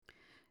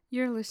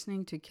You're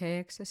listening to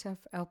KXSF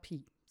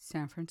LP,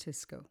 San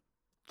Francisco.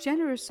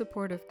 Generous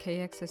support of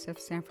KXSF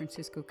San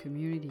Francisco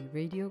Community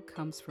Radio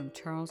comes from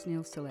Charles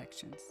Neal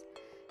Selections.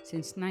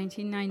 Since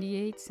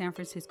 1998, San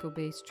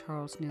Francisco-based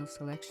Charles Neal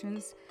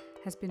Selections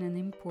has been an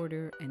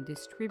importer and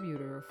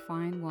distributor of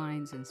fine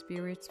wines and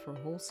spirits for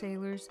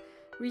wholesalers,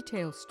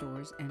 retail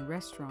stores, and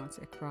restaurants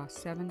across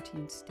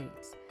 17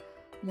 states.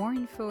 More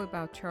info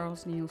about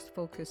Charles Neal's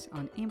focus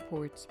on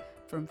imports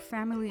from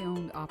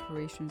family-owned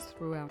operations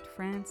throughout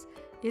France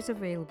is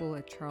available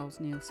at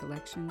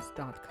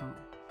charlesnealselections.com.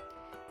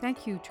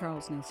 Thank you,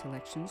 Charles Neal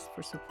Selections,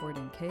 for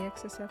supporting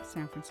KXSF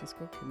San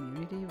Francisco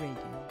Community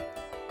Radio.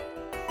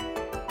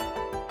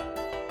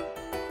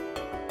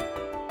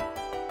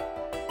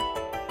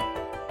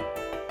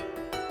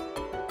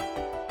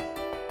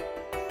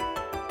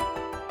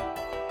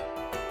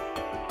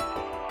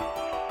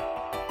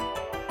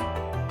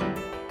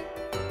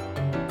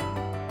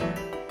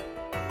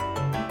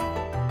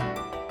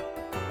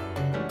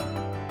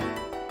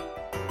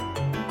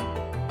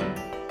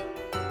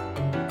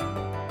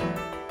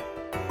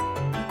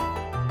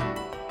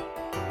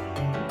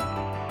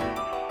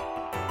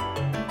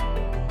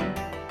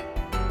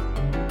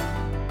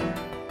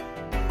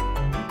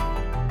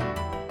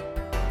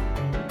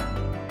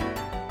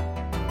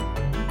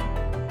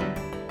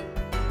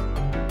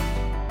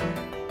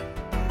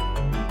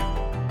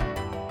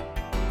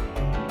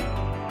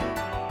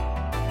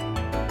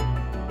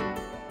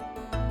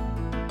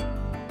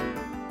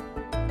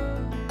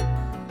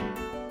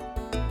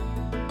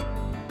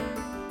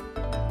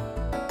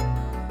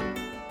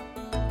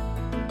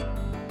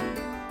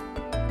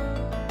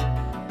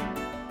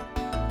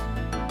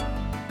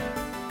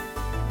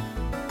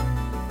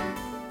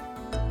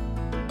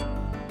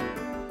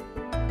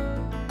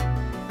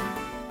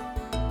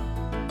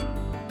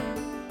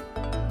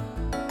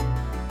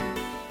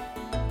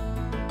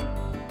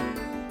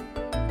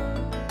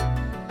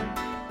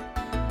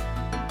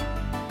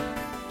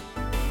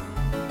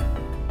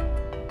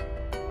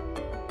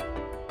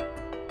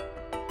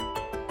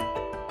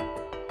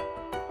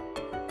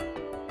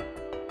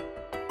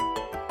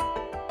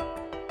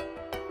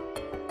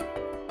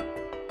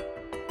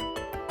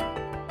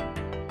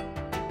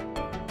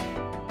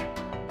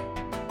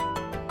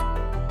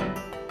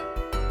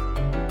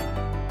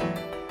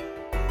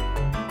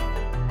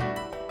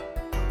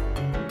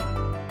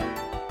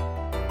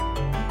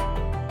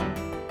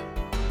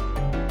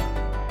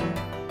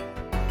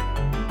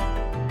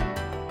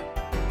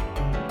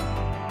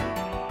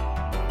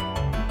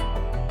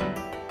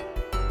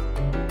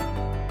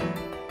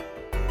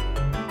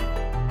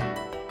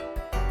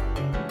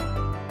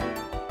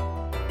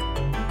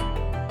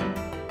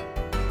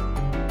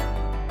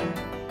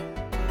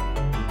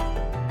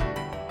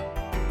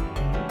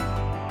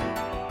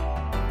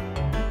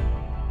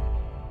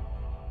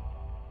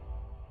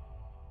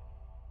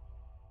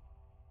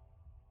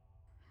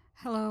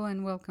 Hello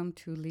and welcome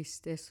to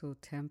Listeso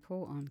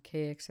Tempo on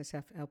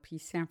KXSF LP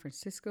San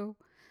Francisco,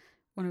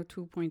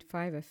 102.5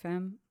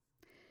 FM,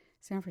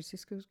 San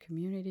Francisco's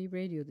Community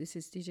Radio. This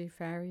is DJ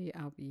Fari.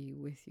 I'll be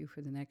with you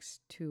for the next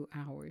 2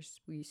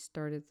 hours. We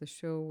started the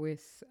show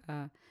with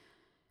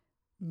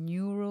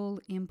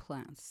Neural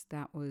Implants.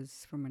 That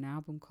was from an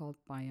album called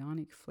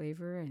Bionic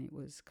Flavor, and it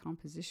was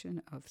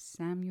composition of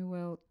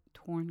Samuel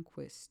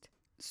Tornquist,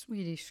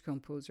 Swedish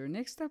composer.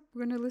 Next up,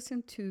 we're going to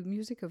listen to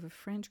music of a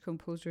French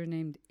composer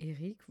named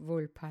Éric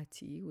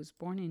Volpaty, who was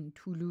born in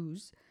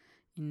Toulouse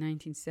in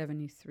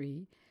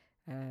 1973,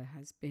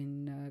 has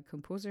been a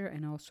composer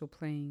and also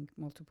playing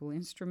multiple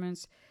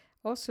instruments.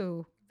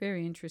 Also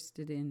very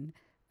interested in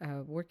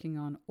working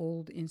on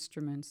old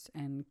instruments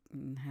and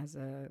has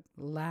a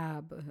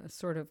lab, a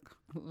sort of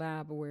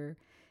lab where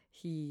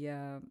he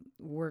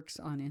works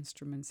on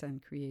instruments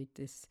and create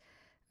this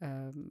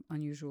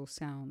unusual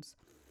sounds.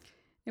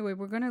 Anyway,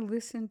 we're going to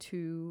listen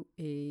to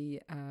a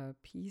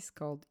piece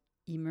called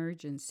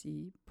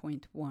Emergency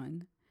Point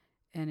One,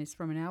 and it's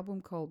from an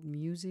album called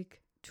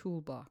Music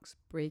Toolbox,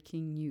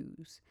 Breaking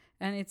News,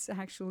 and it's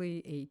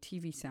actually a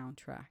TV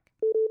soundtrack.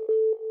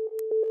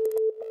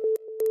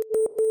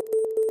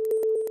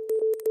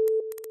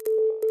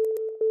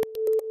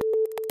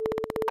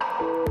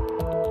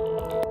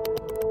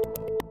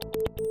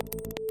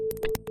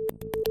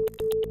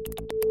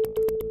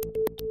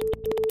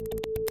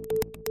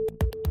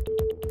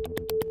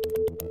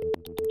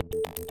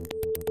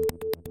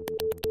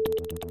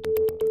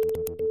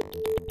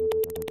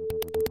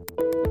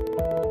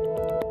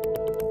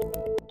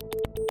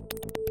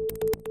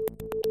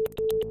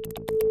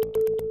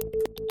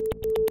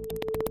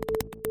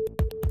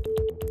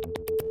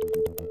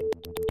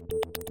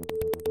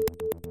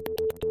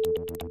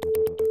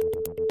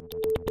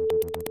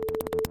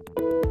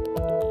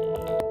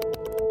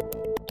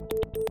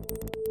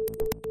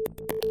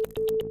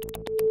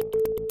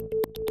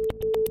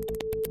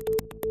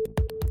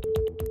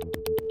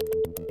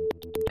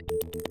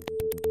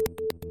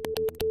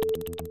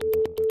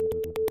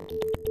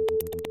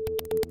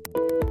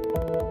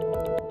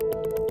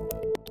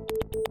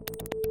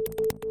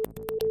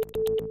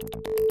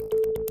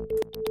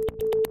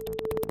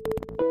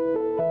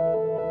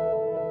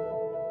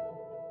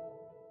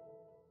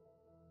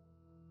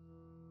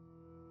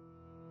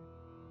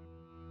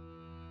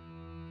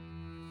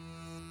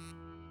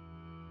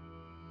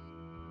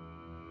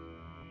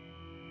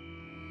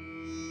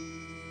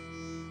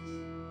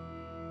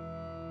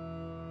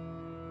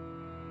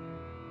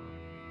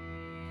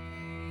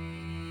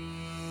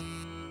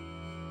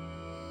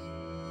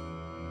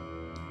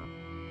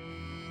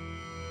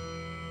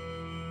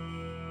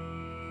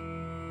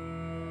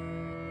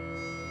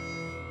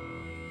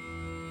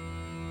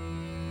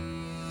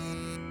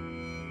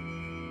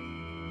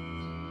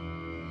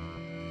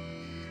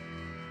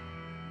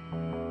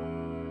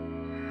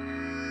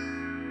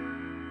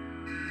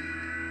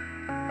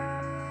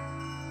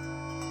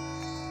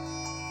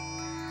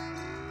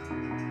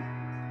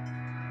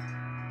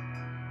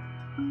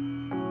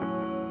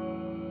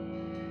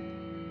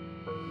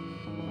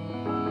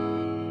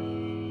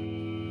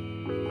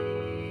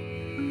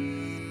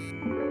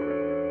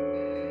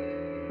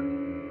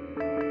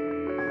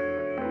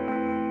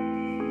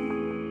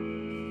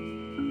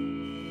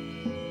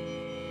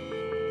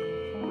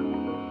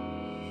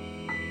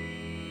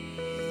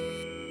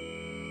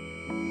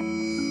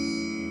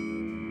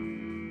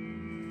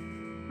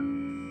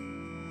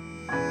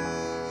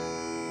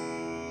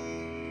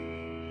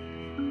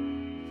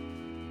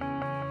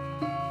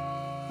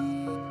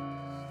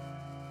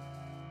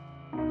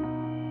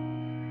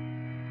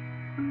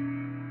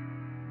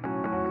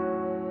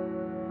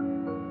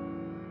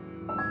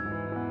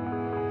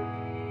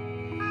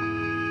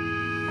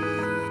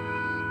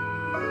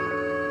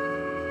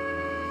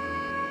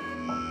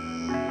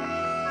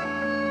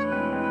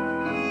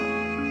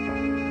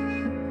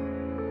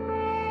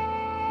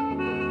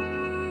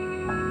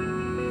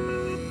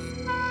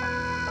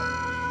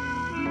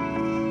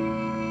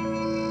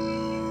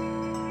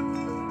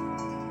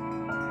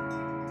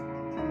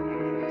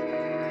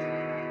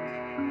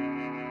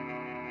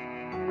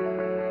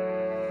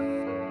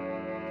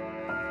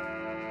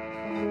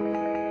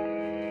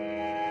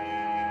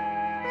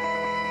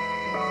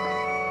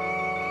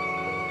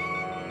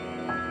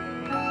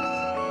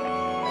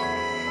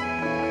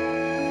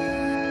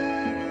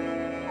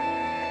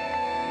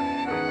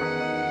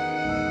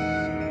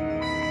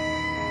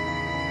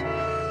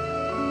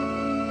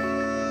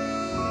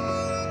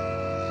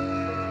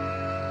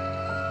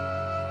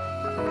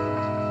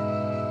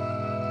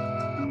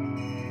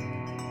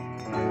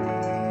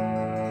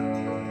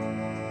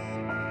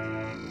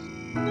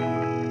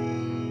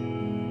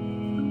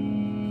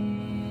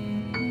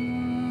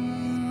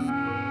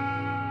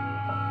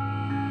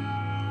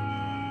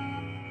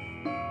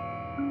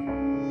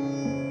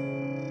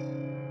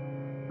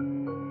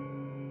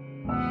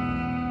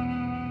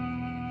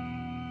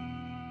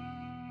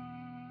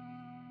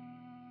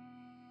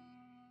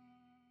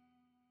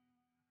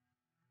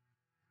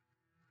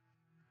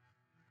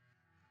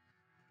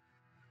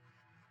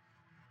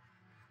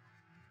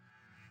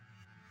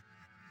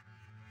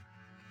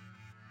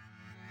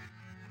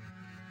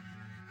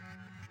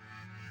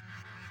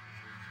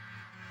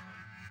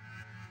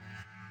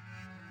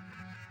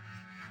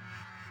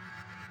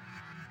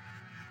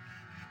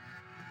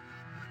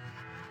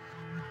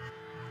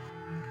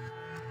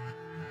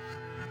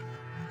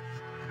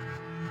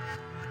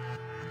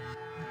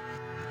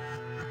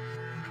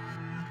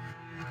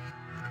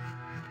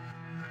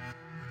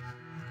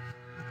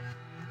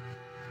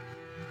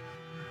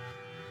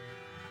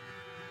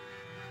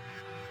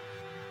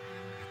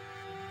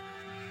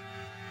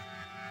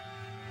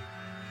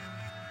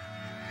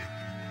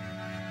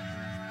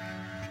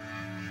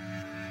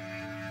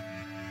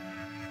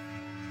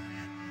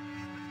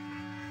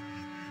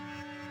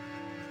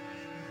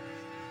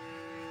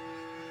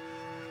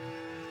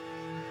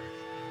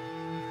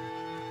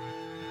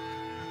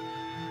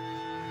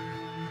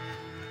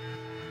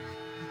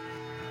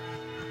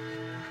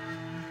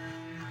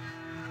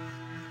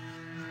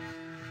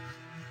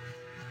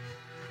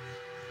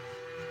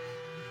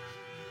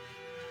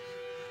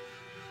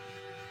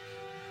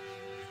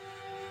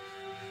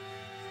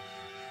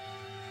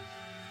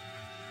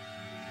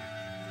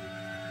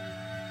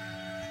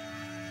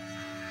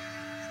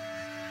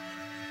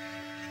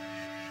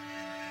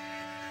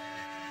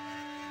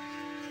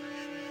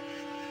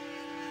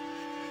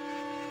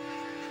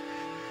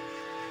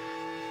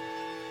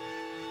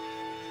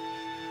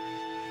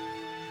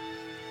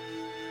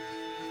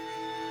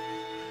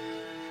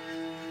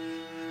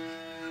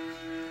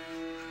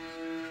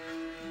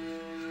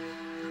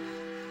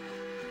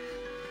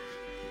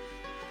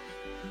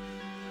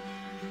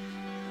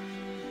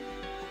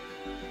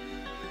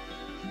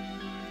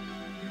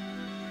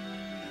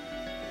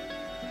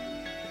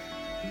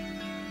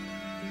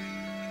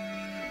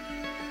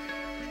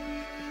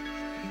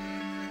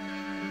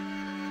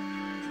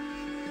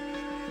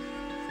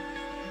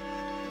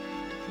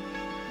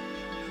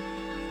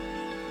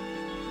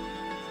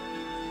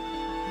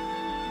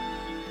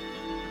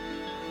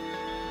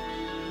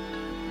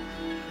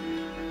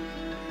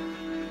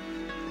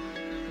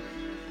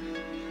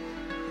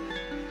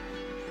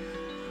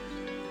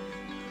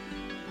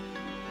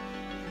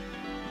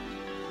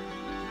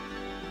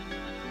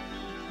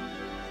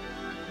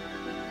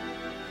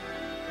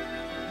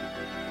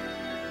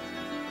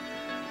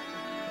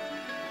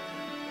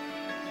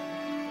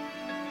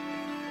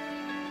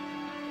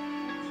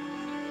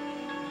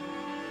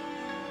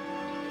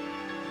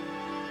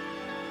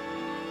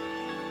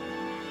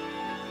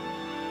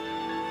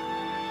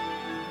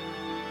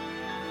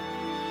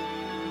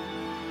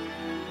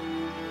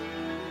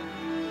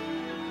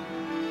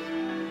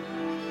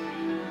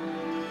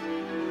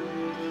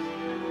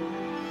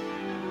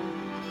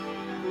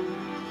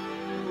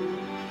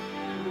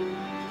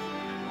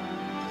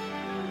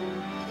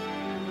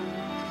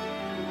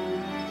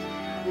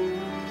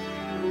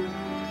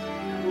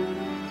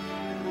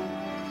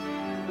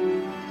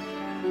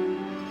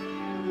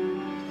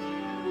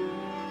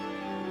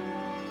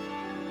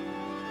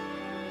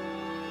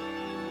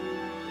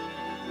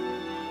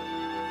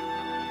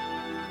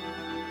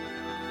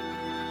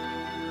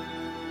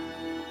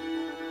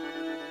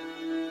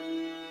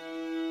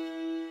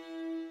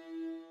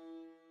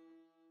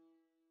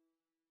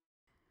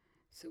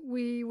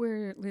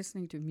 we're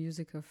listening to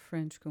music of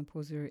French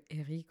composer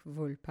Eric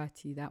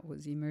Volpatti. That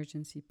was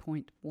Emergency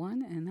Point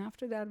 1. And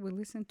after that, we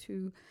listened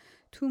to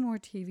two more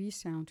TV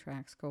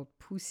soundtracks called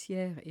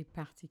Poussière et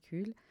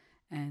Particules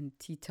and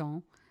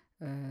Titan.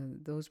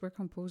 Those were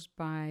composed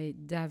by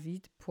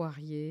David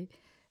Poirier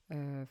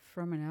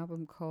from an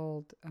album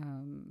called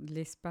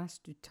L'Espace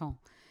du Temps.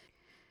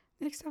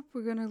 Next up,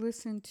 we're going to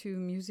listen to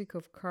music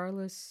of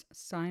Carlos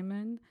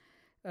Simon,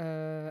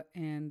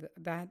 and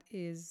that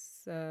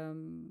is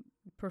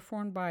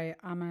performed by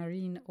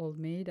Amarin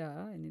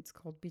Olmeida, and it's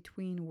called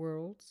Between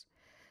Worlds.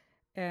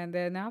 And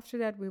then after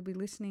that, we'll be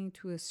listening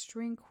to a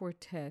string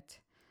quartet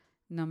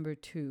number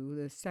 2,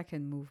 the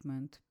second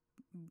movement,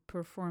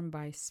 performed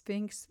by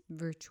Sphinx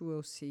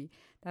Virtuosi.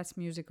 That's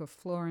music of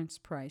Florence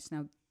Price.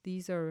 Now,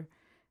 these are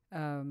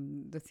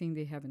the thing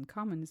they have in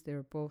common is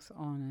they're both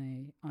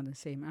on the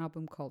same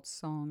album called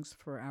Songs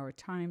for Our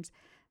Times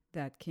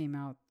that came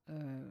out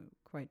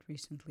quite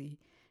recently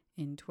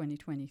in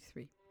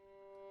 2023.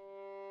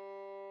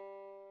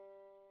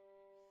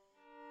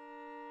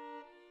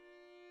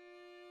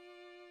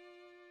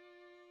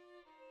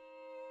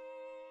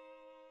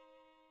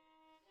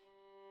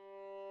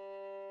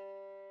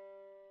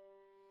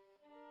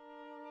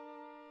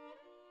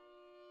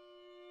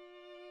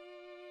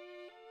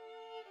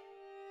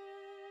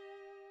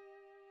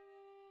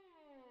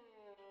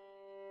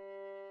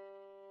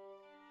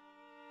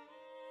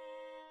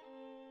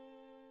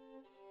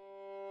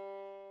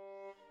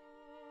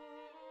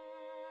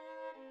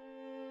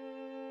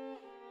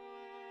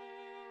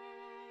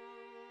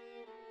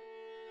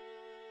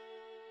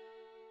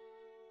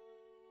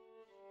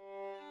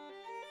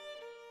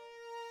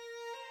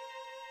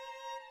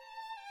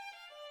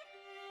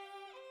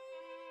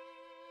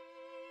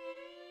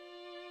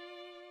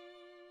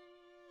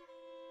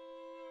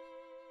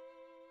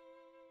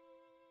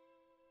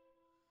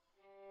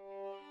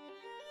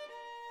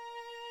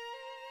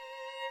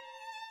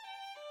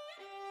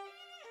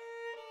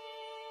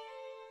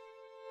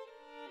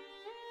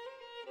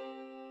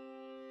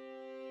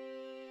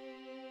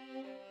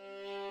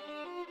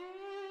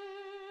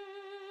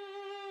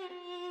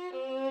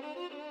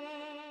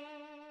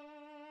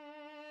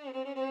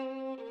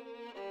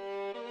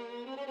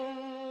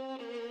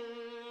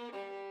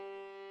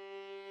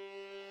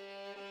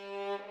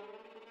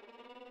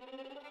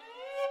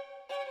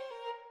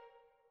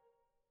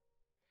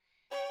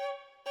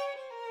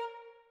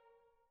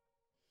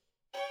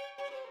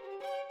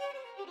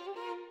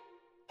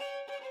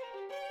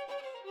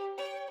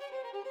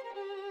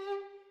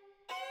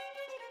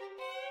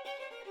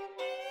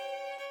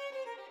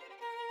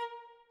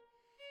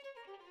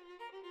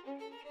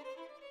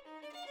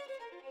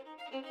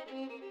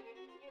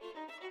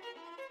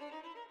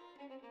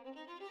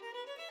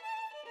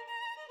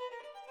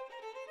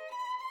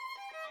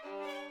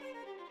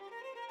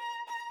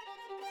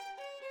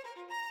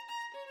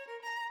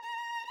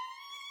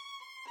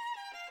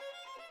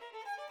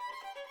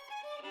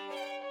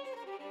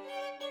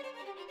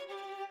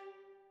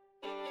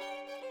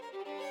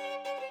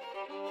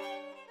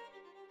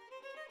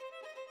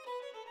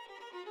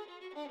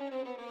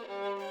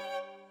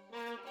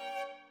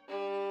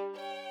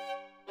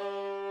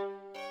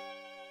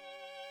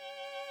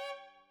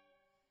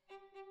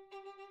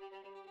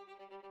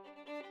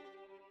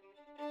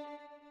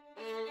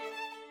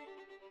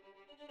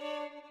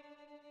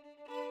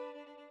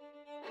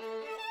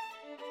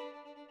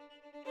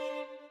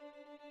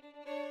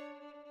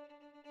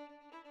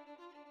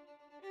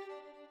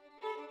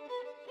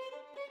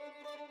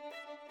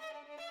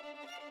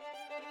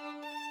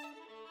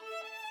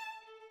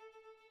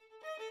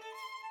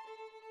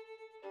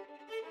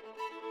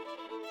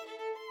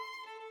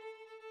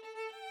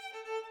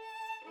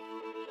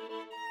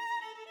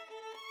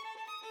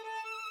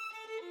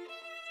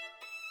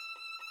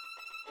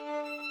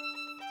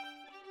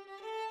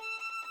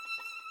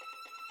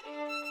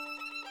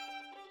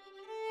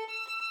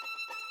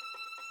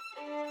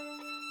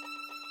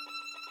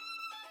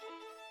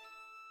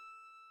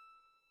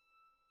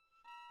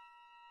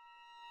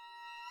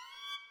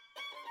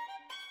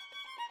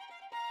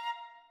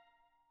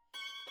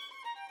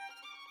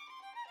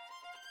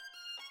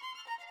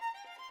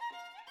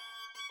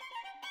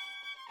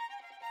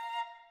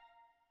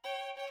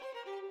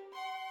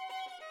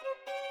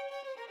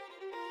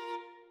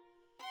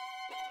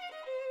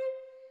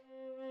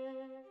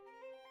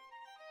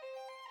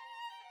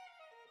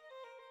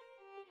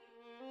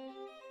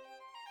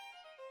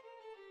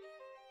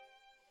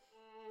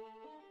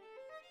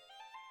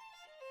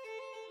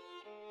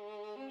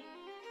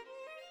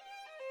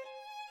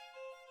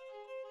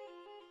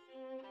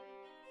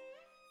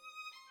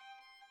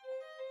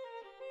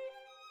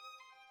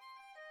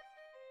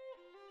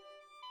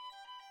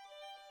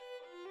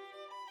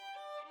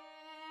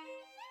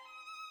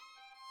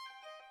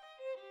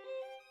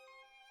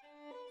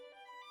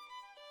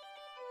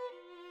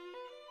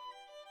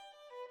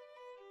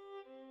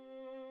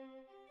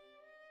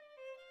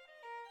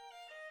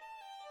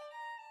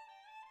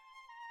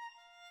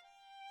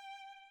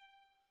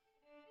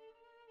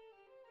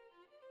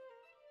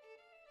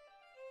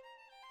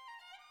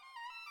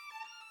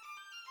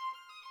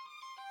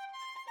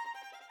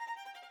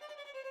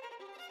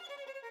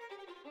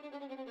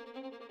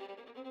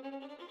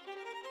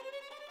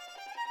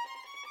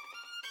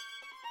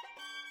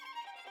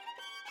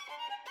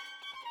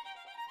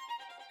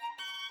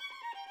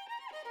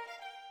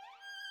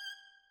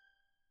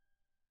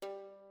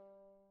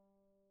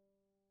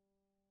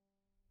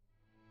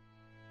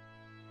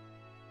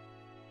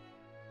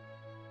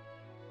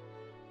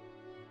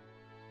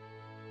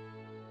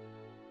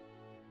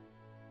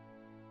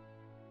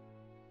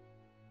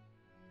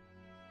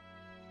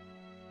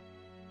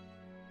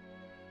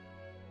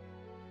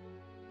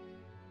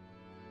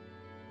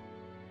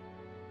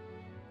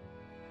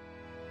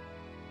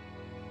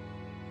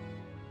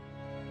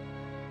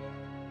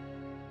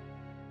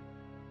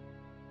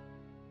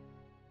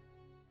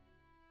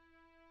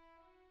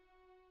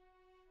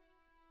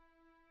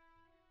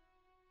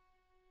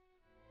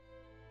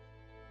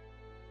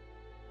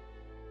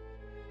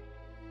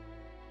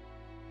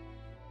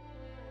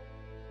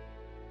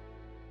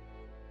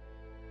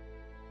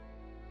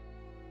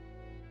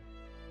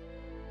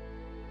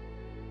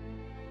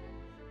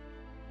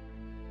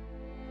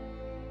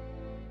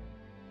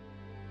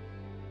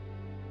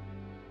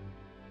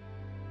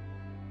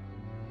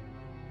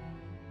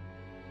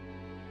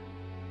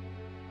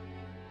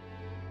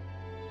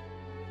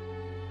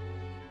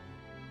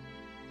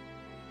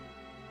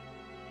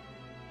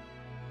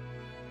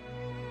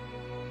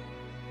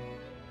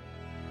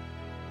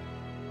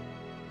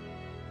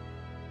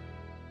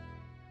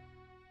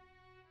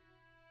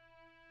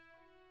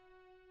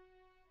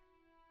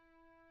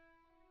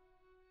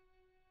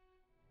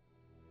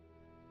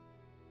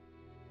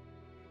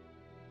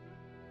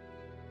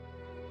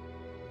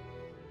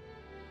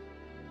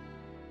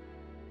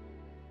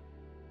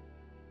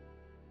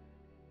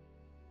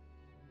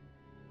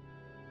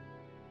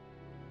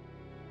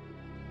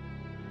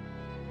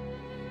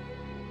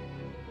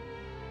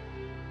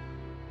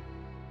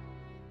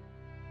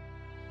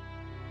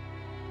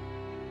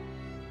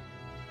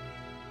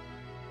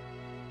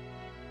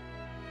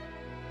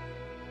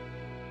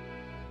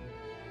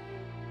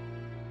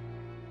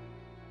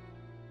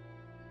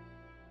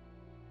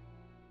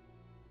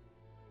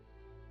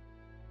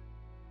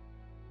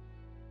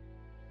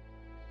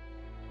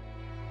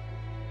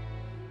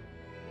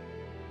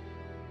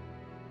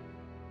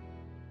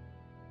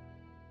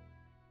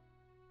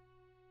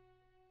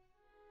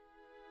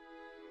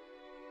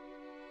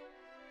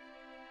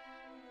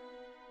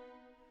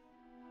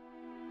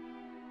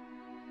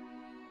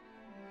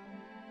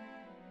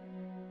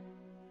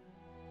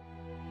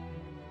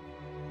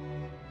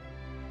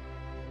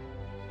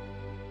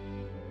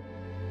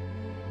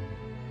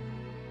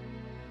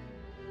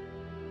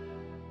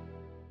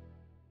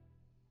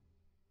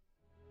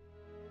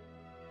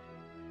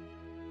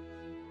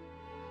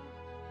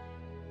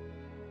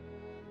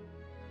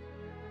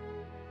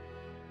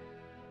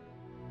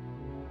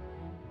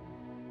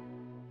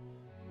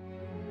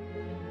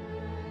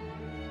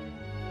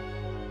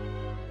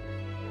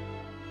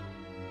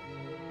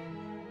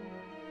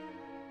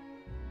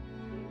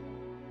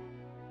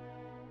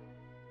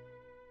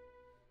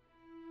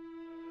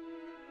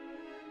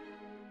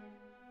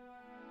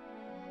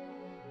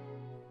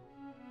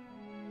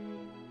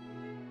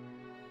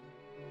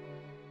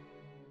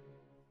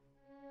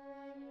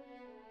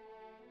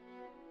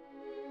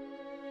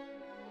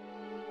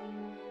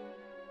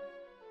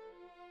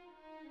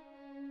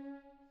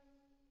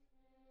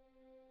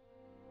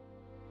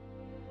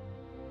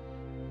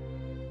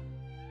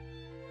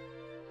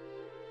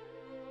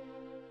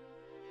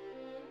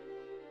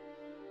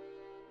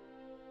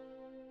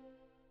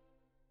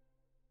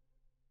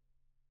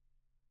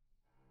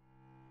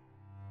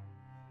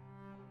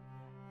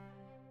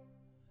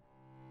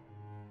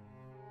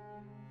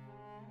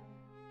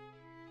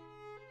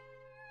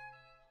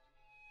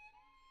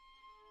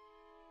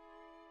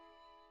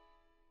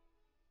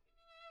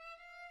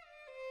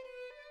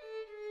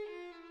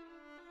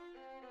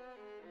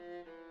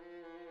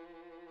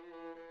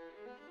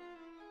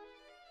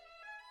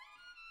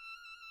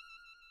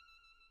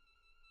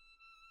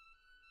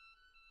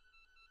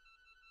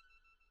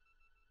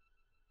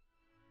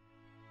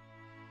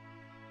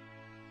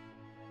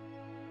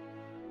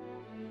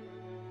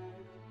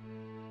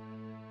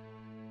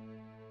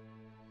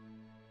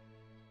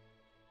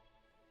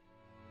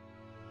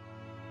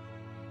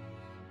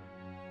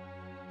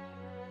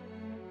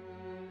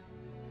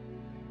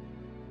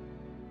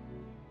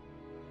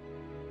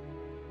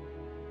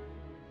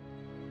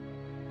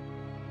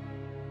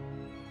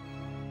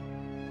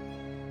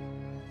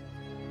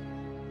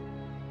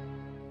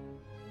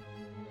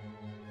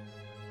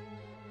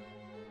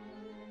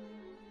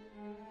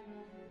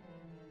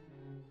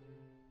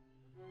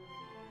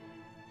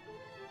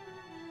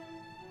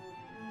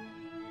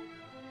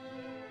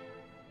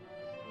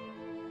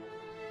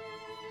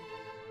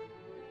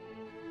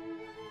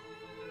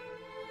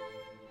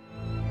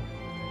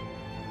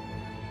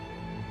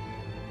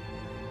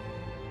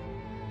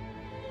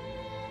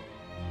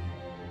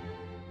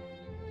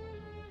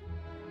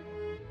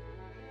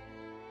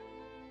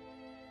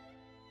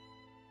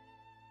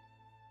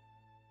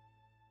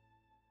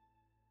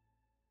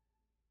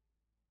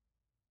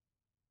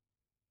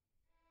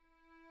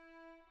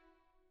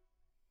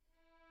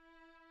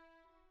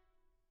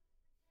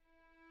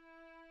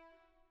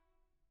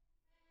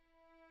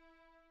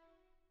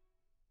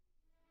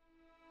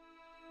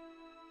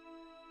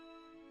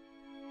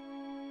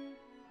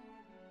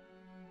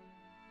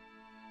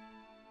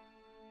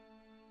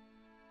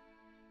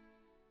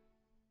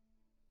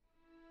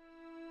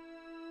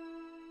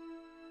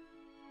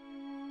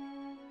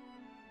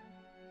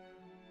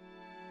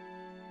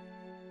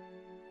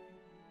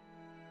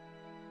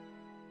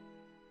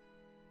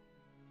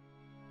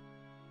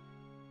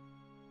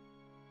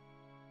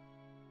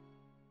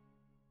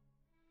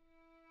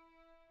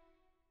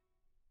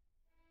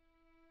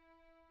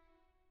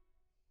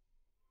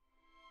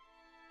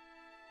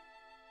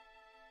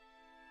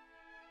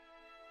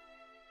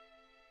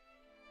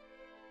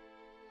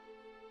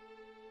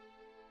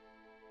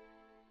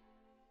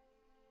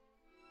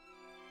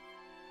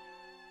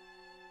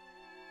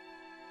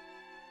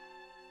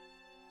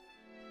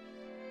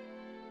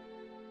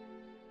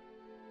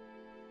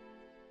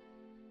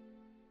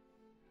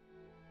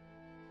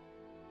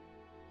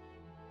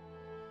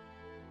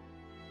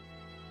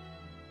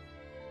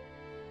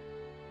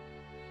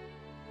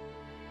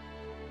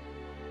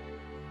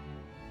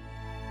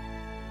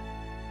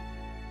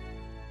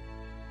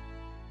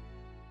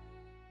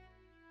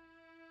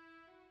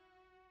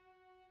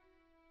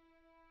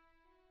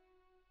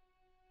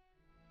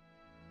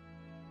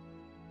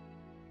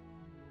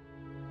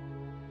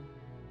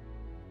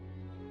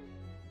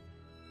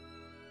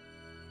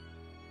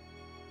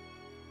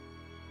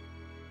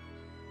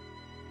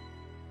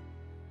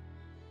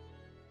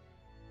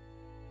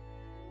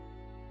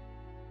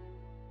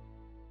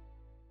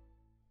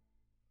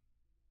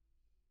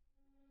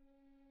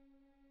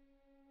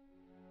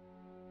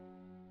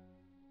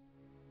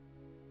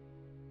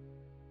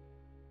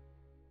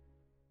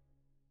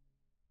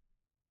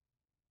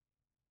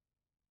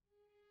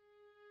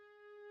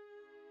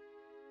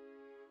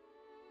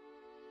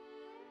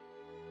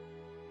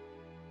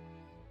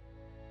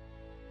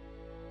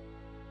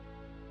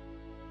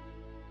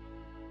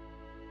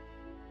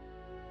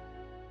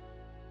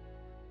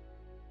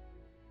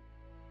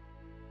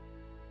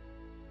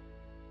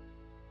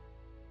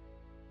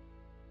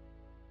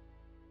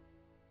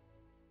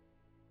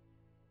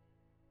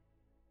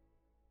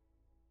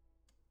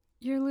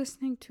 You're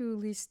listening to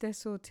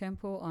Listesso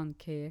Tempo on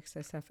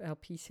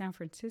KXSFLP San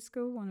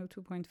Francisco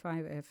 102.5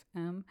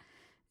 FM.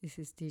 This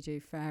is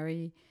DJ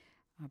Fari.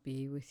 I'll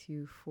be with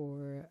you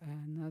for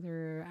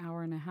another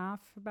hour and a half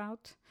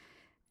about.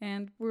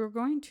 And we're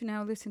going to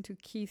now listen to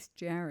Keith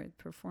Jarrett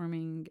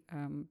performing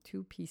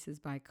two pieces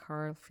by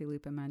Carl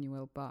Philipp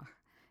Emanuel Bach.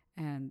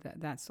 And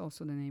that's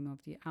also the name of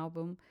the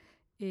album.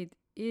 It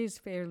is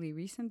fairly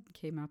recent,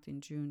 came out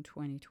in June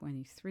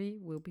 2023.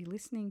 We'll be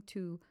listening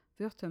to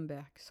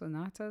Württemberg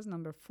Sonatas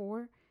number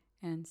 4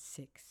 and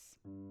 6.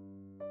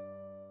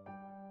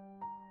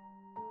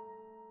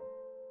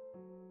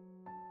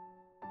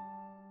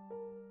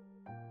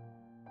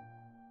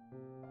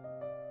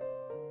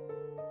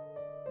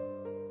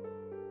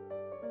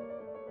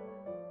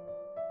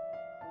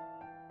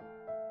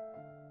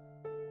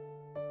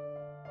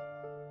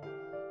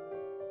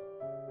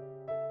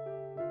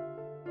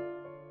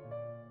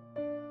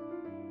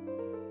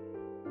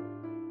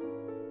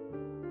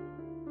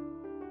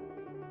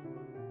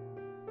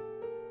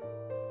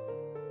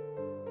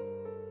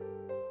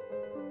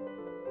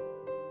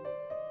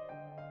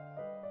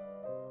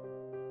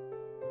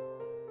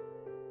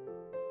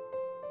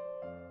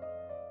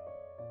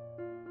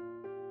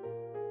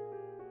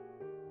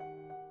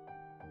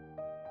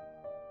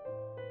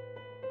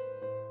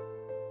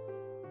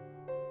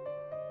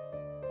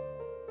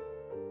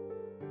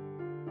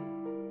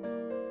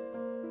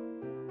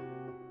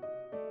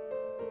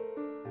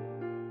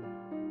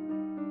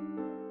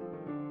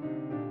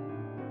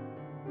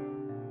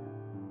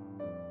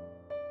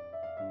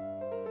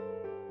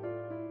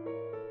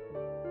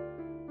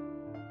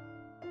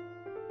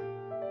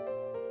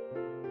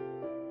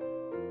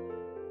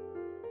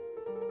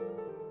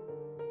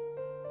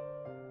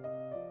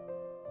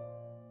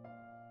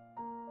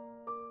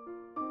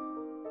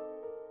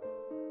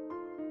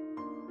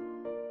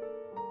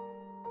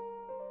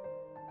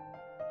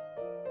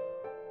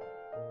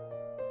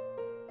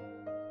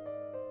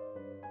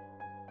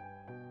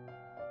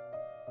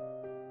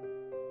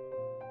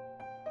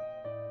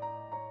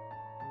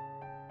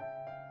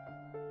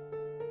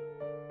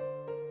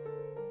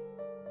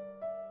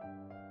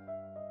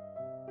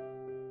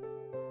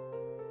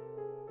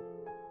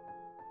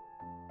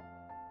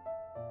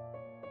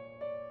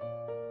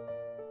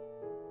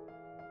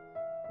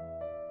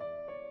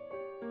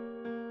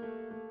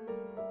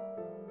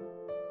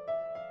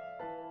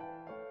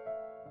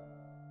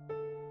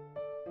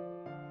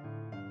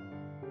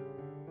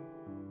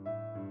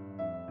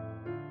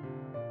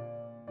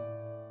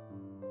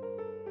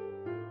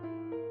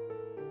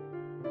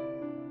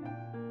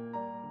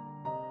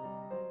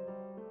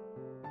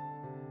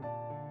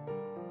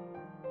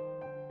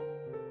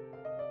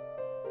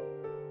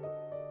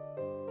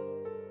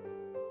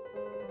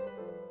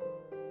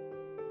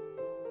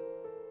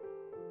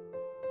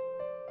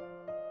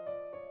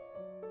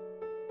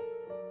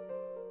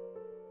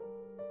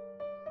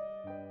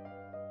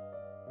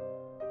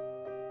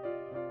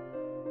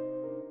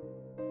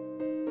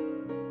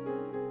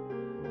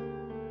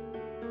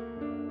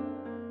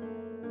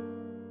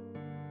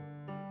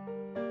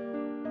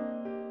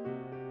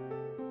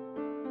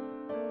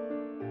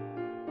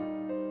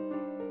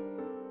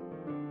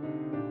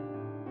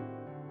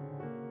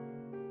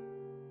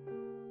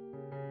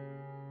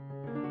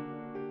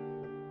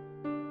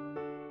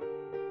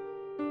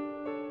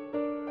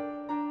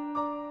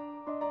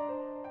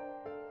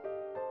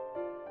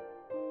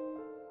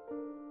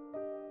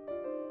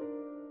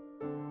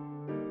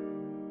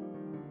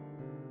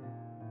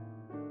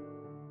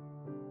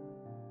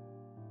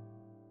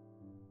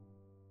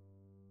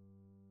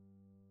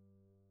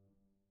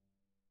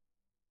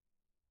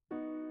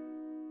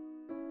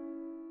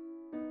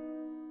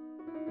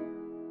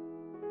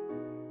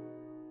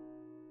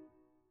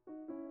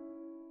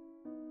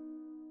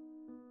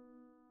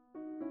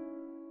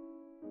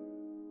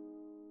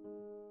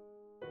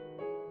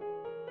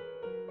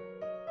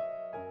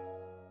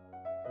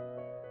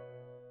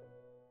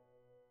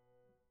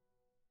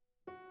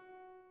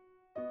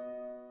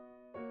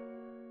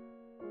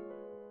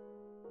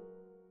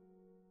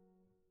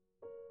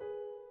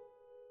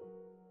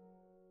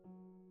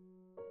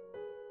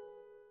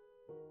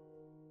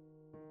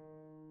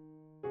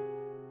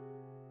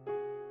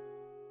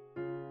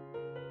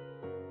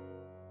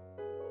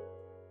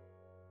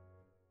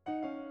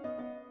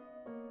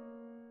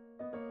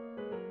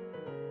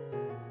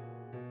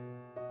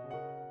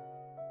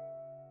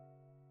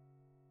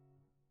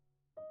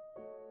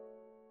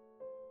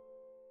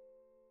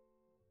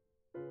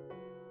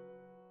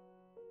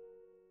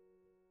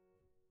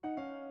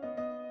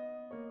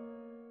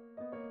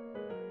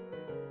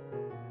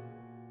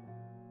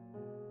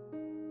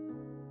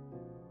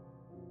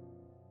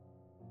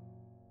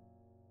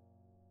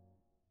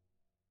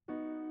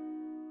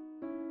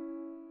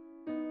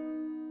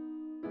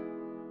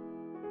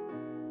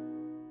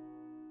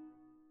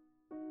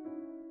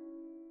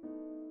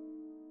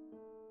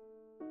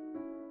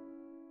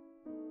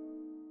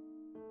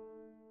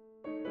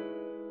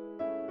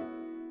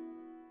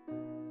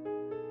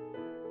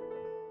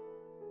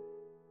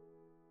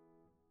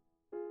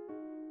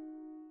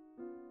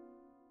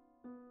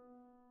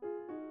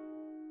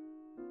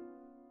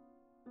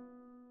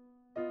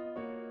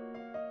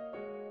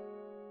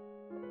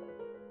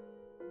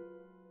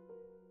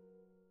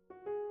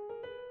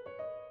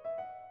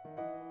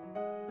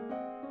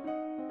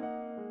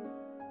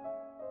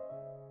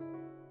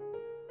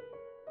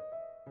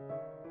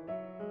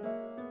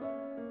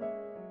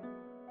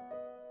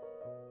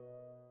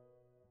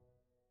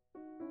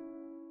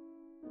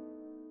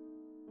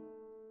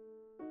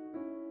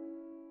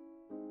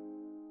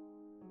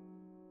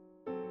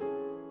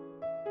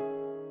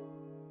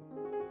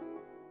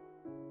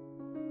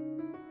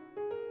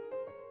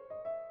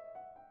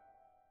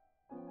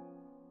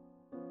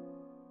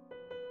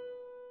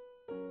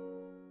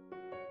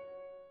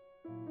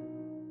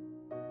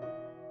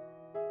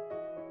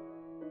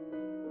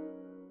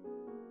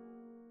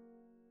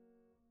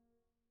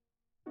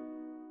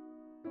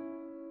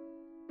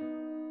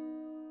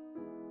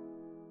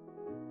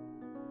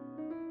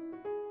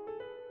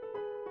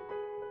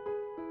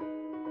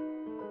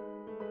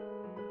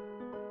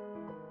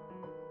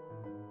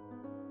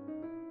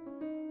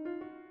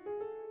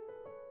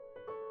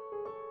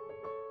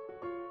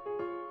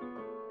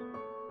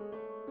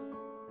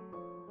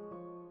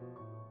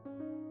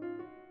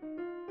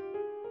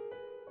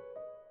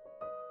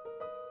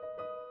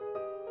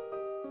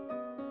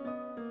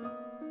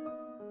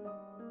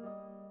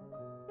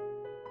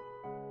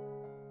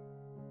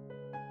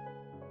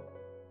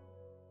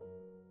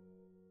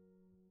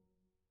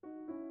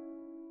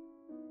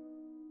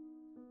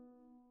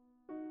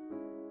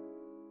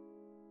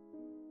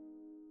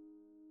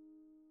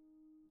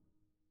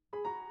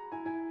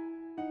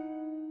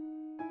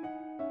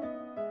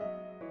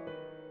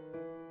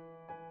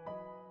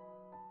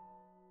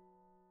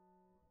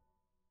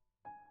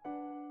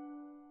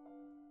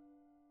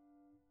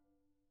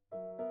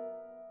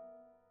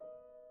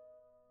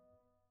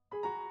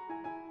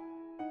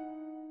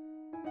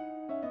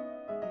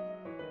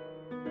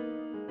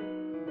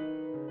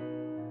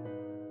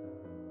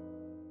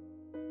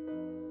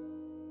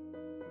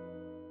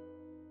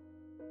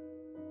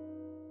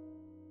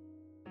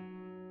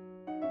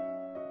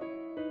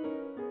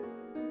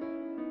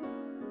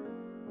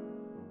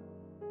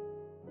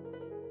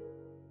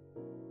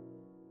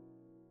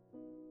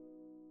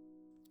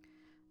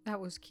 That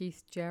was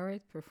Keith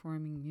Jarrett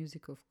performing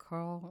music of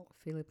Carl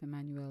Philipp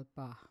Emanuel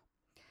Bach.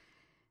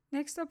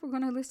 Next up, we're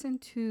going to listen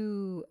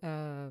to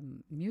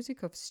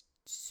music of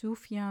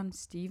Sufjan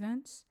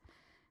Stevens.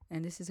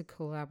 And this is a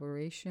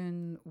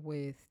collaboration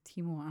with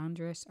Timo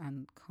Andres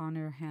and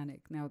Connor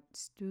Hannock. Now,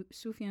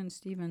 Sufjan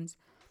Stevens,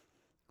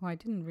 who I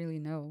didn't really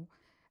know,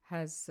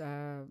 is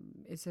a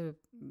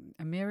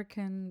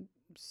American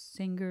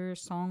singer,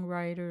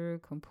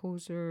 songwriter,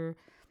 composer,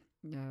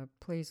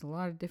 plays a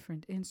lot of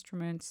different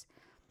instruments,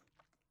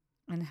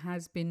 and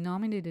has been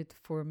nominated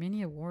for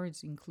many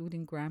awards,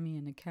 including Grammy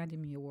and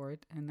Academy Award.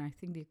 And I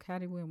think the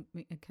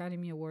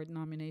Academy Award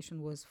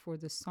nomination was for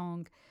the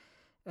song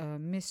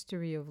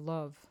Mystery of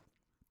Love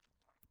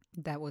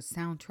that was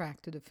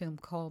soundtrack to the film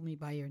Call Me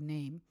By Your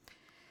Name.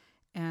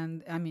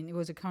 And I mean, it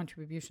was a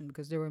contribution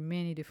because there were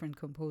many different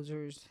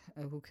composers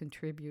who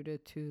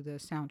contributed to the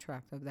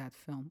soundtrack of that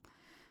film.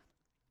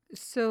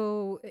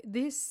 So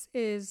this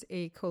is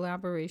a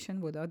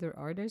collaboration with other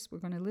artists. We're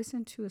going to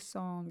listen to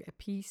a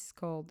piece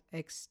called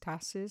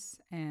Ecstasis,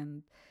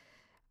 and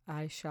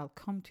I Shall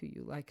Come to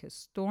You like a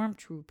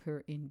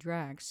stormtrooper in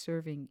drag,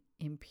 serving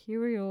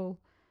imperial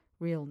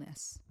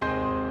realness.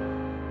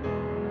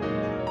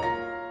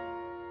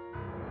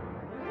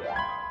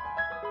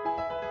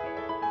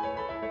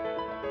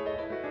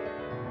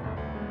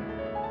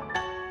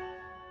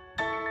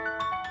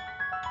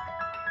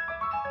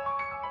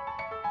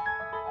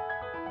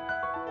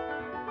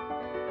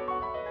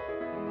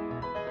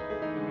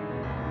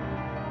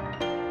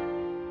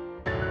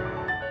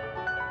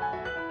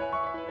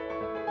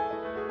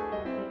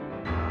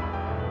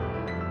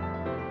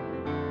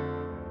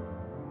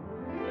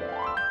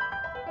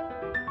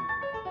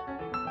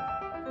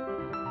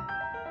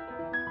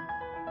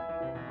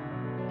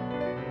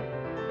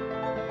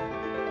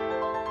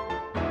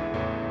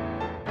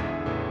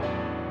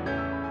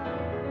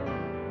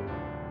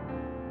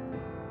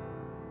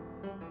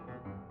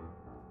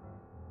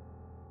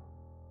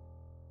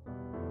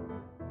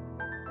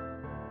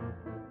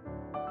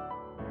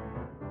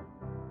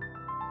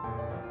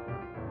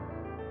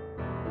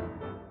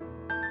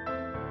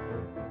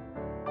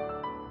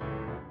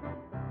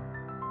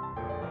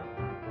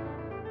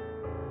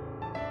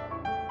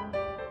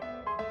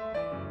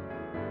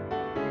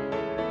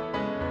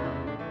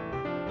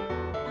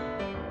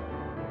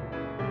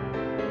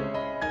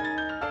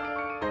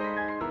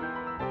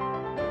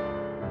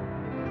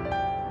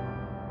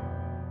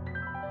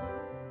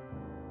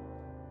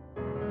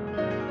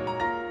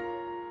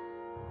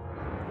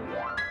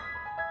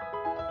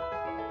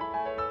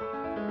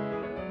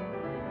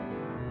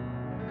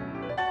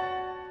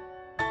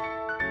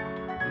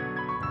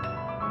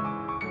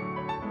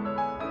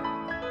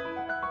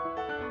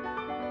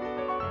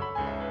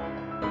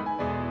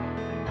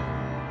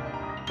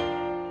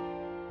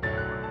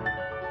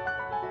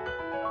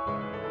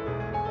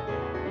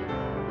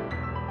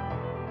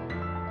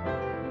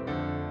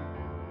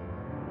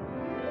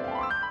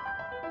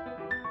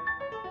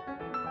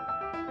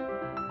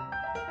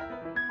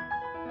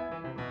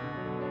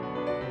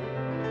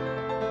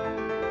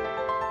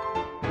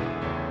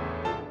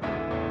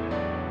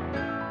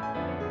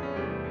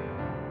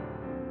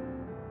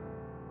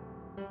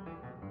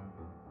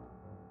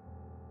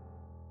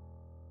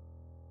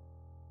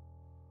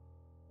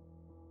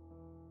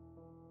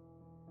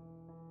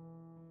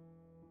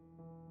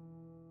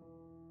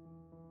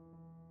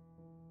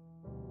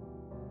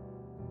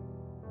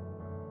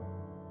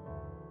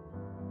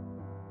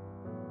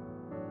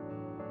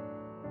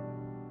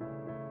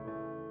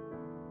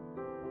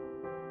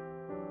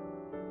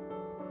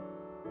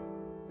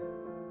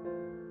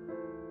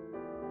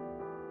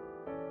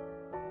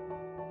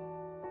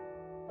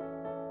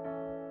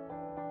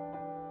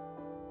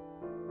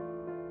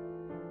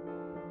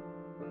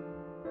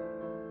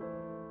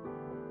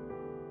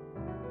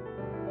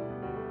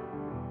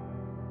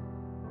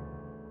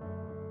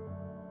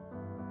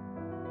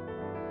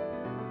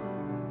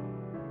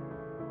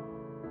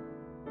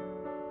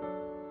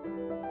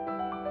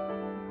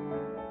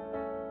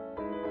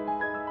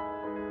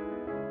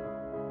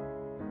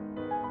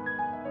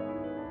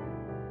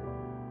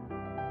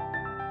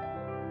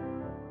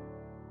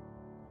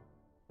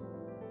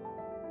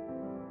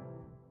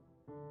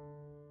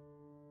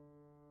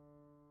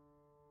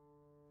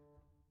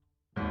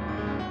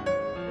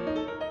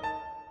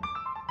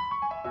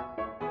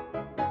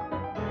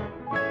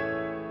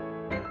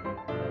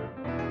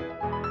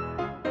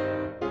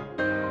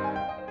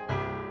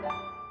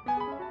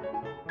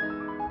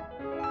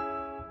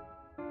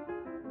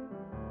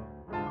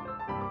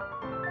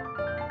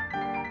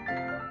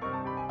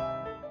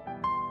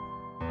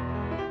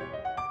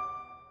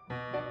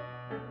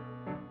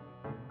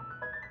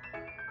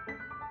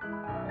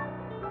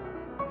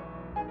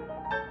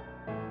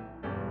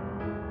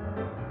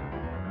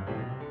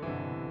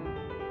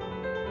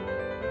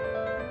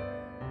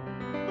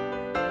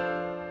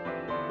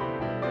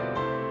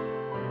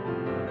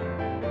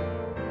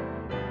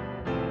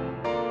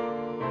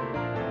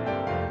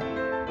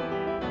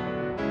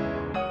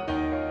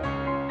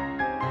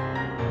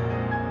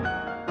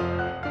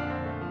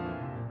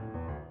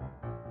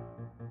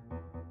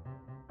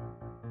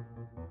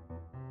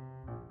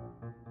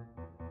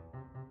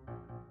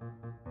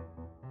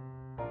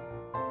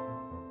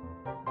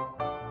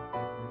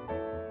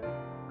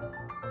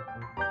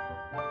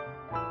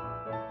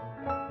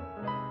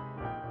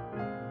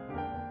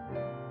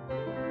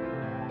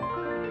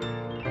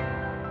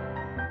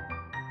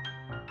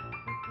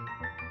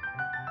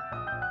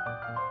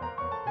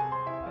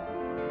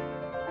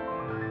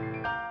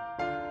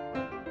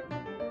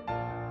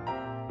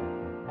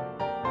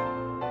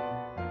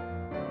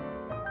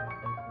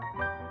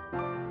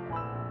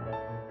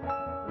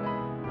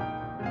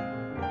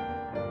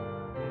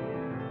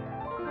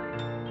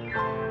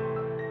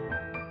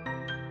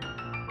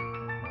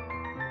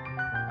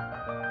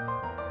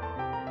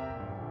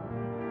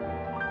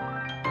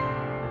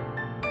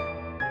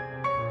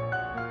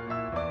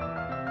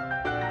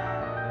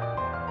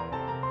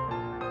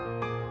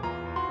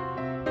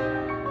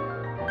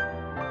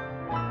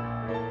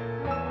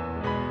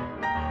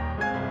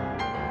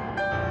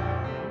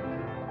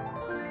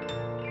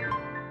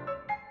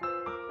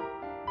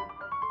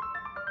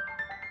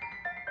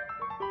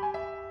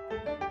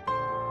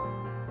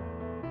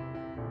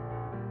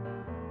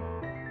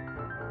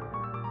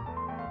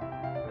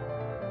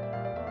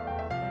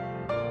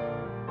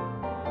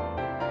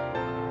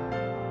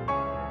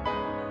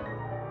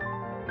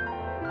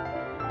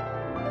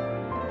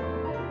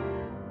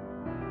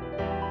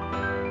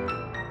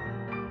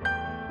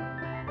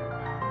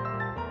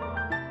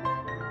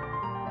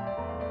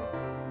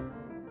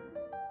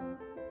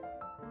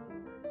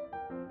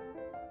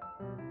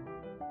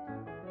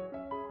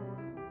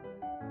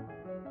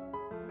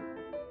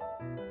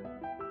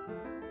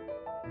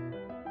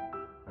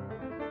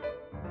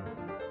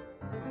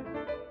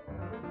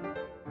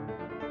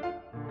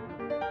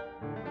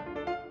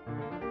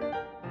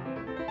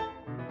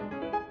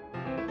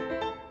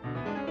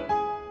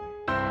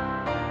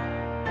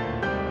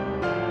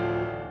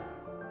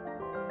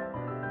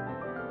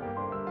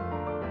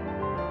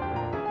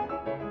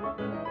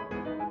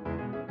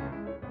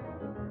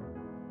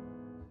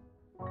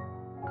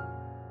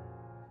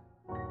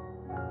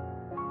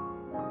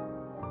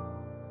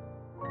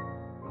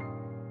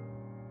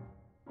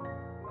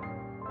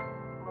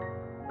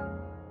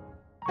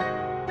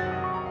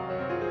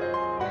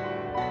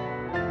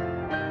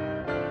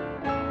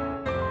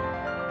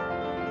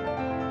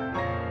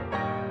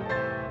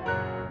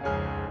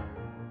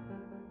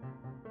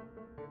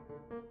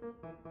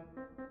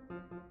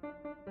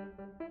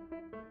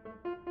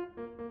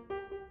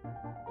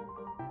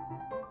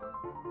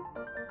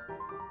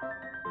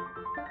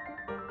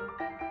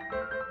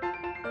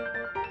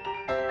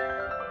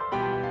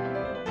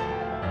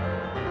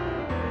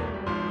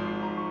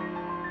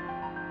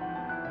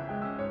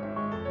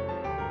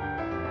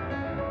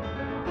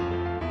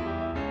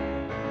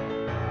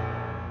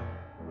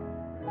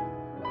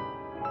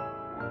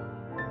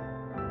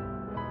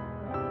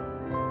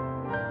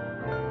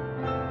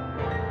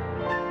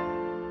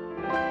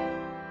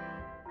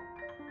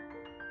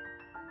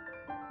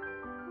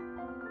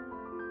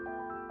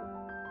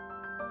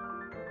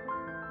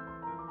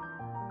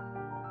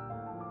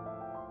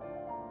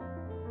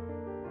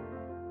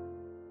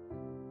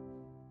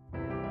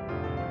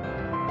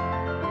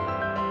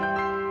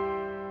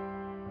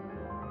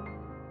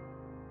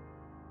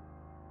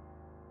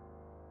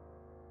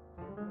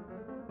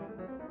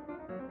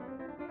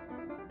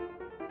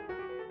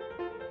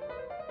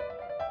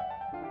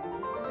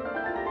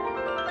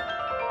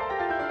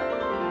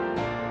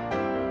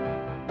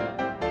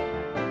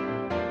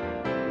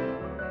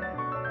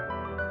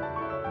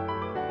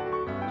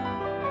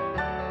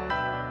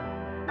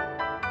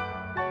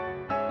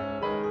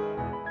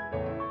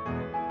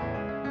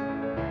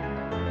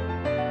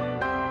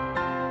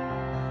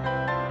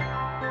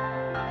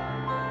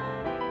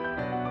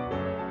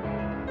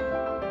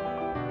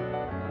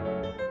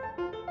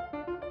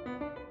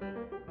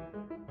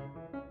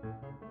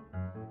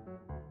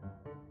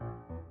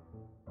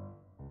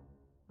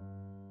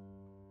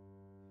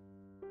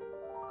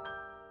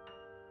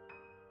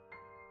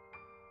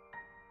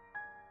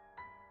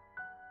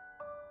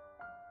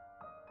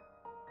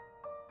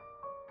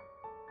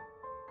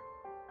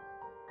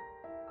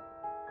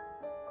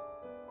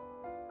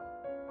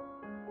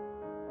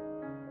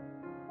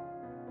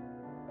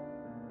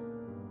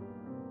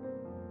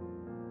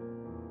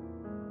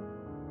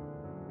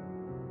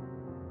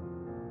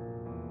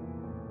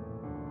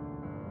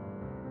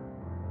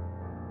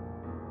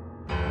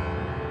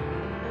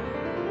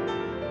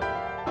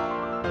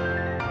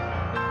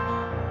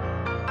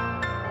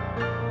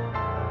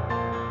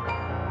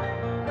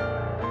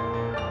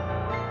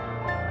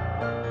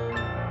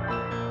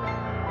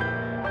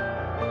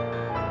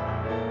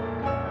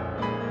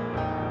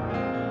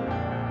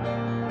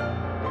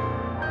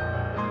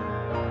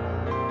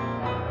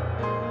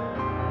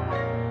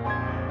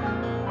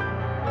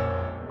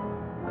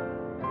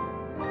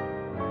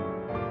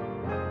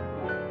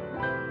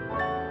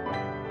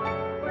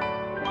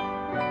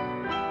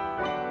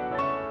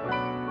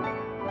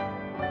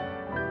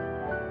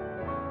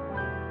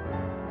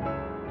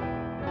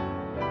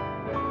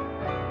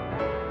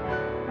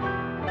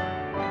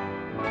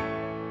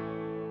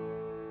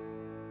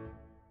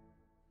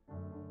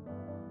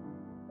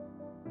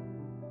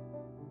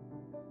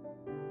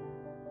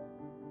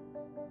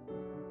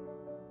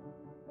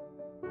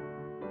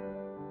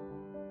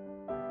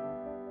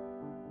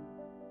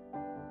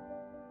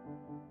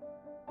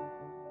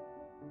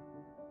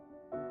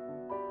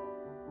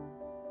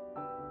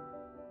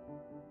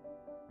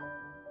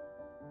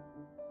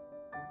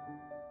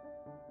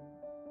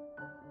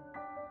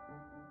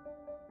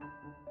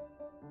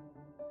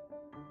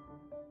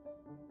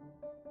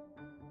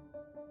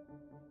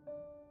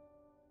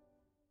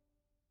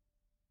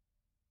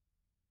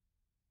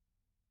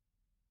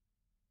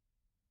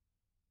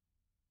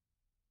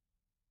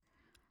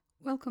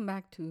 Welcome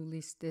back to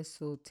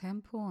Listeso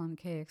Tempo on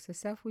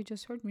KXSF. We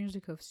just heard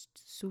music of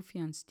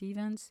Sufjan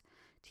Stevens,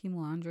 Timo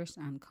Andres,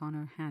 and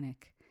Connor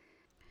Hannock.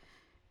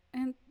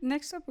 And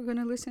next up, we're going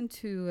to listen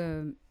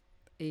to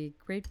a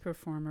great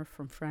performer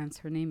from France.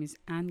 Her name is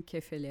Anne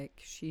Kefelec.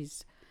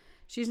 She's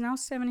now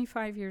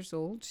 75 years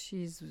old.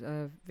 She's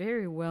a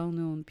very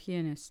well-known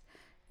pianist,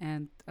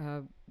 and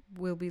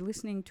we'll be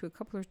listening to a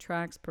couple of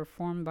tracks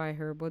performed by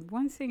her. But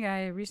one thing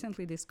I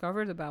recently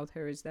discovered about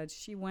her is that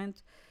she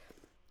went,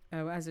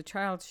 as a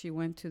child, she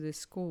went to this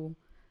school,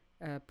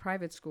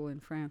 private school in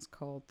France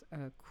called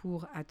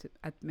Cours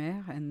at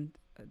Mer, and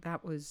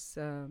that was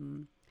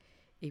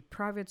a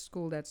private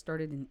school that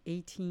started in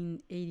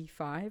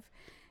 1885,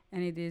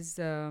 and it is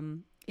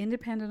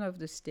independent of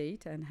the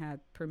state and had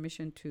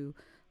permission to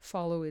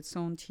follow its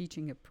own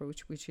teaching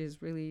approach, which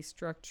is really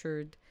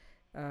structured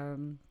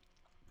on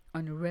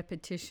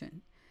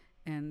repetition.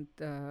 And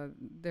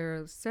there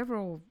are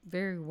several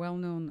very well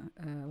known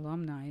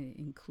alumni,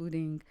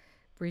 including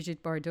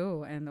Brigitte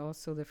Bardot and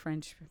also the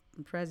French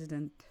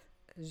president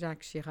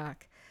Jacques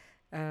Chirac,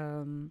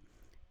 um,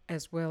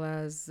 as well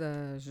as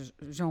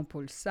Jean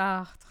Paul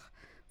Sartre,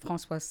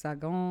 François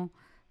Sagan,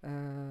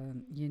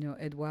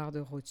 Edouard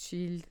de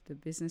Rothschild, the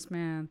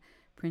businessman,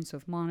 Prince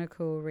of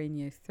Monaco,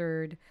 Rainier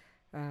III,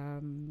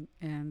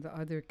 and the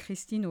other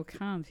Christine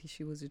Ockrent.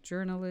 She was a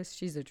journalist.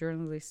 She's a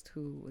journalist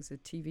who was a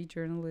TV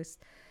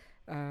journalist.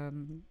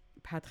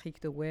 Patrick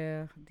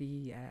Dewaere,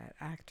 the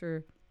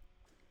actor.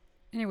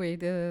 Anyway,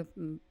 the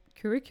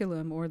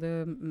curriculum or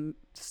the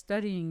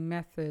studying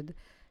method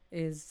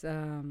is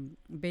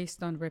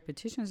based on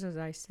repetitions. As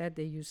I said,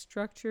 they use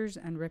structures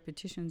and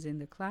repetitions in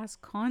the class,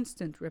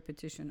 constant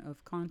repetition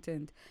of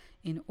content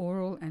in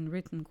oral and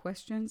written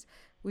questions,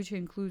 which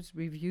includes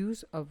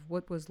reviews of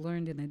what was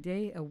learned in a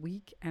day, a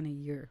week, and a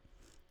year.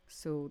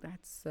 So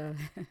that's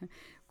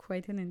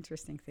quite an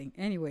interesting thing.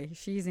 Anyway,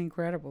 she's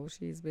incredible.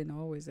 She's been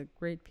always a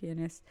great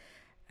pianist.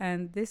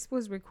 And this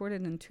was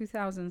recorded in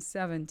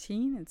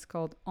 2017. It's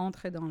called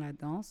Entrer dans la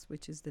danse,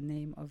 which is the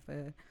name of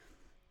a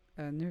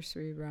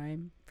nursery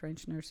rhyme,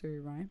 French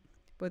nursery rhyme.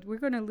 But we're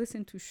going to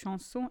listen to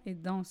Chanson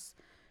et Danse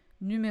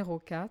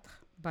numéro 4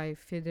 by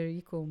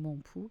Federico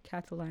Mompou,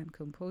 Catalan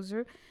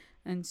composer,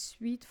 and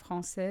Suite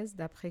française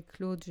d'après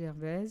Claude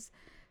Gervais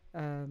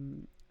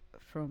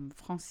from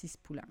Francis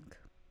Poulenc.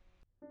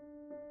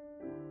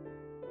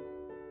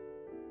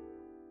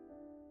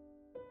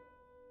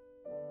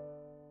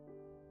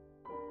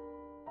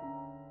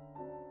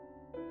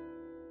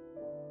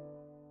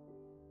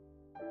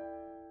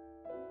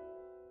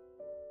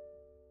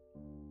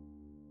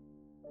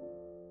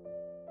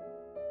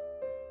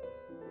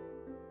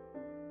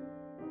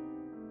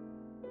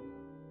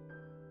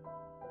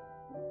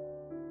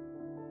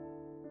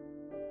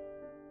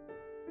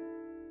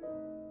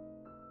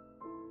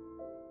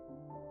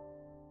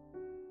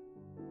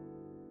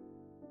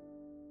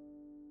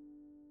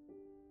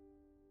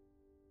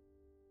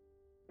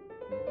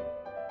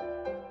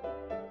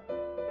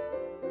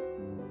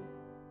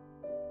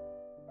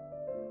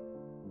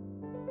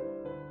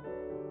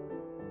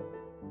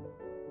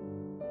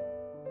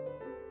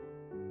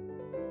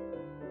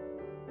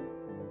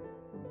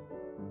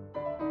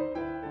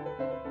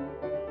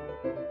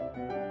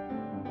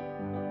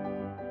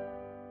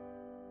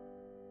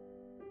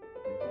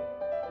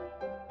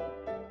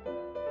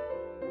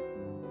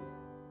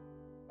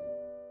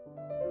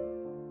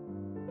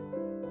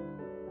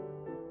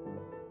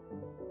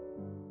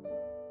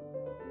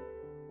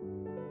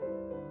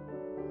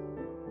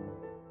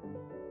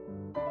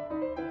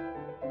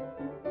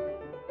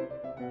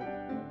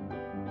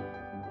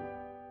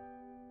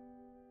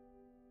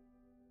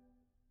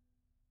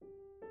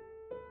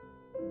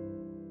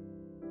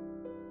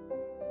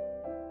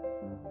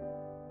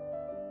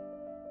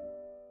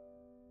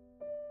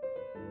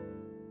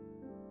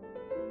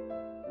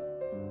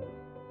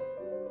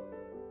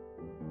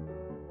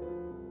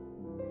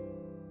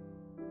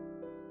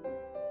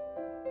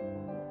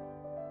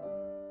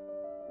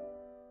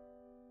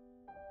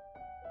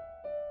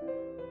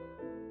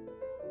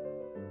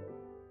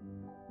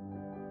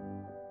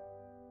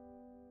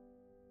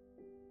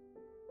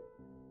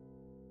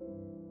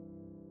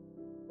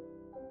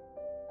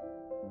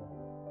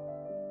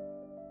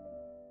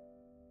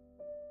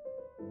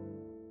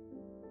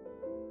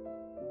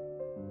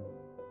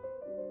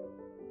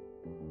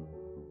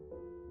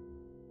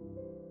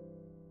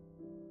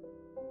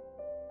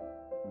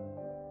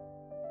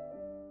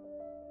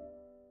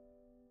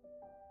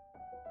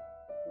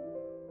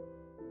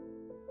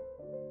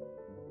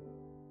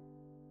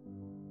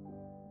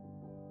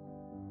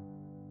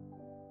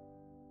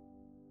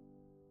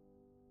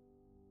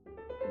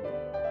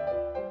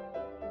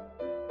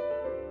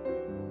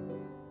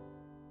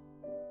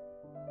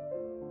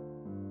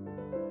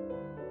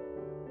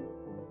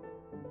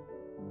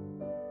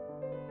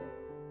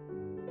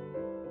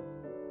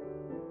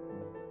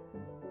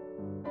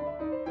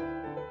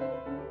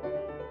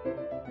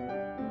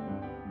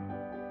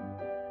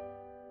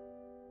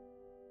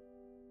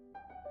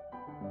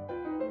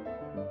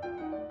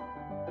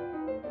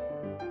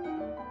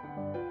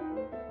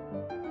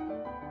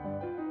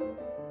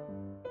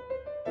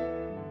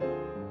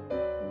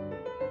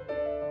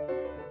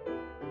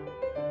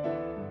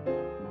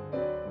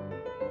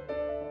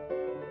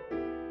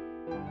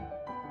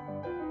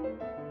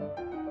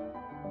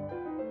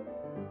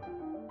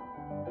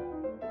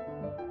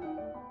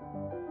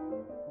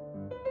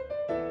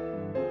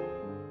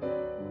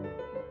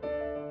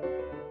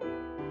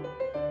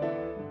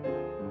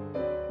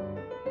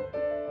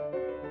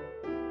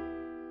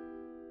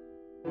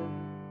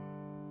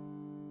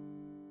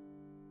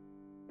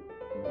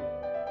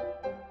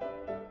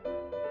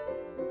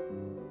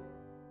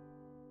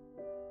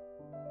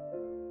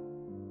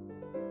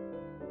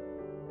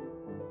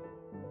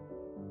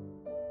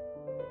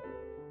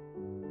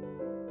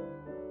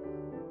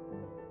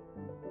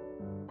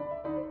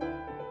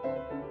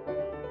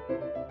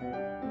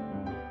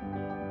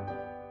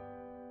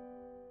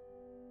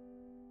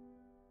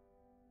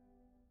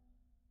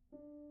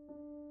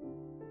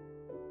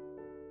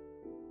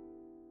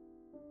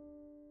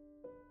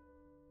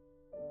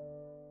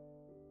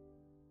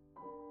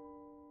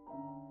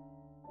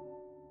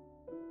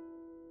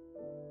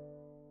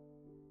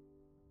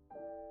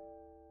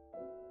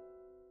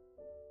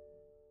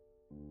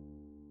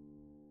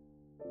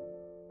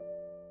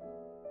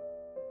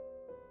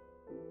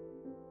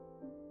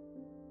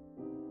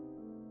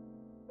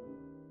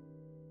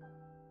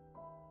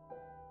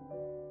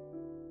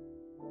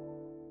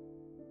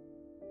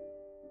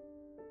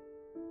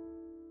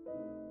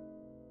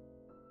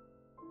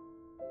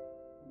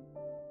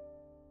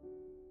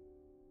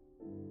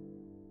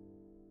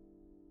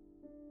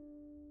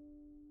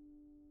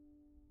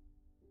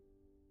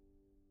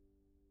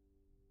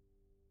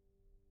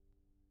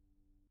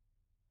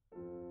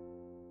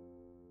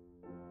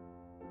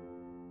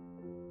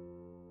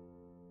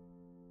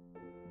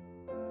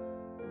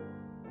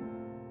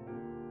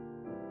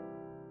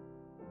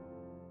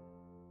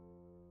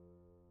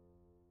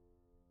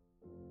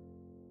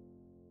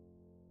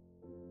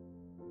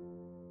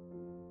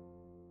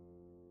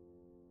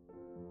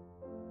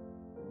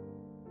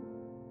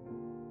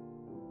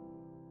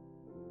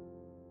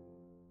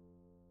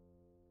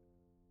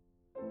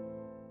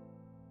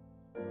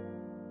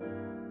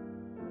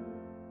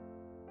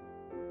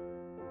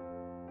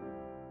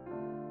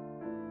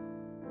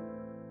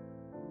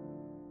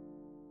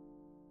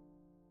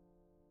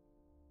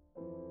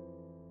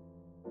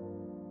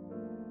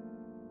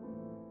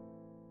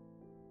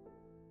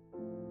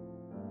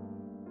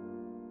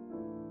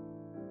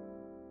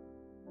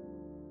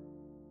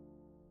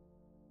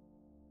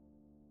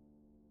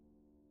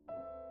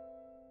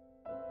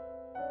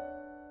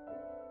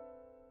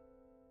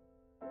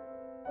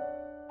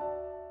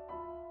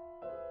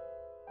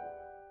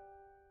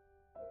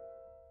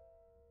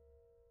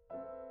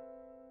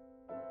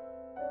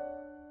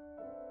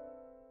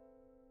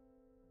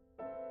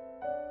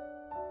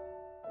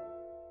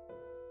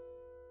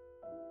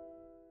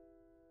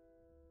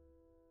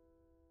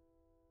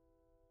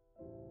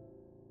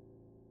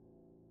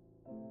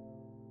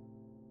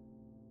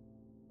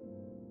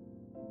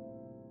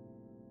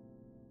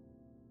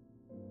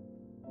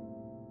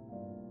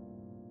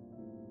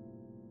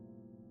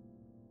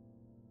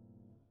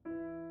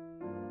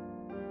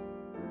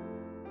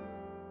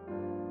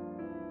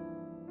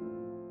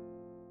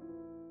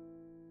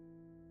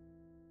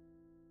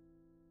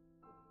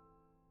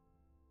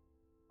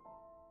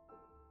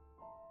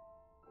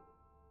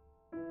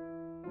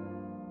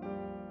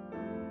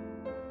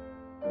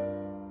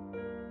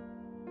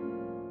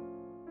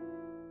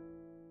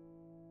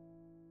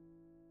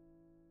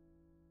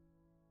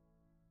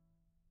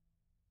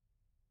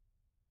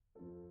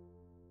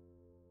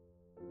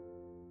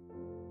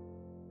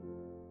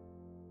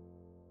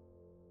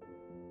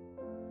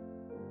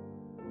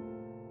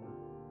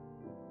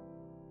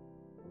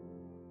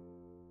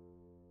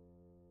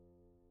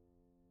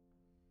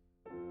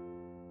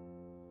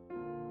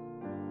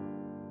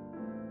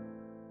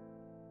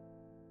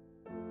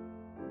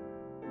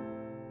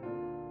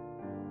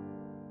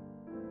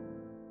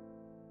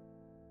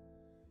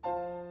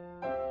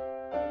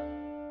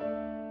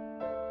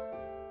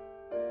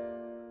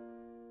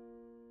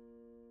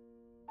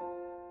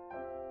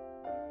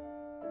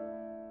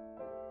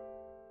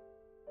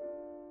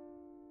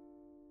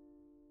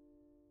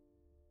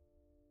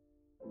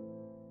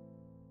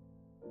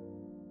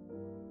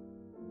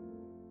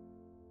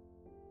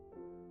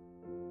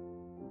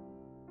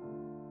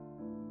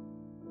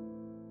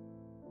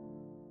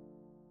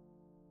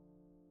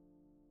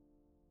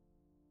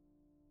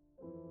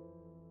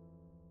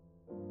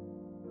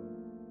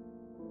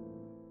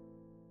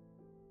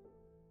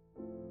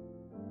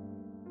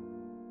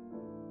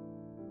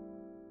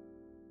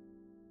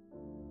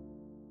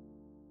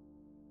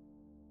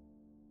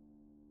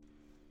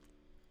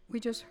 We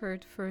just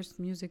heard first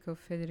music of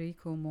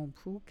Federico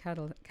Montpou,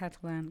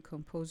 Catalan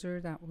composer.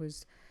 That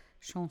was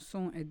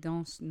Chanson et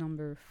Danse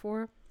number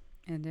 4.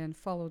 And then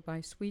followed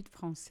by Suite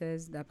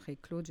Française d'après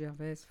Claude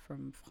Gervais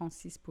from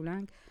Francis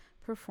Poulenc,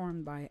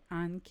 performed by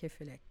Anne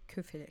Kefelec.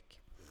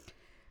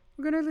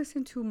 We're going to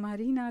listen to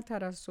Marina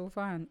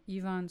Tarasova and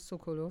Ivan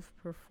Sokolov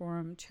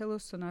perform Cello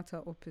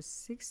Sonata Opus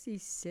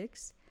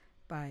 66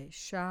 by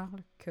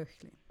Charles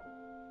Koechlin.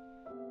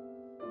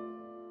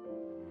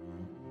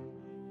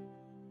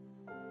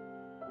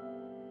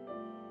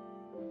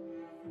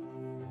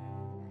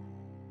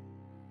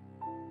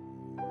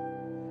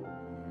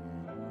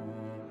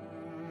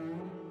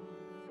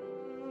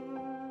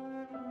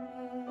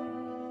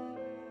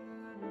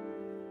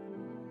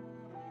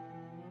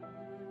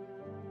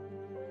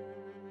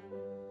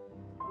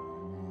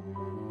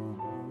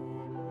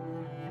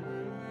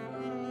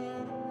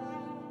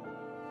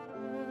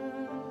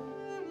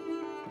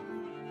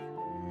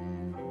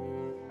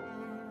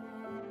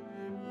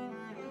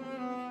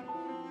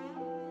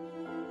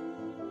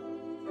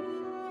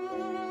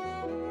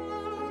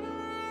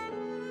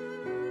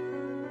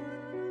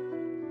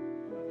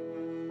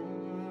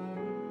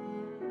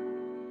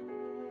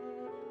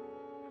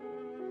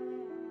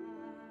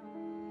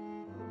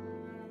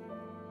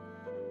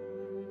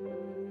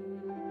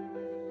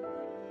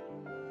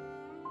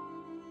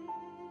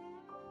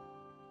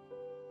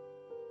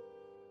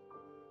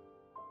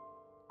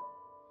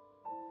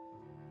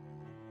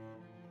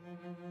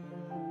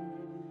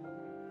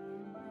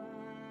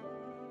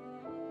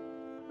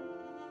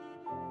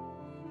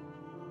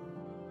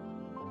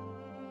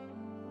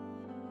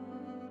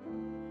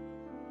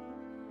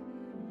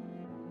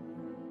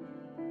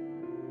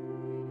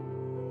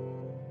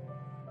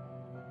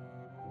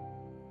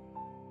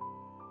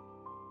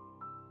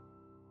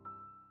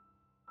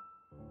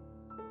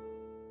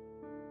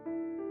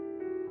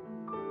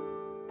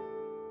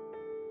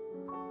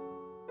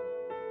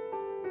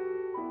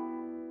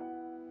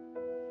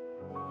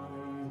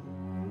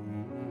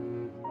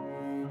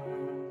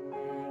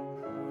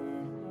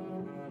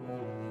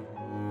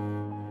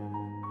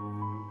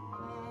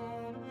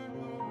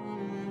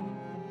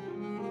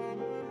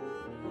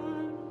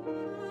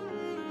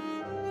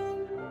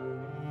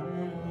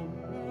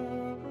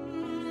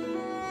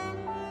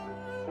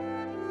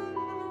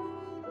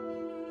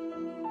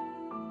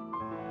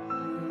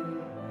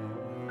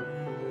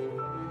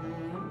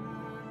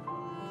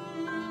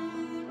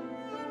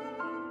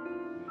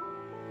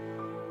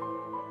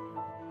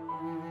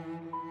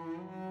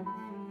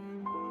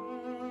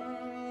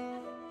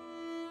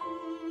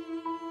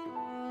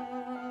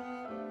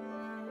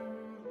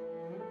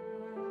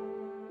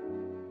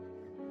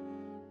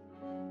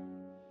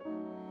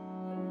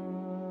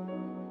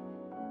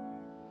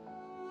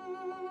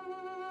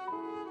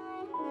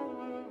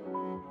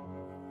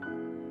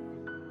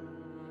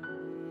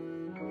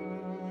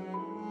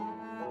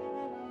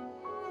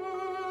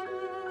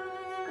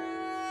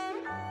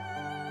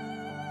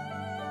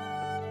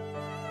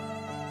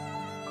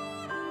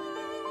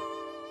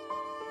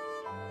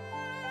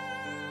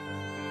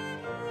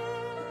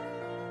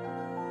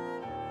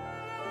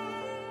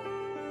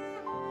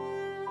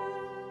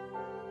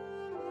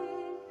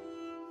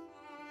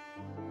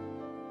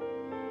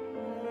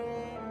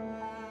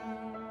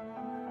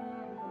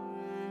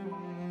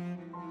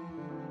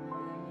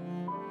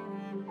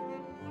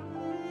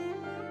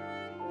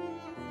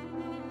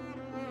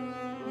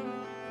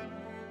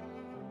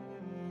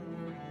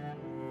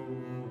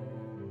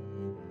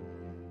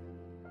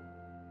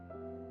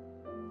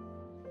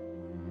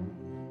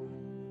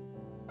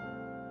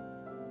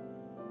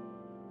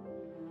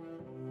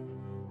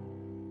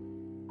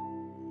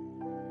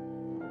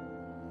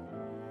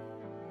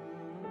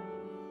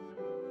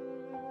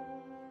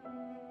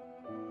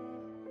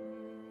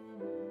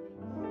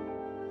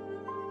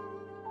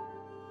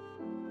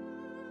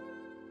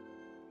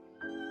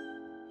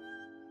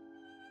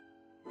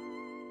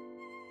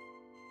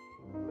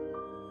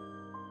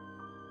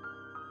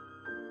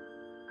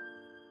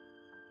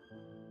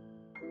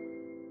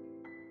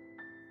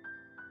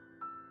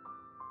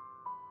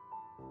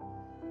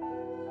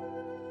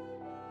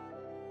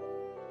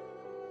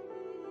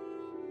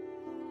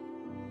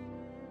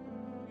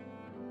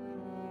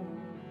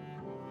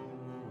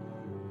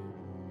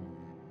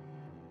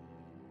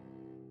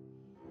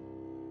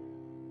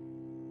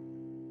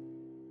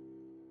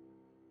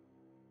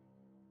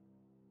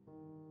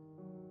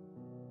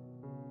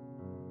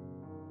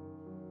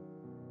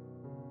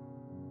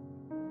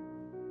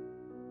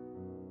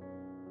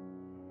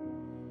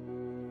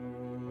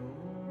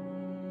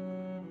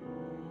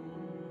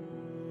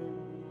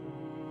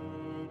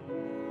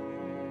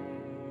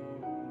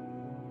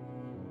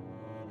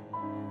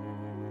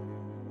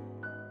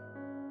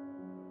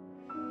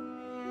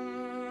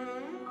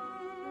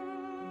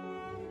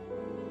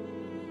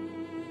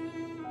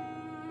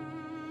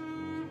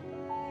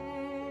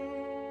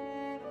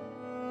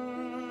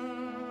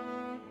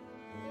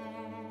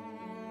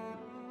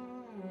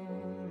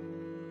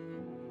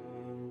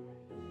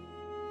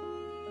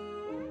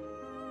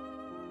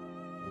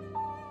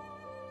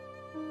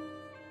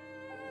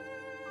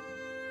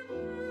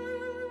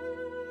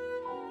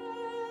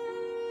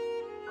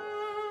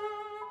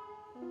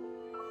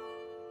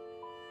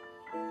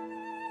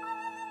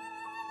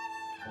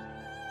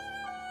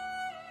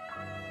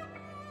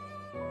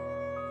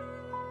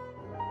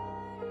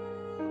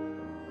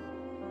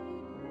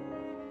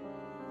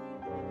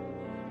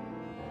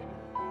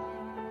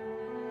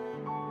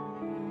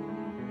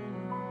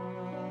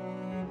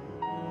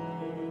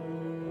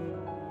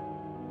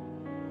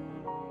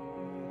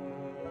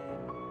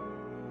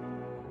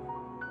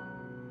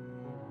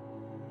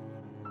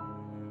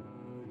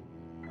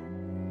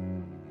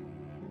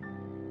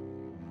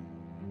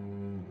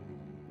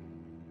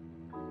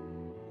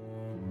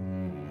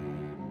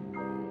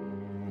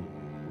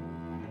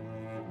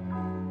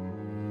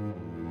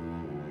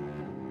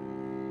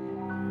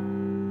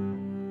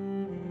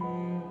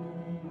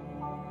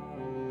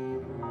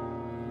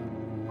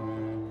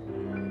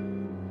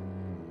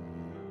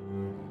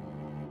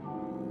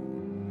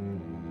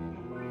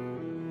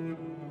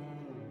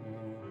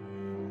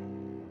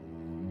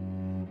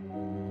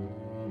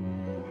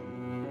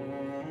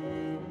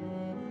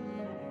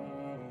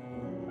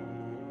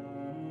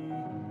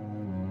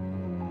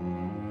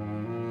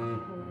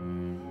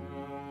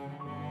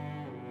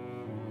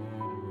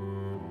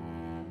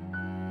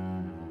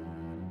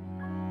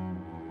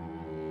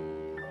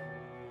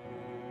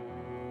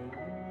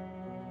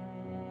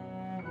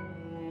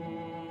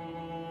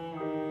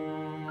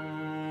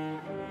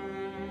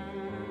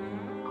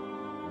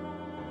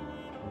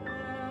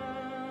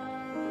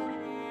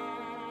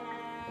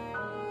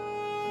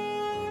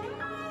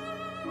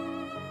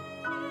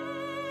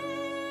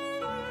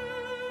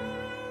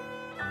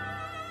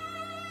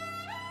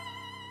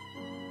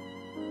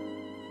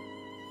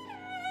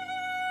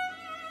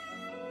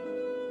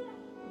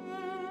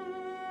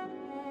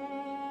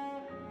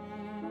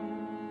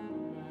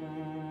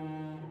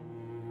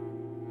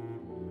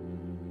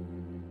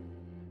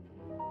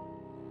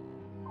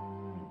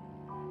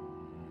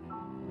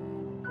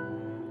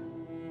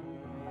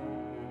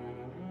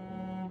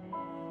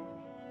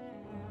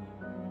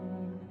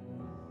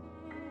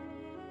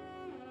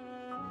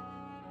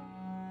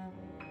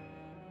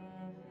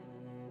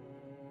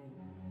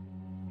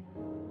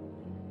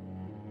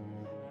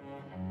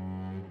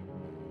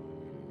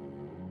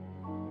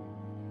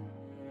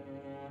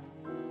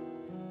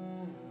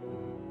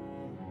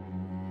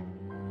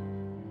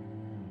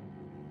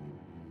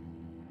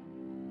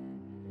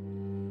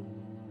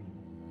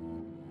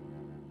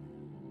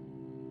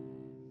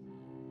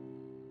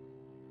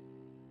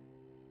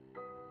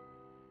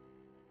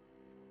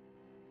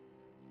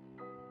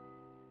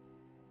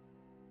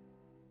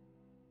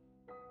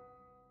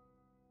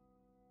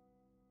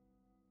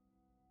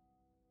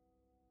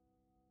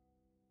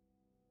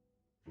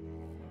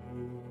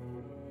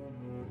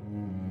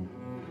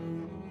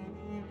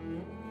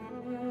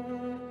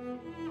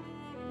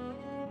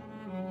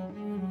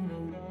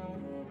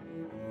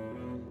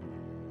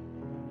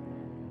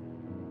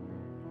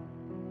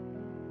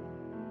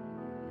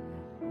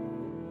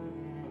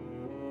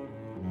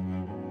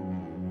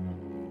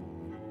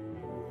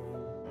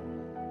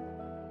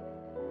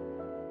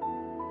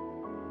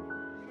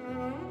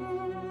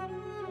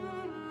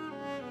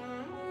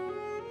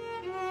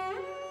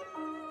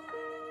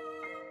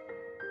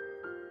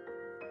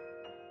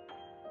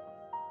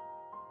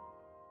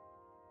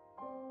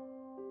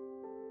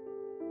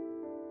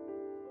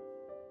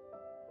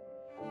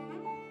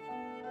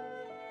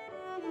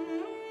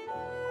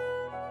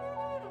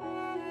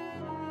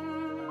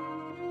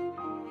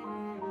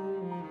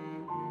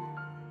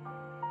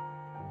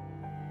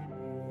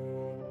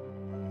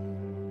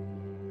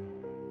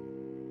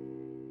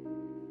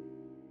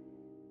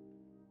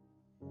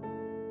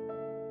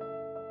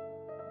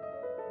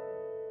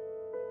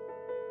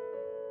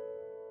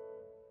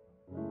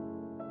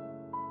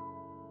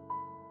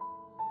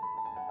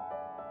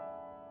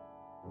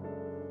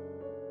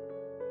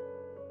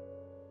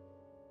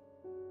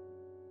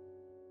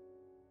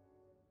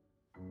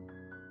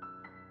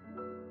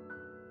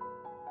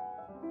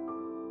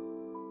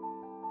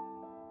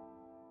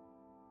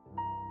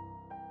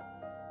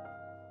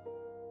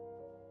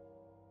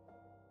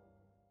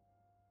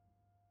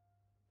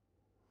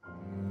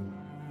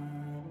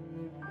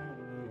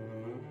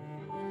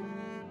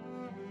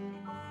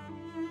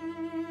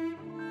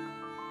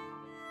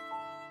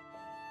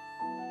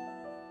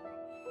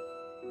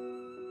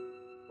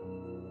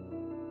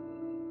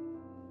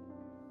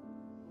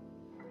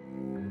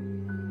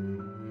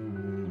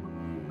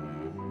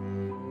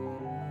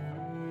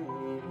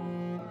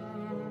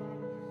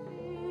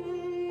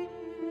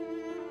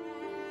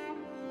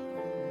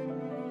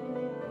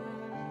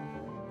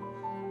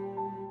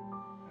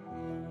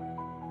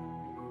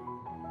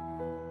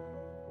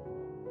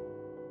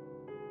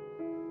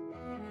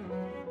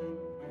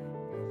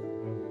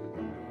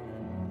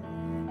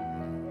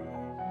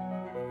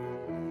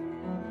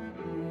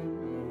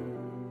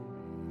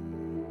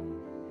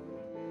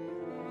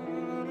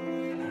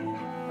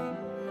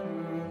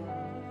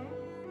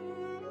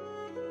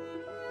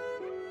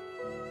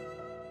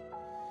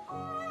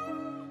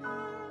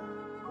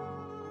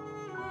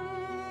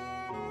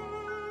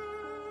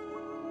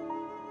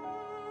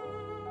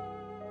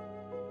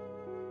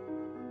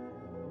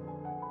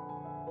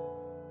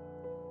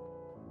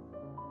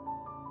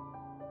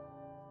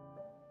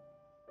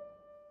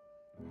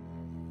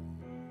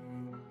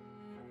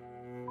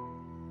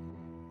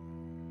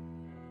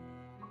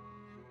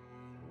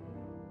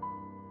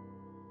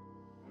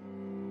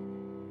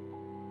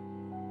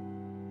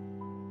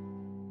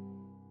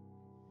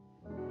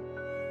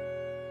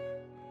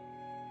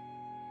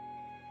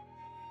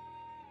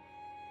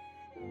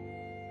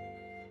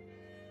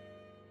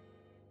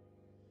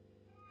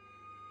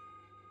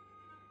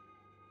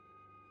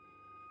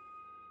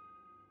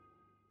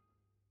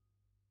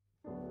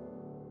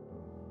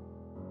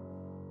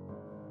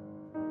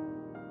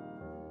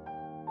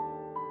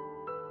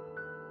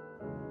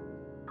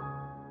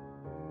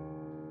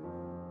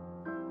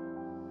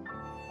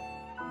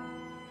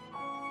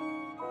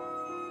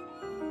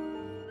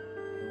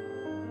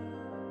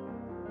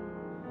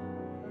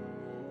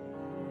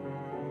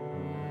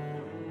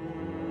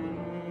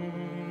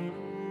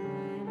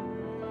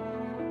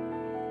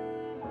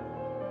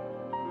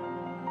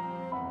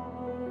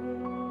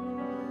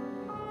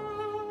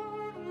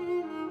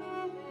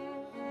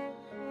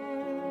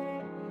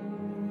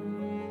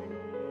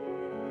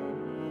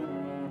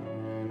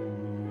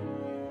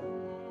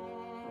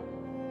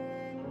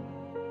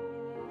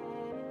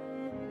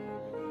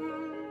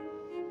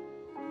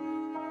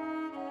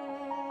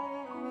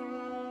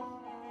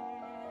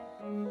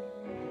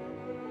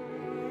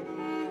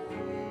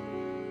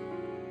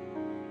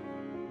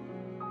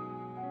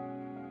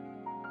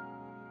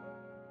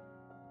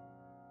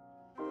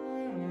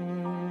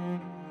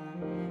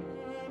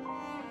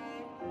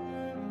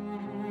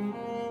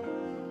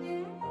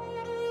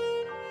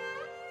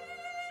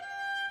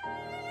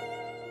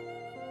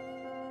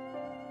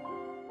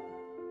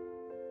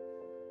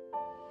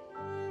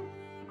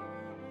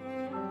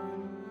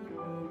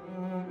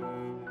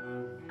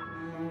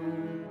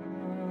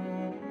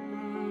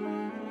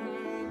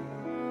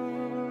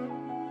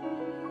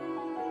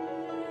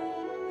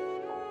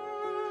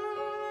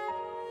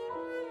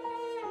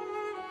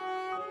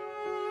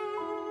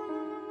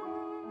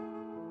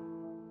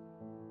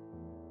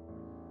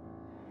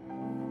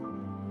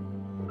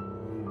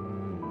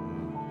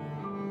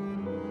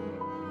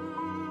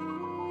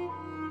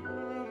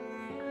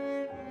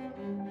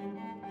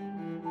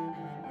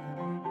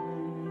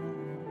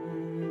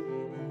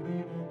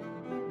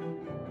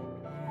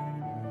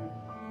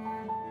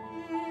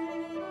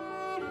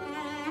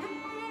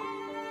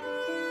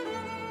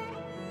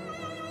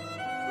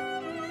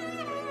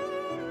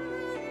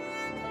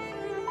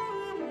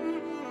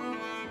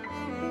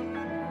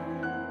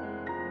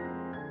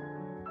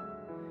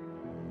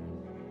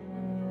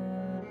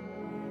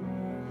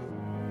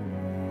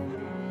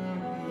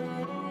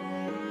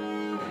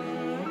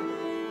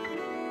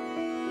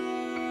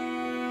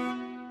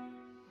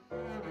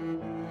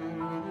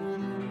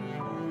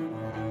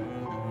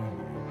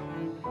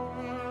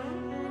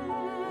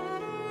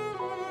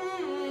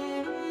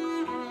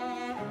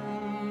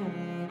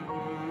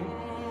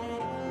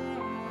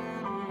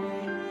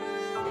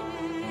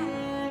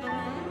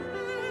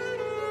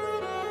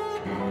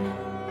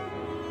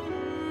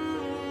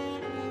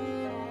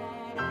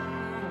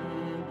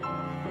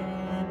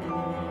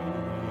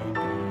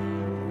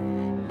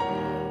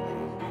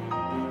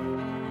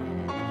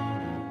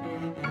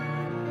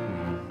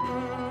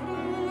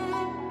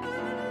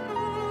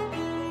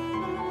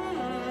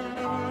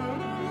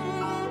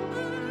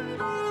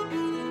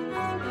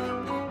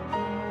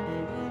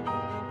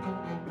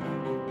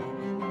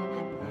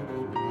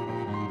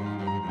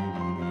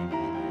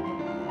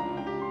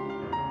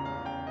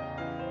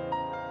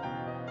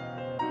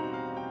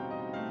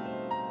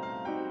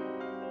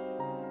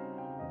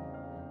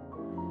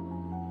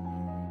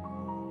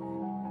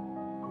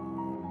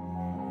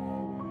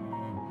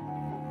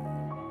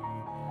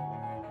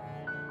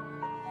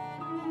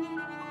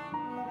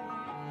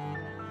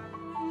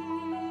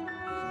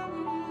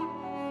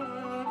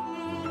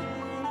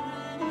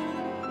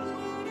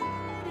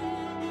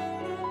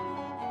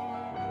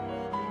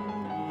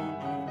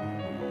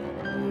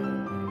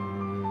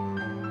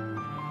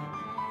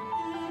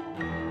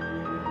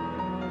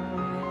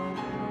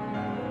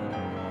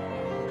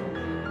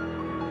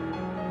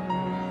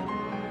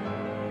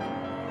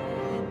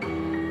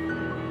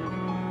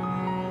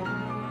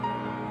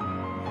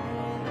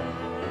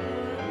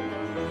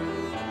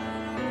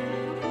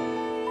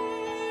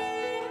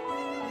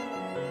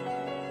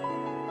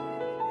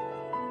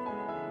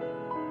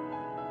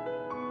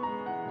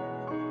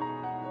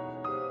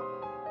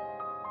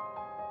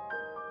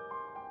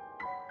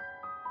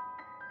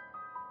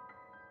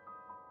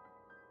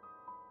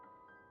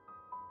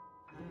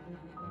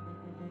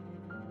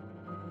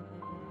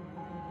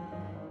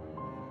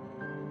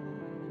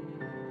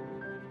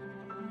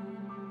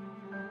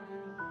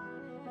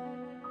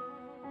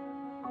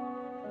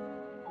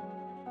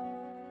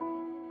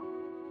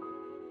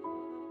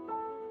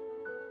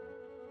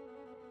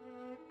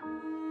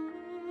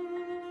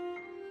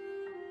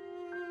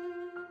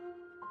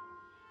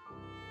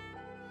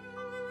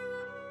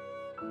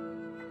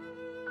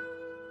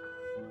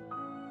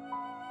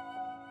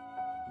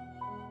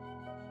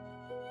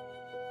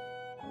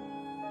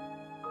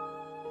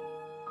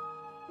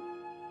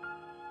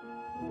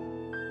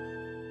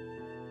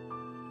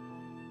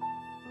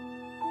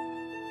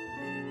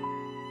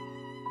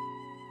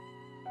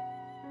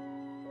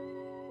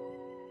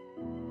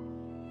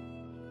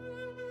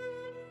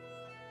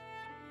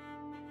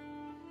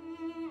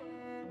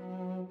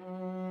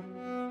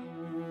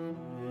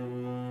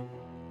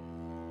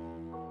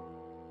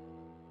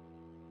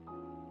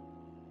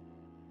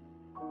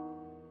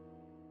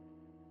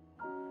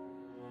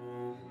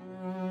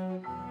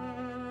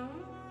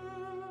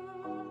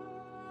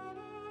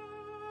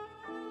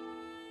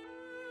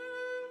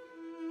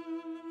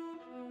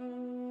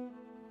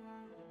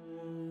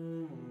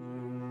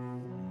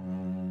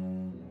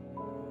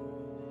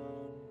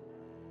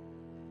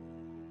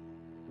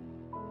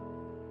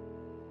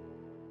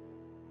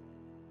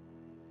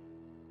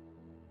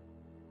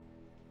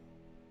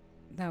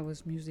 That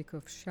was music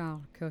of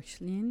Charles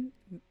Kirchlin,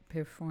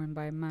 performed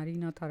by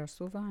Marina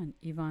Tarasova and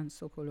Ivan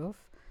Sokolov.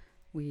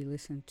 We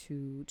listened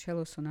to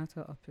Cello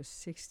Sonata Opus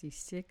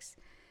 66,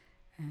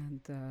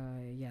 and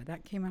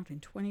that came out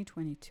in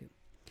 2022.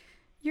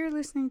 You're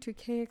listening to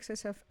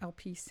KXSF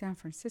LP San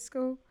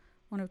Francisco,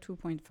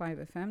 102.5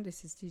 FM.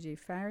 This is DJ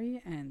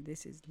Fari, and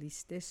this is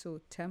Listeso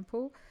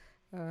Tempo.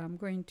 I'm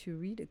going to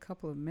read a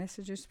couple of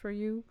messages for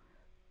you.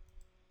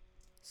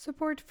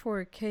 Support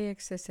for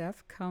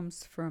KXSF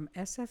comes from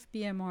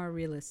SFBMR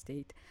Real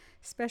Estate,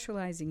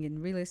 specializing in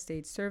real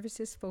estate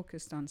services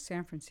focused on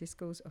San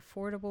Francisco's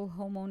affordable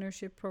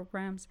homeownership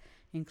programs,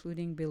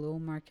 including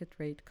below-market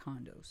rate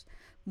condos.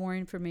 More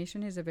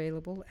information is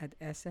available at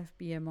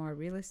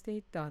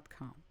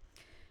sfbmrrealestate.com.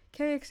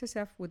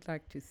 KXSF would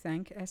like to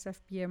thank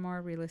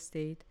SFBMR Real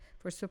Estate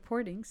for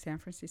supporting San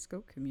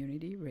Francisco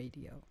Community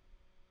Radio.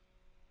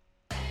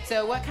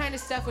 So what kind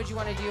of stuff would you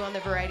want to do on the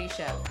variety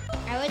show?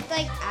 I would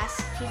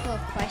ask people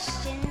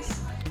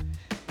questions.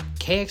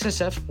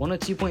 KXSF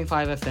 102.5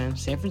 FM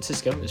San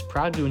Francisco is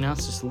proud to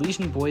announce the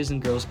Salesian Boys and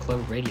Girls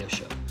Club radio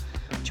show.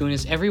 Join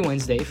us every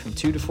Wednesday from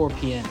 2 to 4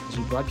 p.m. as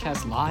we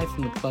broadcast live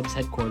from the club's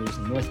headquarters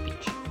in North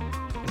Beach.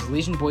 The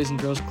Salesian Boys and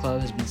Girls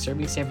Club has been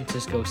serving San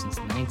Francisco since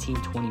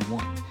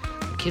 1921.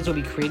 The kids will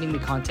be creating the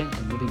content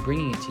and we'll be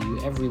bringing it to you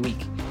every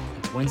week.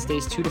 It's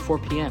Wednesdays 2 to 4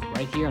 p.m.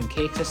 right here on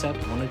KXSF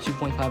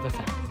 102.5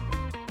 FM.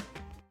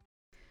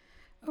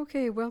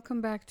 Okay,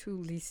 welcome back to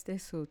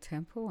Listeso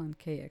Tempo on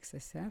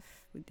KXSF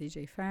with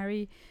DJ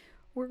Fari.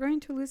 We're going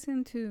to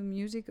listen to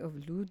music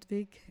of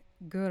Ludwig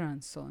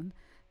Göransson.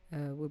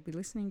 We'll be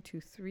listening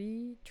to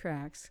 3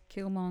 tracks: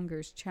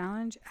 Killmonger's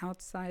Challenge,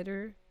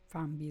 Outsider,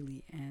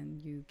 Fambili.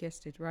 And you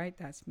guessed it right,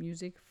 that's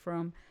music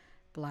from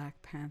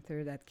Black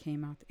Panther that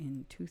came out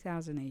in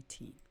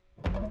 2018.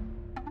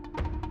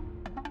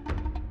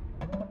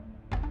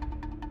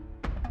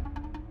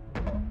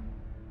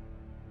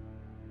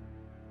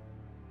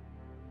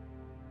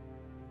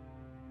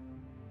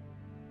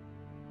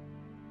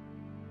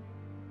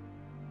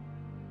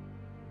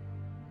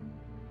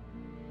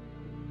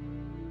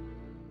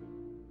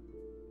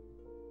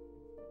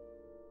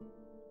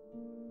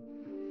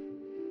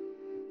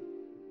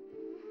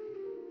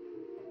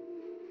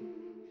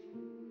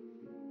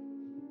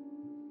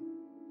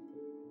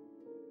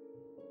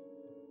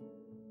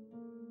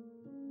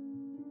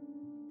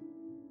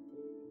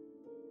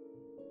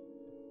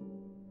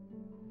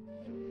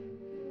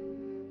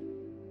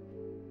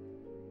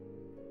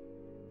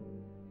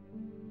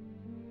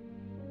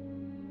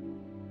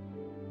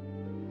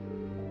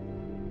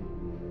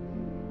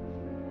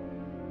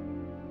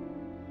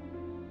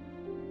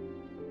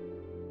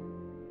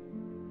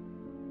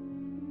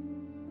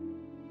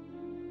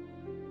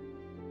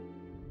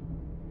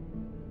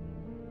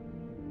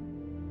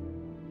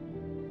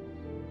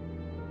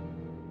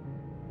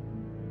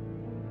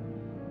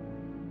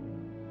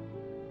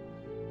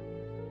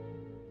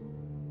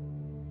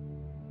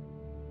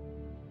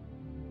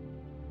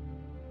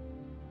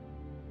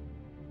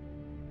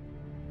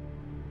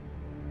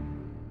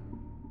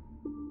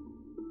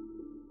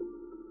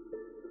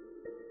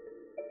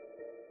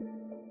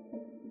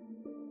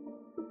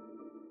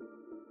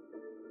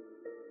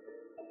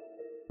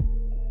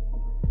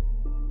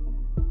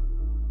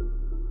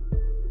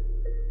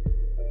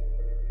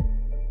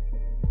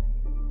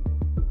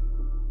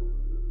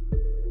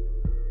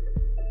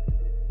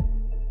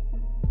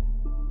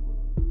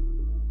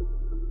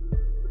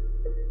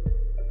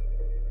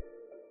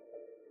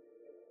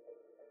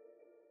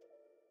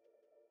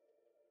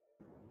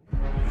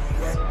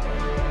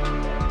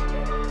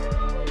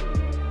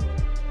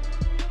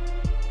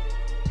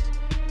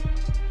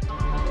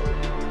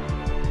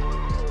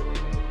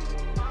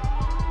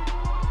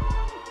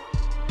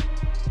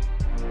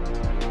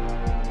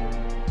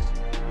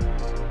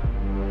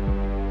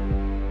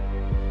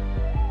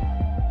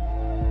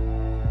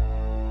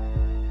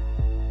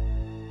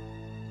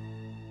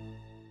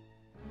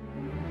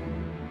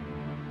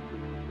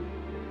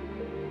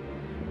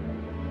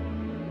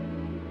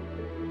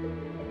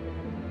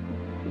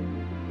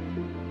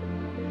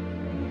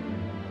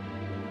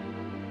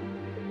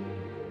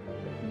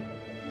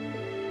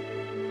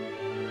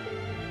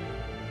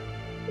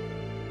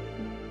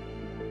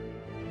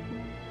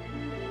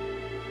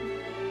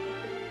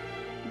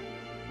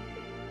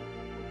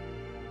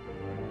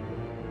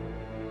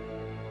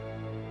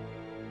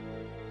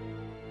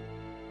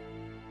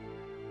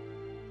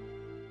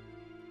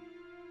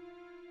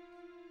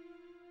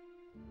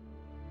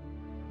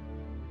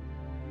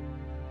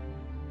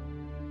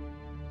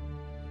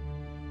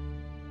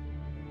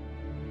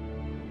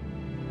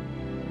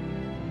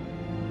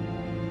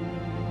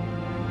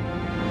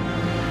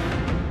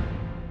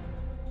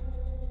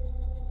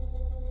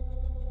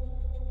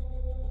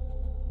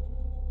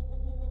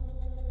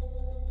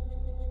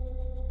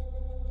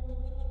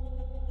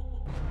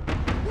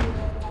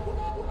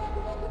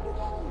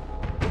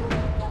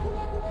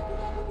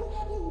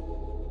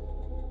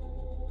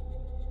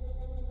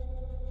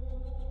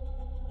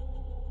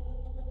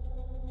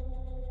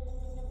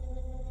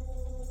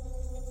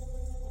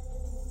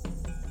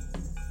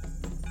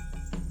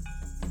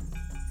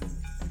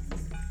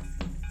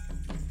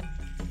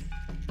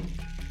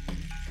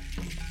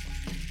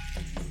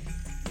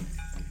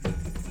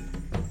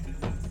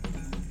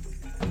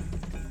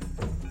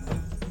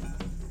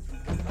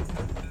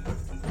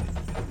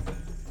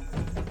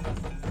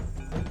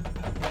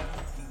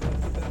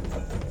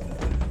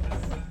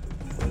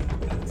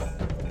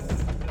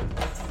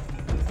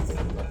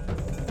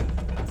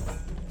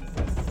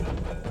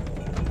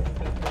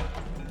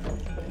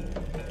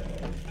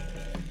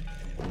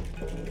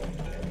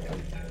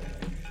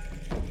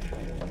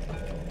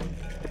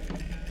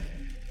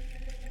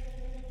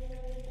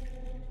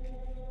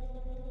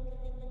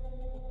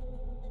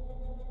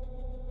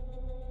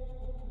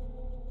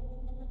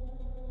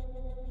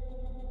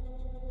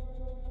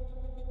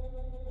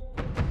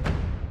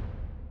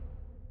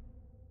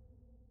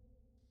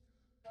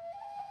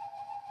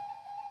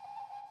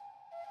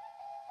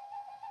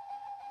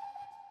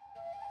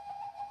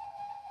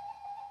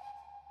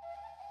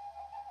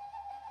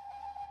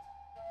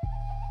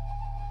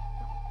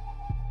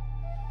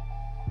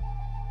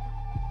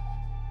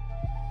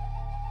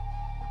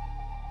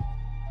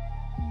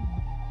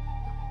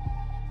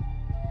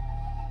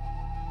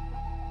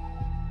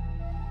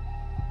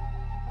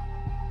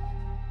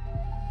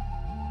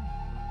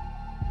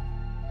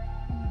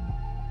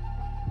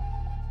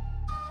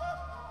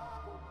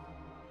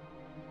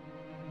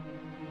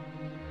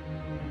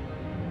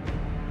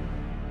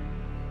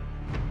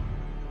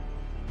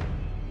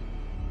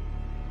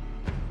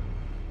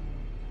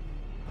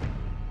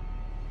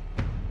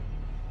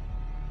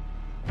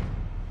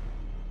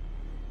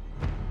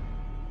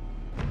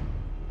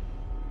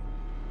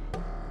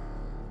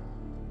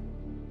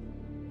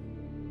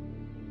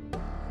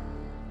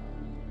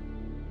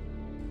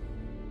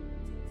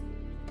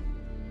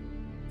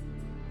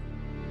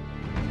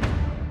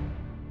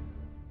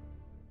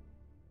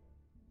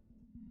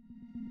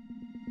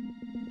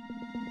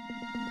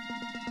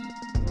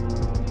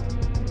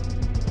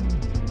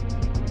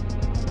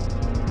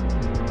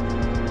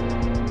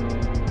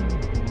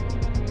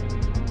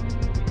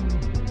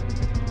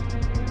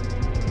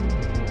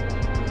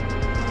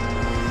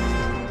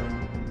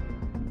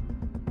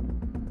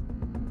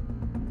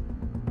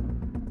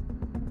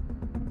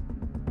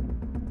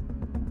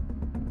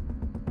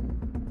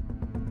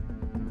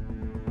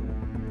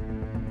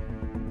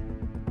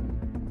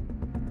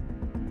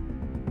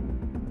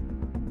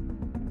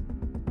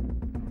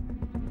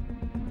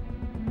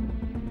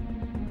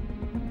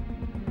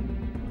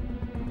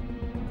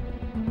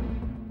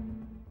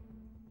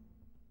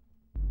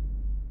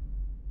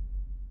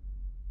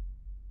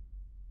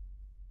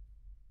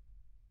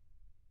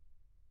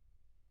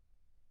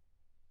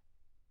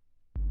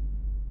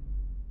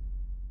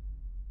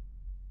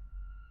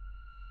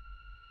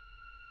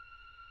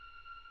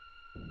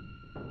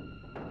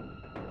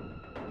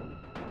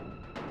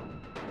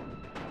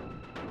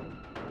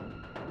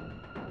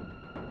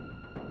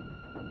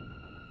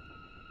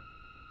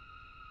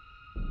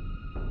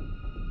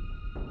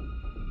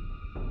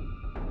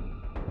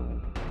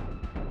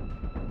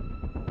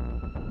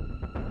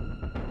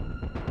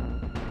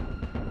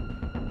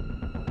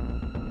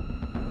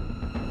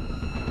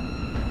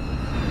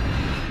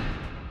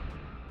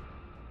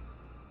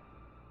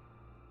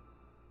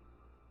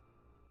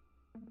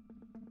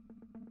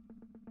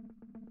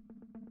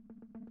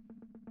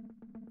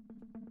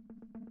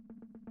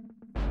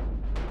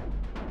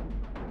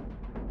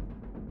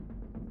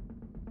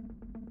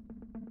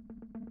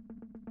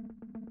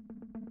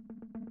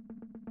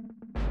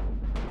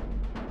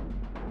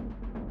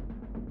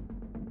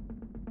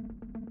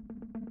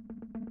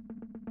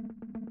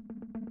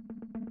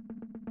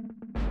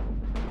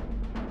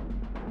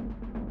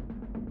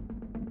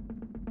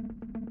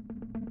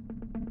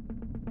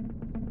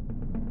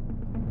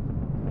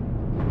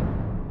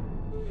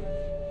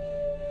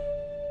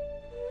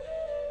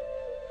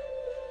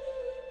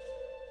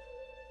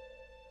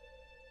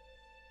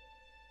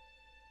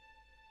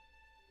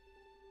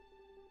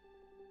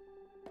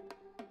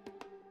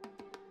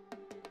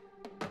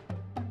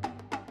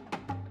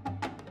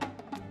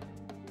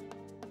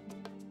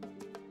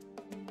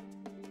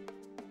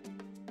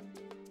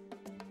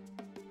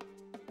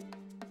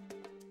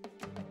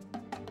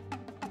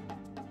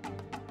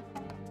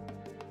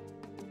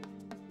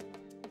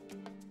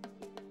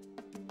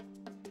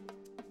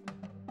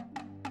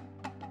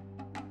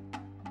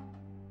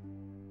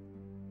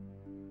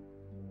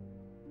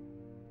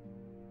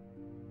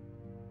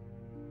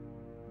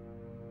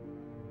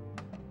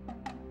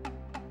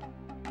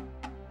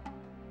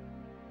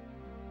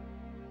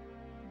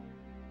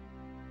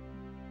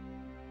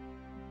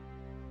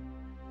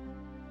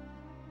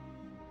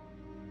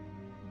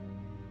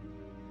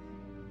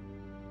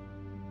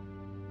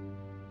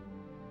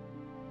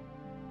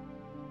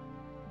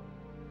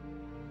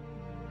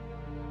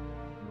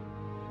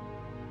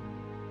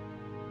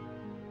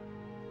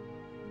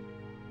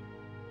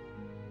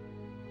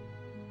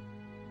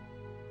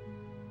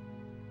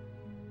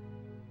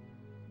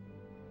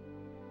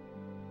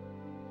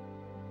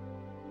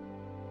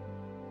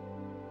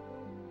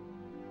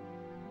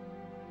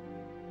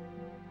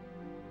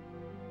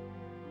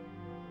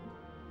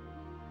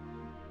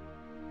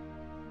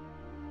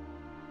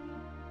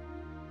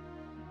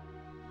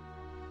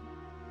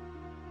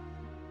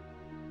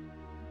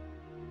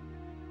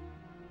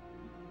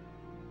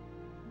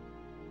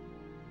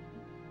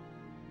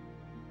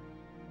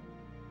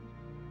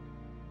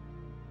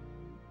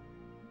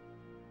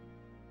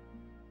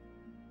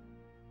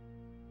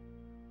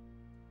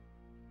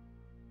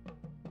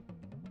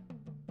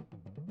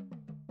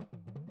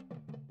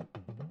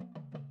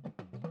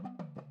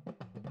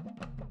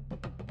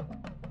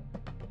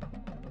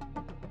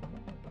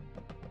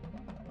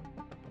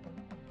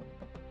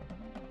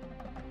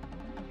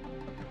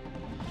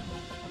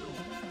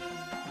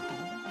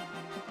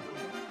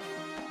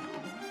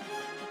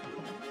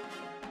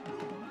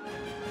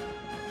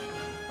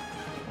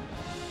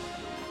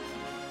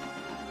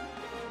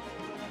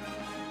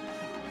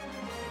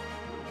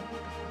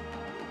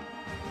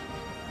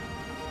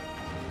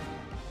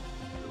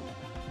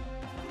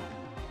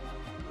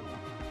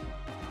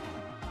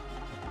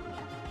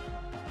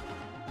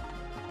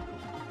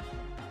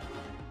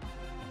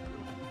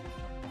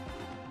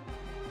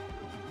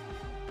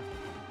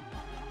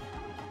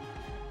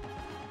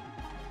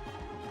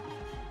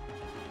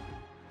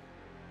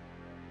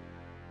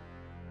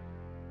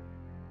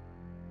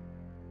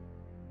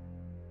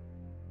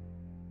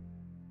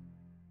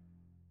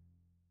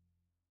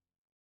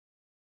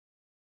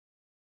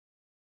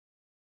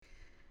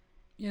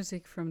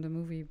 music from the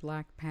movie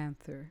Black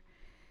Panther.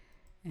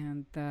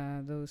 And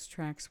those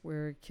tracks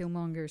were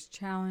Killmonger's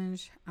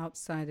Challenge,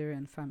 Outsider,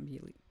 and Family.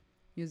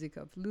 Music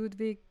of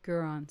Ludwig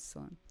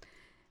Göransson.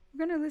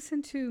 We're going to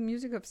listen to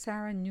music of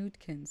Sarah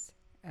Newtkins.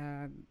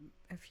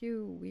 A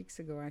few weeks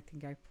ago, I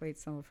think I played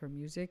some of her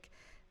music.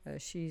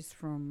 She's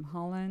from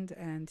Holland,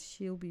 and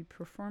she'll be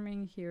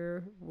performing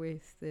here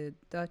with the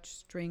Dutch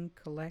String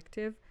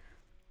Collective.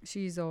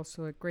 She's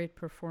also a great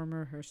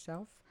performer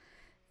herself,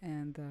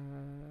 and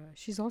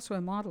she's also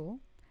a model,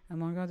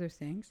 among other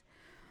things.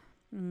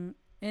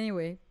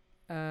 Anyway,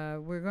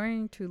 we're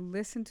going to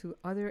listen to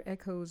Other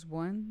Echoes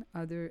 1,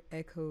 Other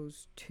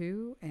Echoes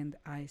 2, and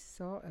I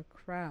Saw a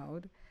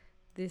Crowd.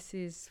 This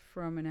is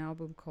from an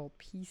album called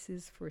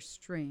Pieces for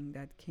String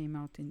that came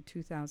out in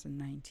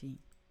 2019.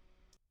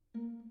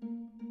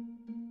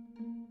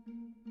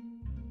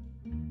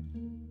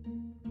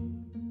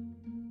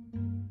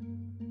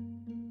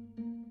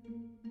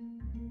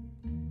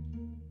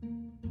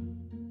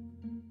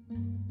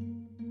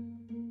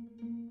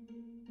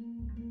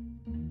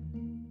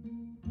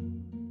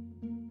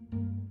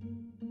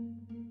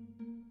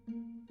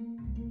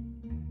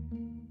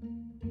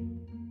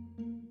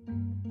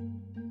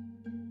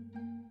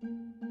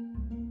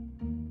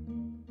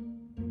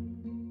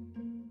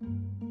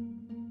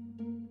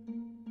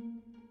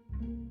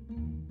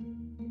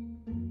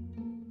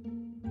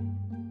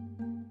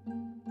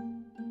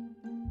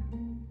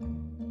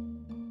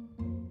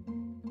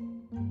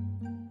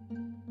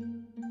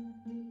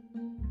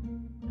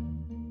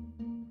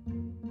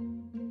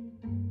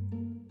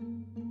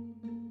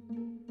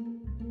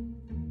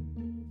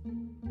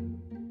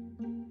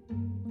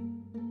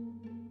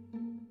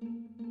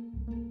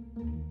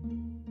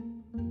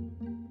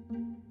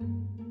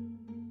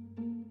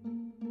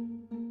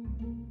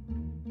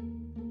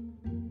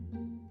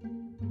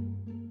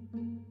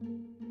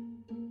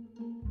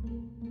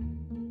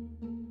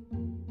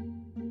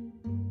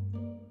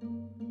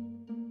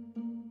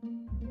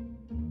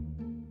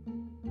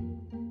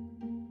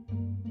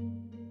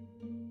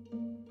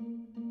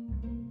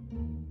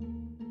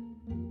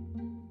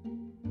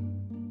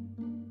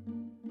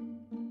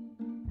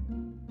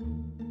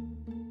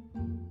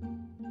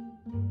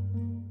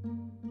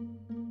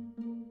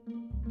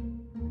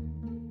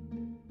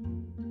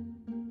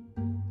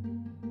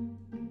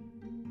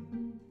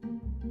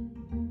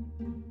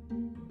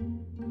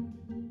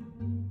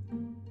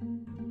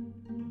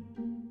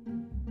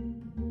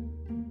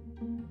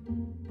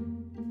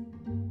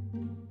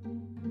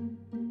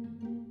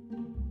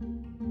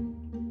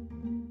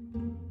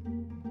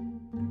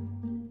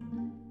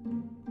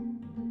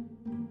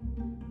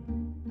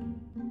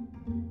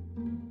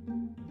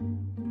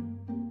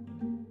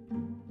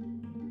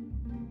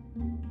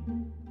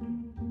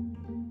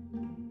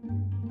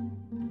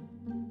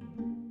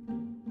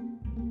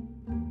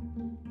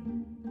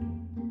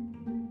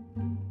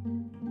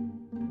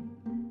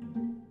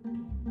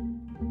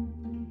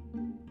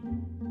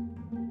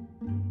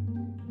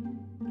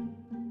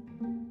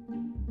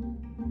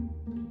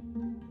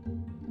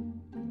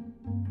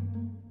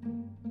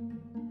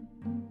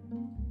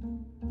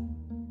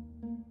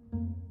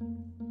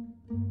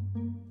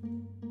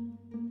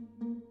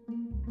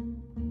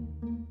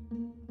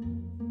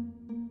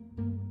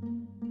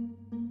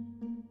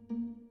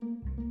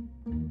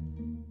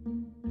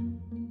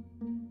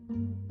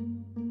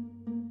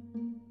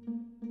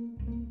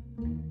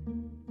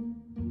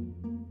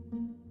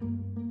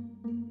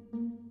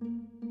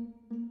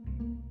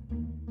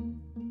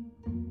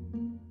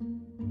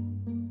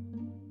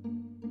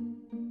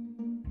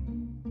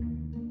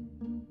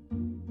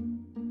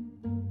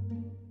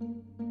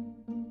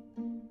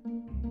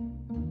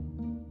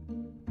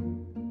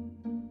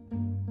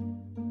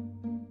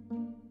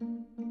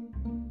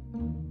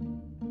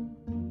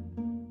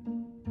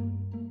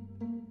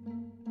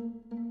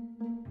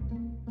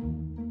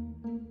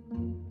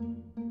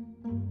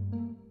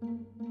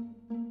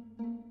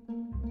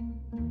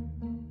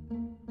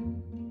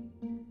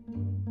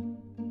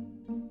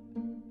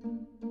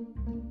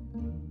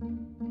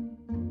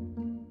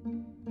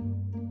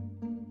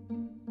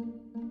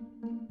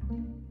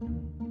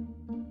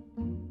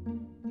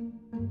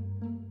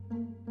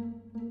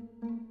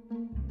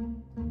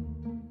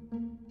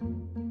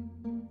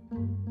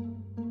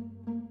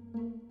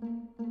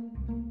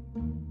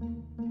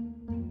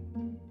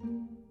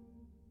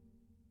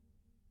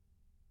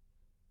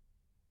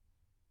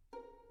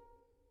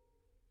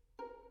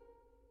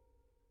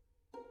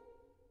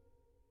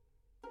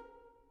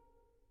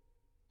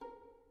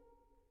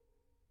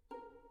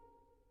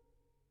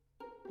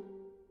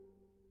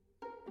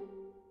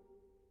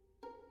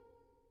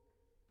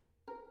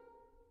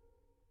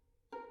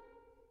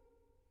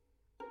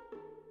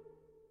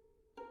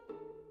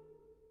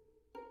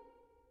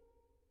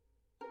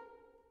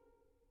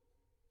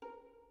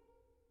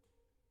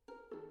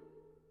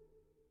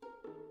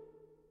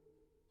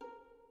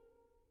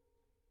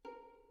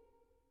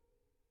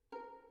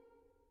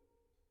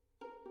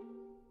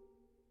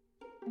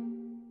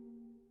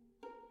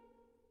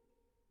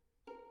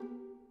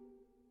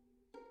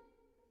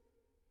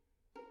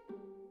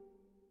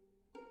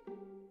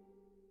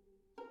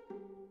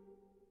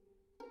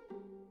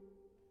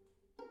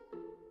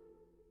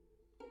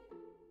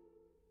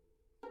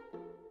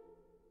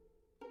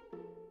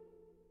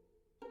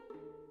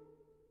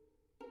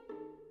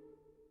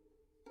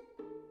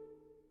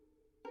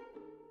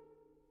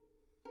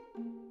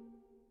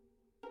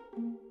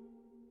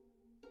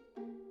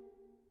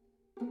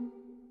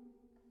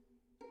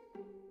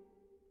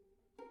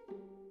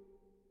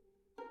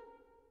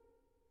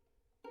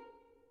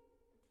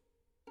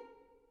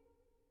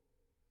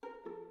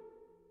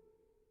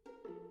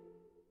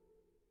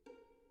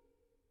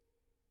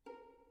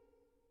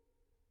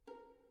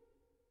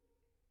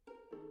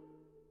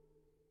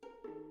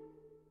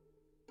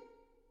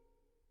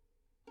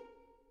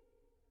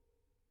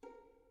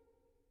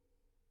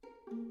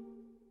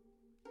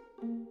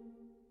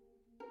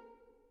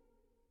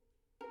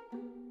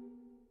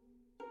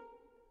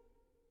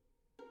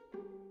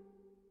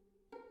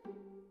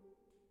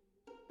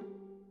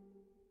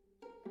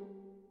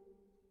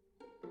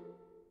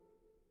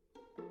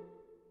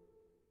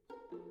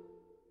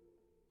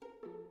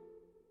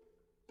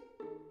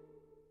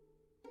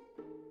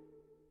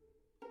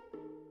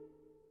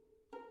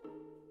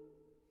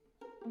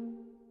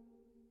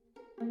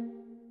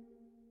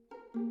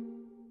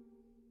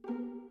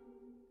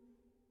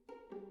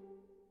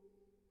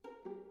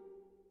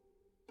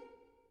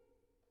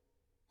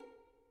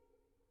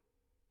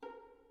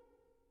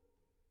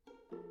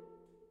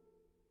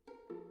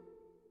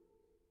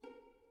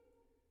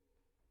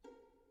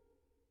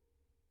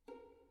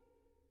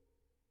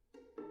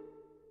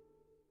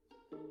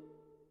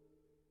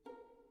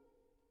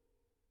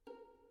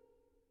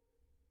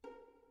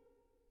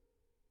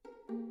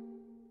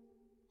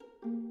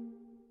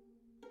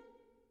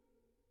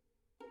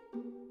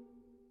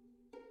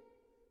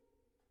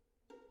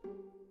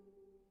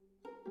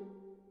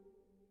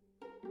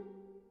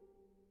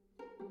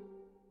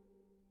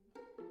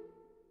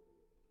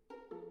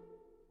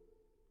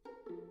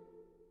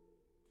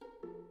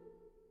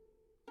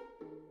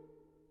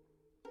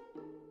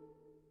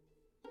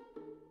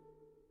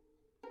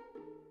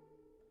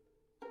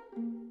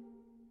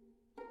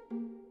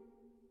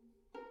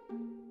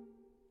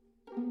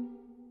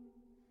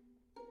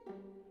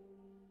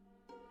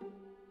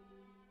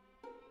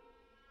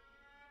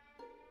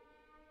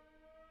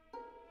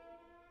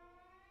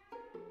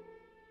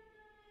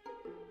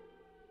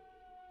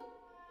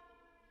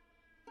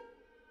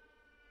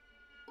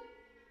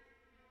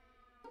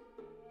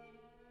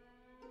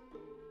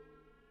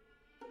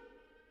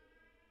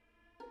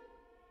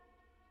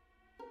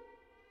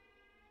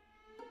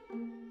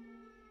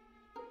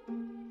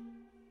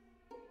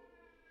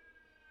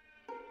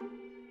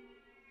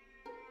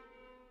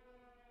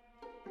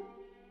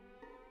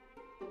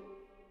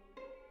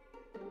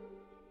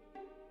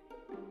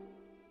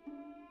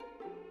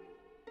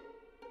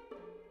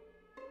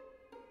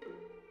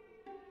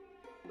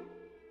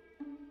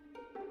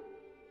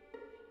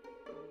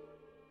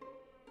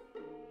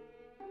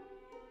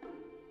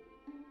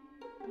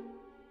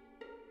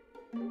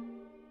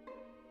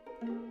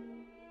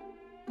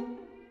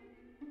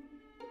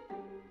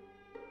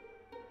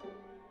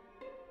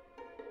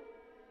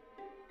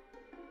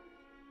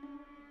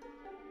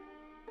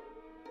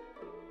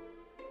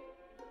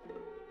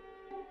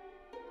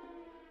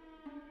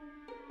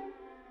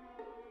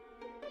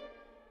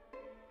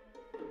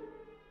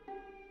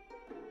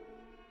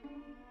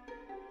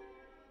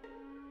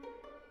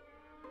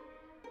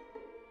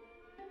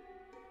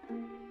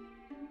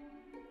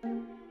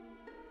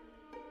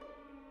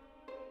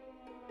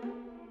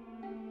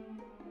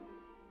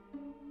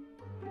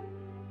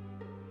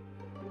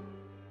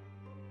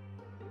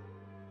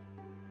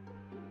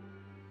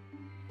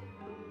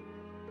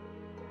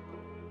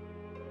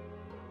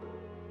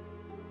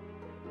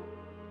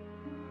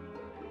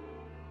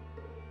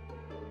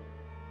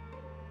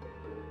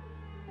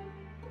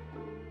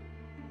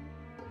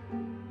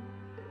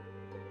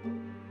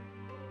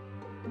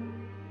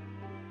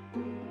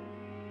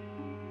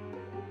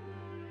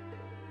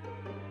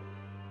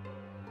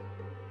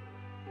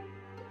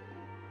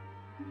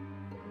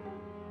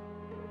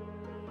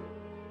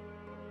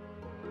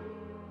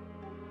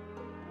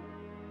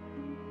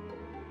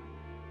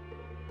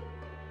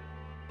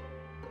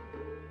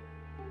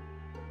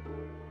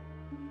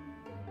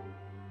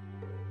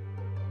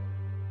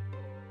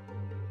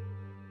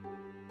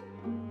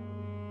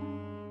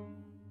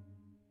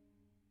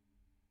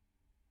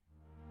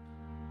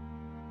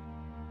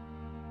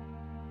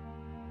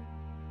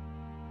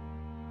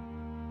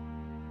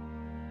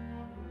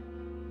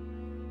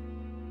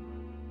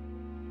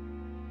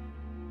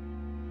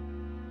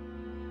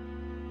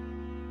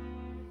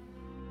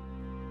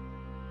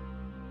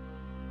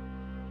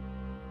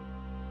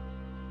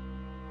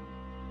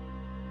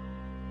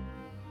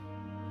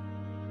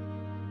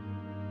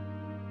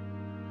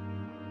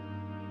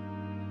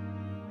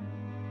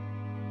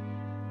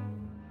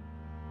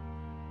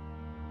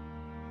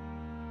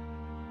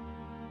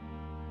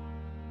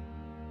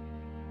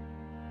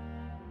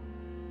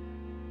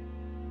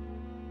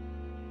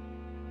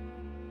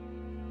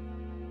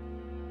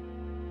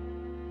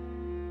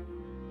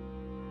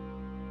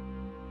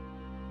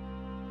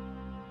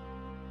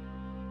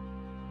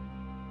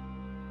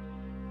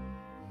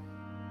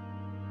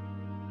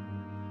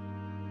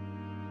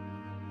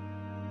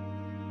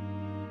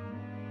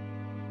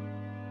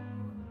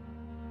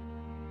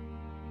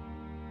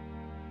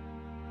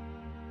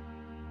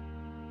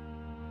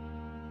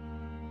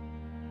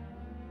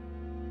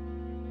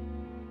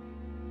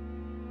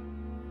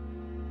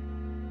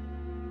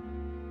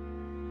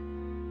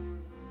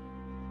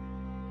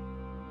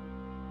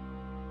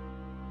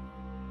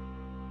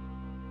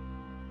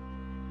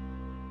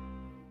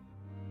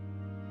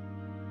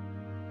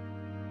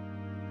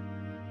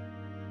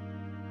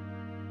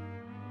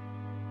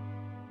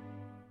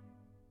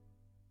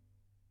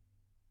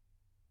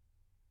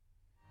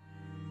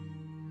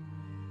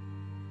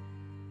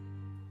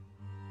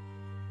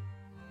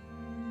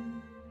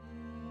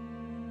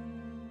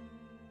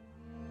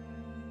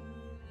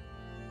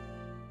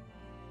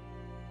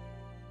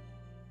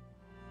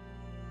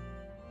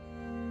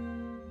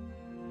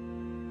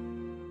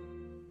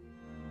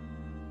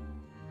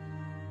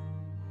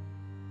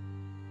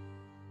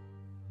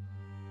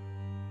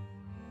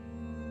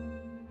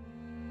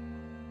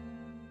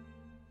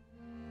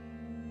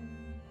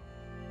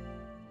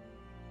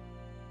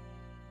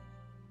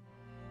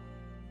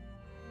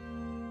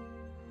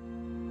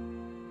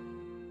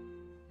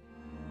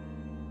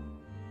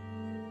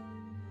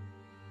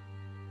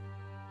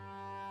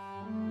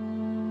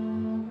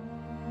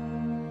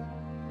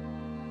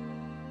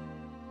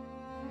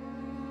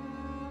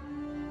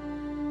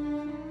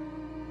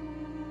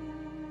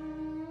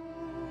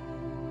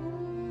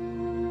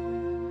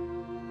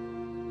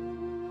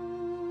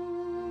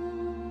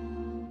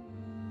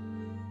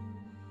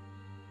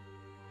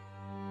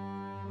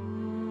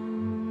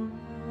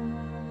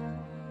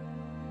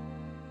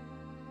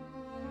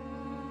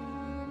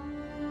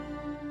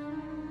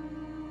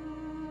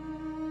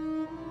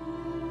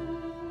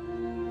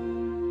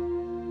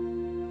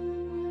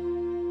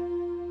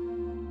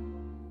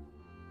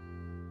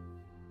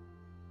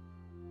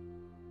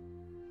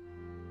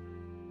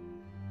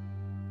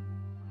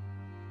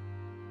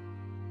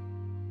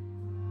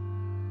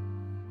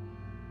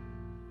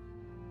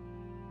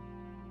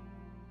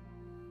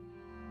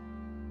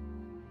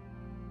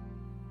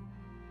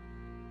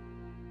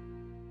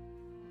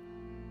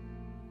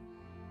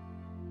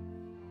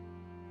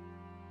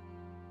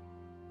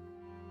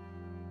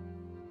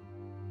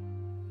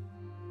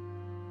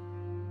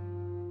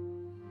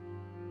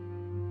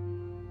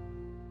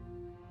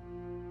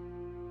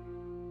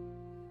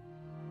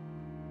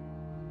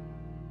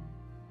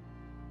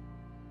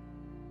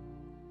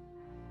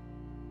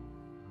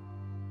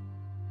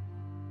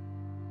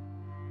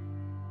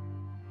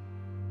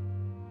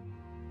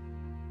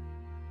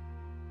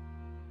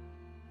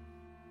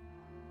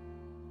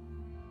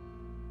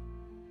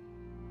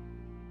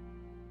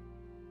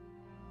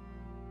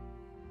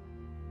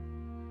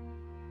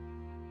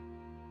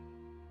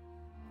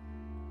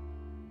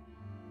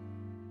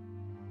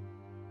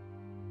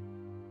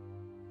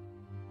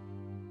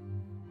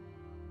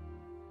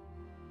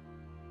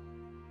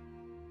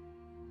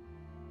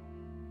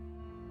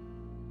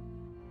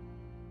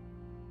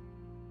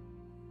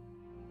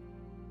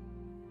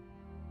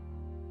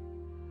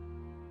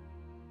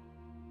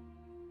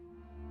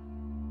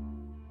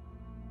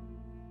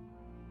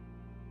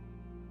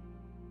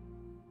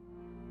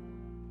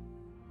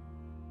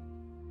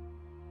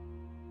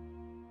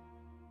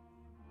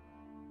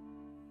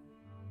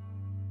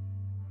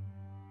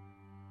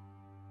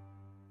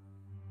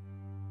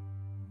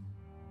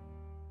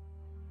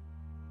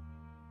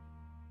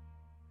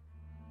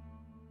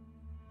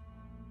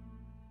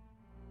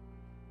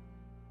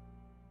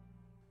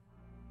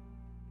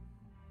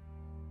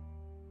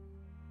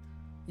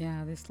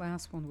 Yeah, this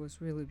last one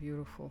was really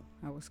beautiful.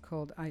 It was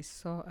called I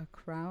Saw a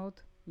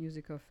Crowd,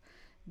 music of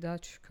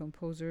Dutch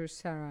composer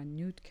Sarah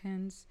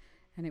Nutkens,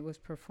 and it was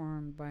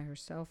performed by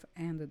herself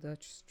and the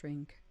Dutch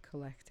String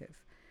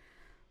Collective.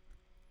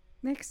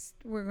 Next,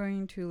 we're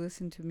going to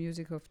listen to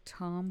music of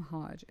Tom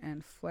Hodge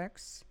and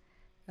Flex.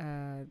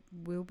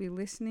 We'll be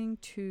listening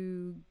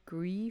to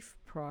Grief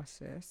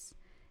Process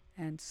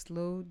and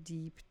Slow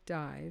Deep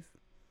Dive.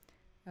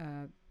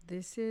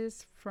 This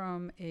is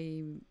from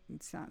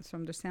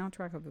from the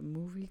soundtrack of a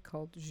movie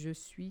called Je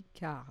suis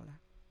Karl.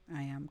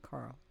 I am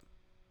Carl.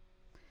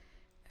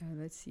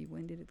 Let's see,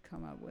 when did it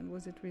come out? When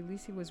was it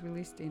released? It was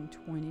released in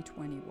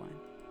 2021.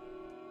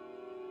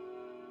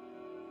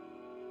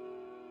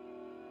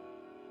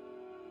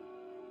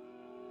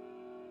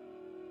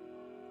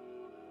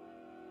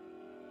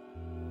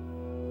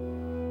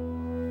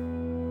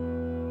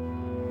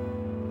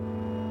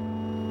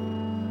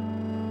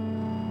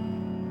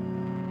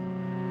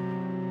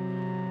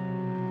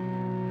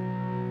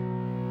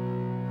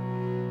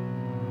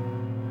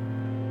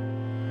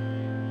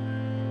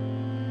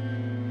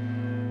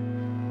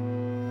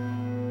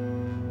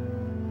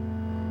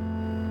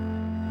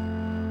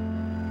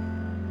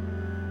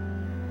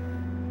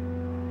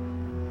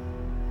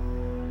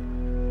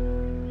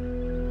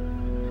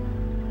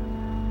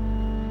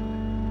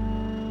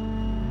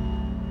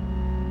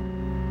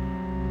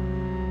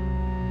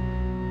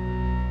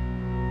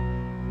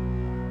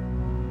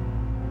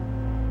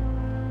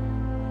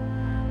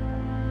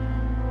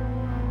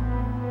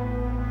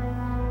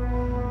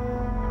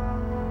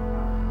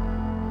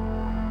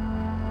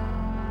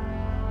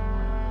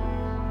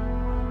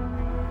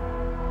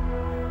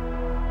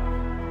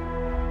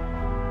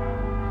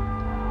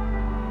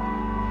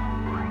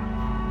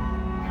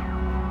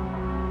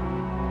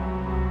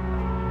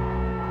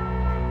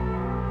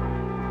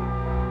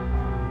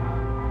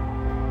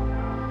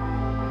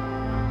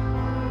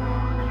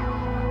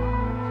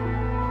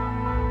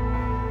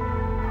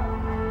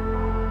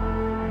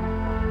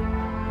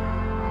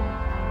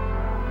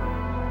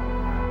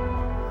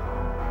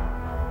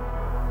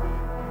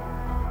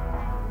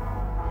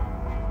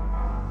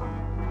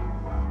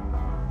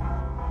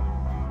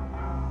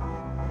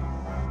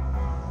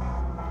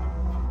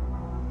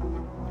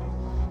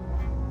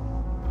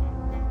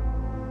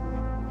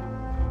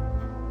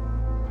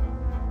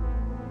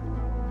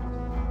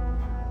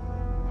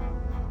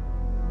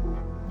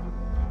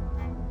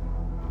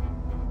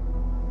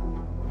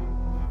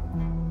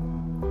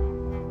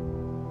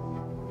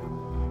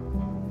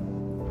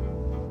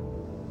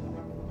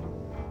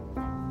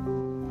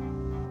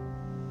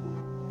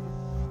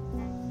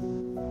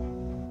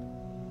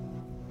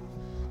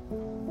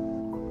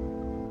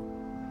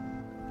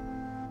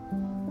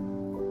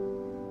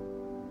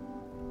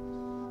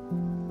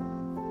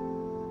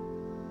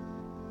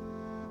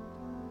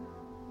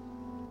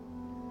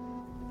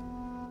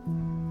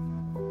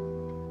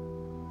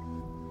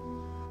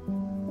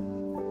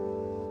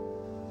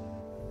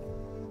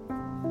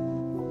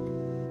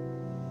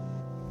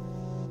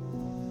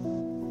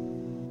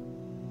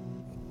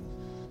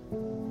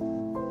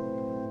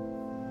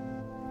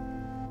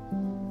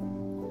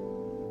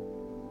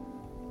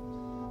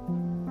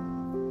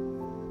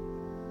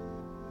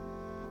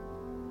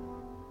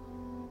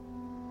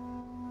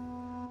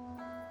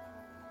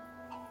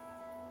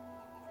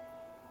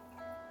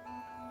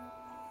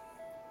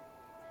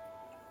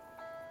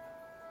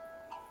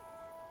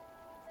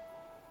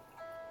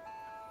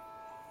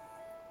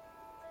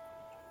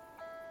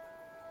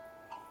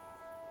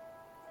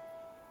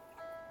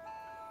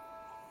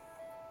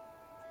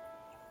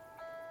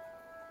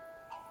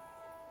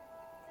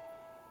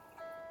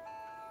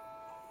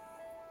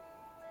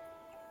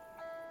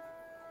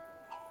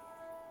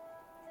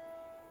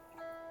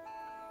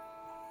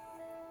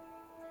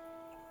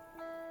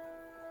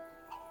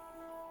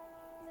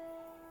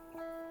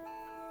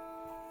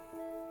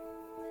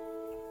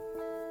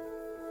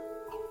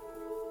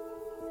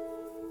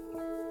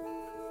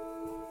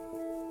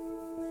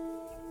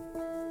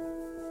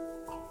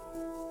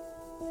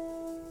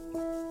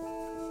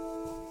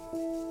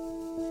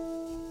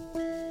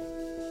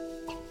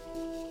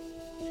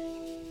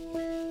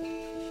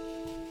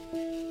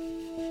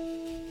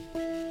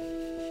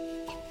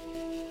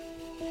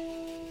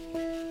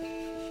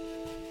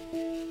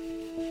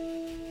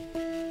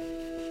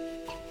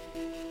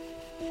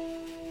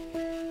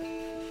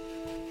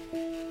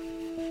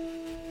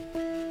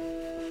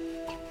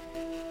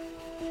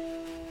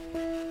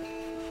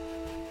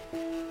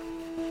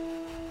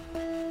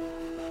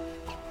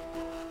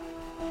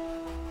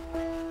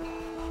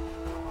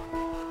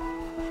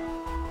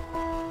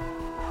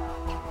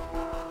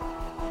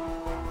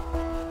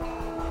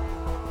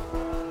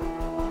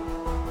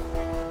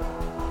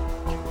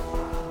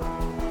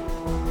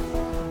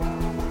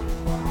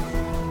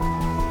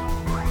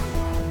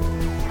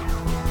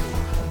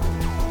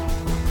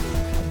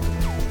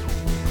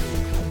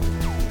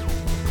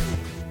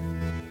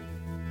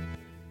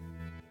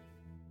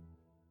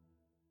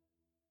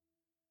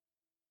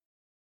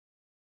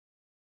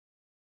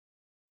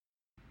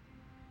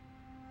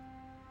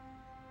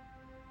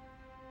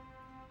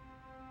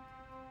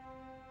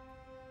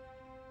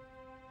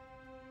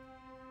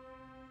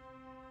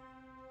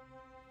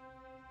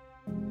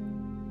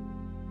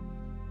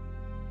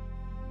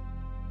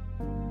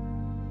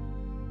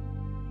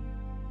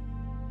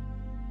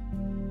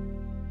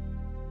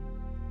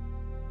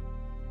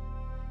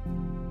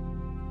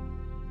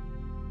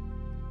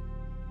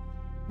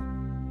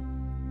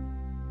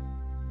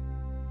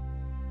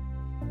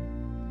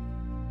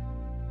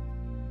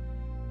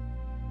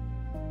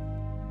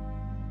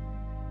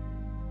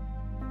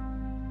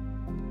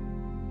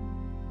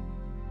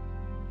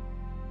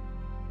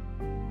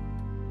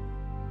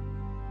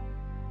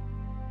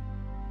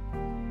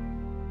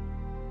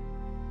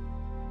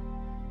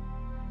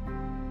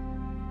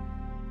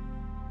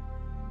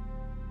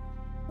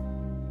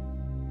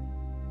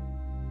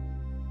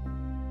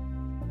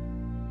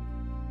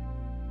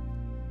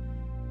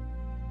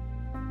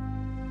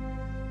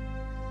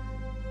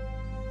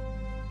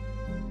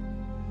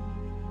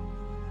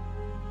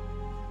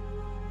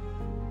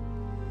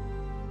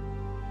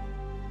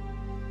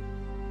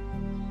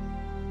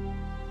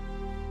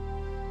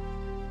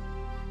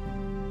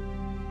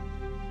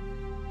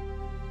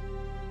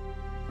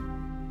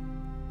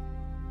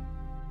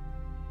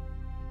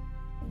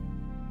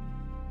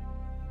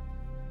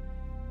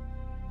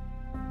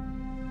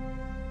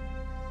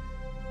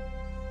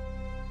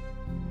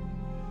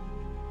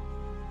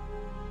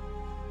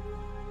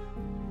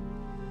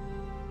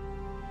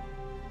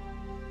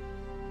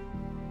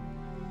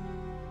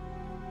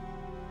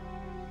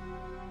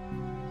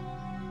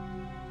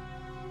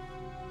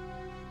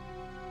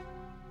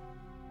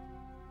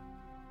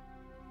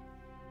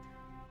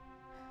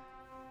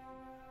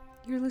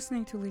 You're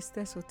listening to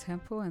Listesso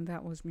Tempo, and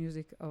that was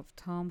music of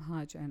Tom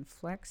Hodge and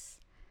Flex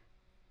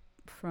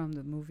from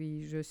the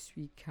movie Je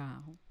suis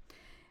Carl.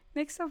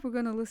 Next up, we're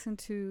going to listen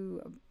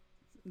to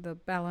the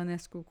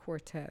Balanescu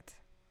Quartet,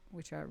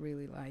 which I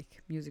really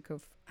like. Music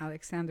of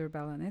Alexander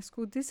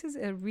Balanescu. This is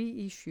a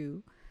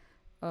reissue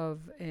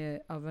of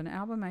an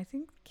album I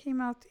think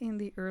came out in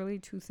the early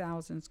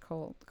 2000s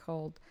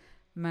called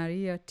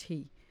Maria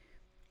T.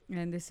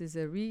 And this is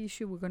a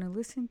reissue. We're going to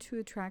listen to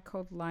a track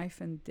called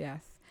Life and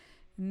Death.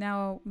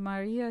 Now,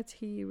 Maria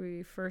T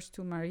refers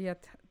to Maria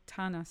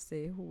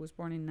Tănase, who was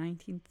born in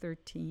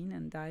 1913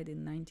 and died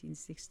in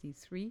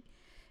 1963.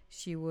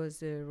 She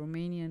was a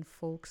Romanian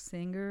folk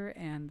singer,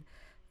 and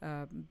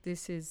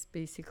this is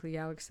basically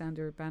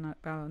Alexander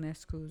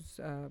Balanescu's,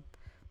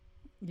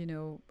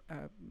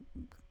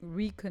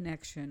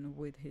 reconnection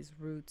with his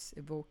roots,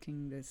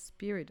 evoking the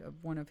spirit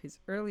of one of his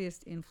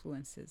earliest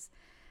influences,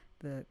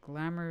 the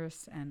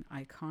glamorous and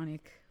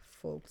iconic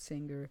folk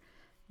singer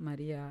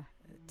Maria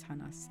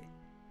Tănase.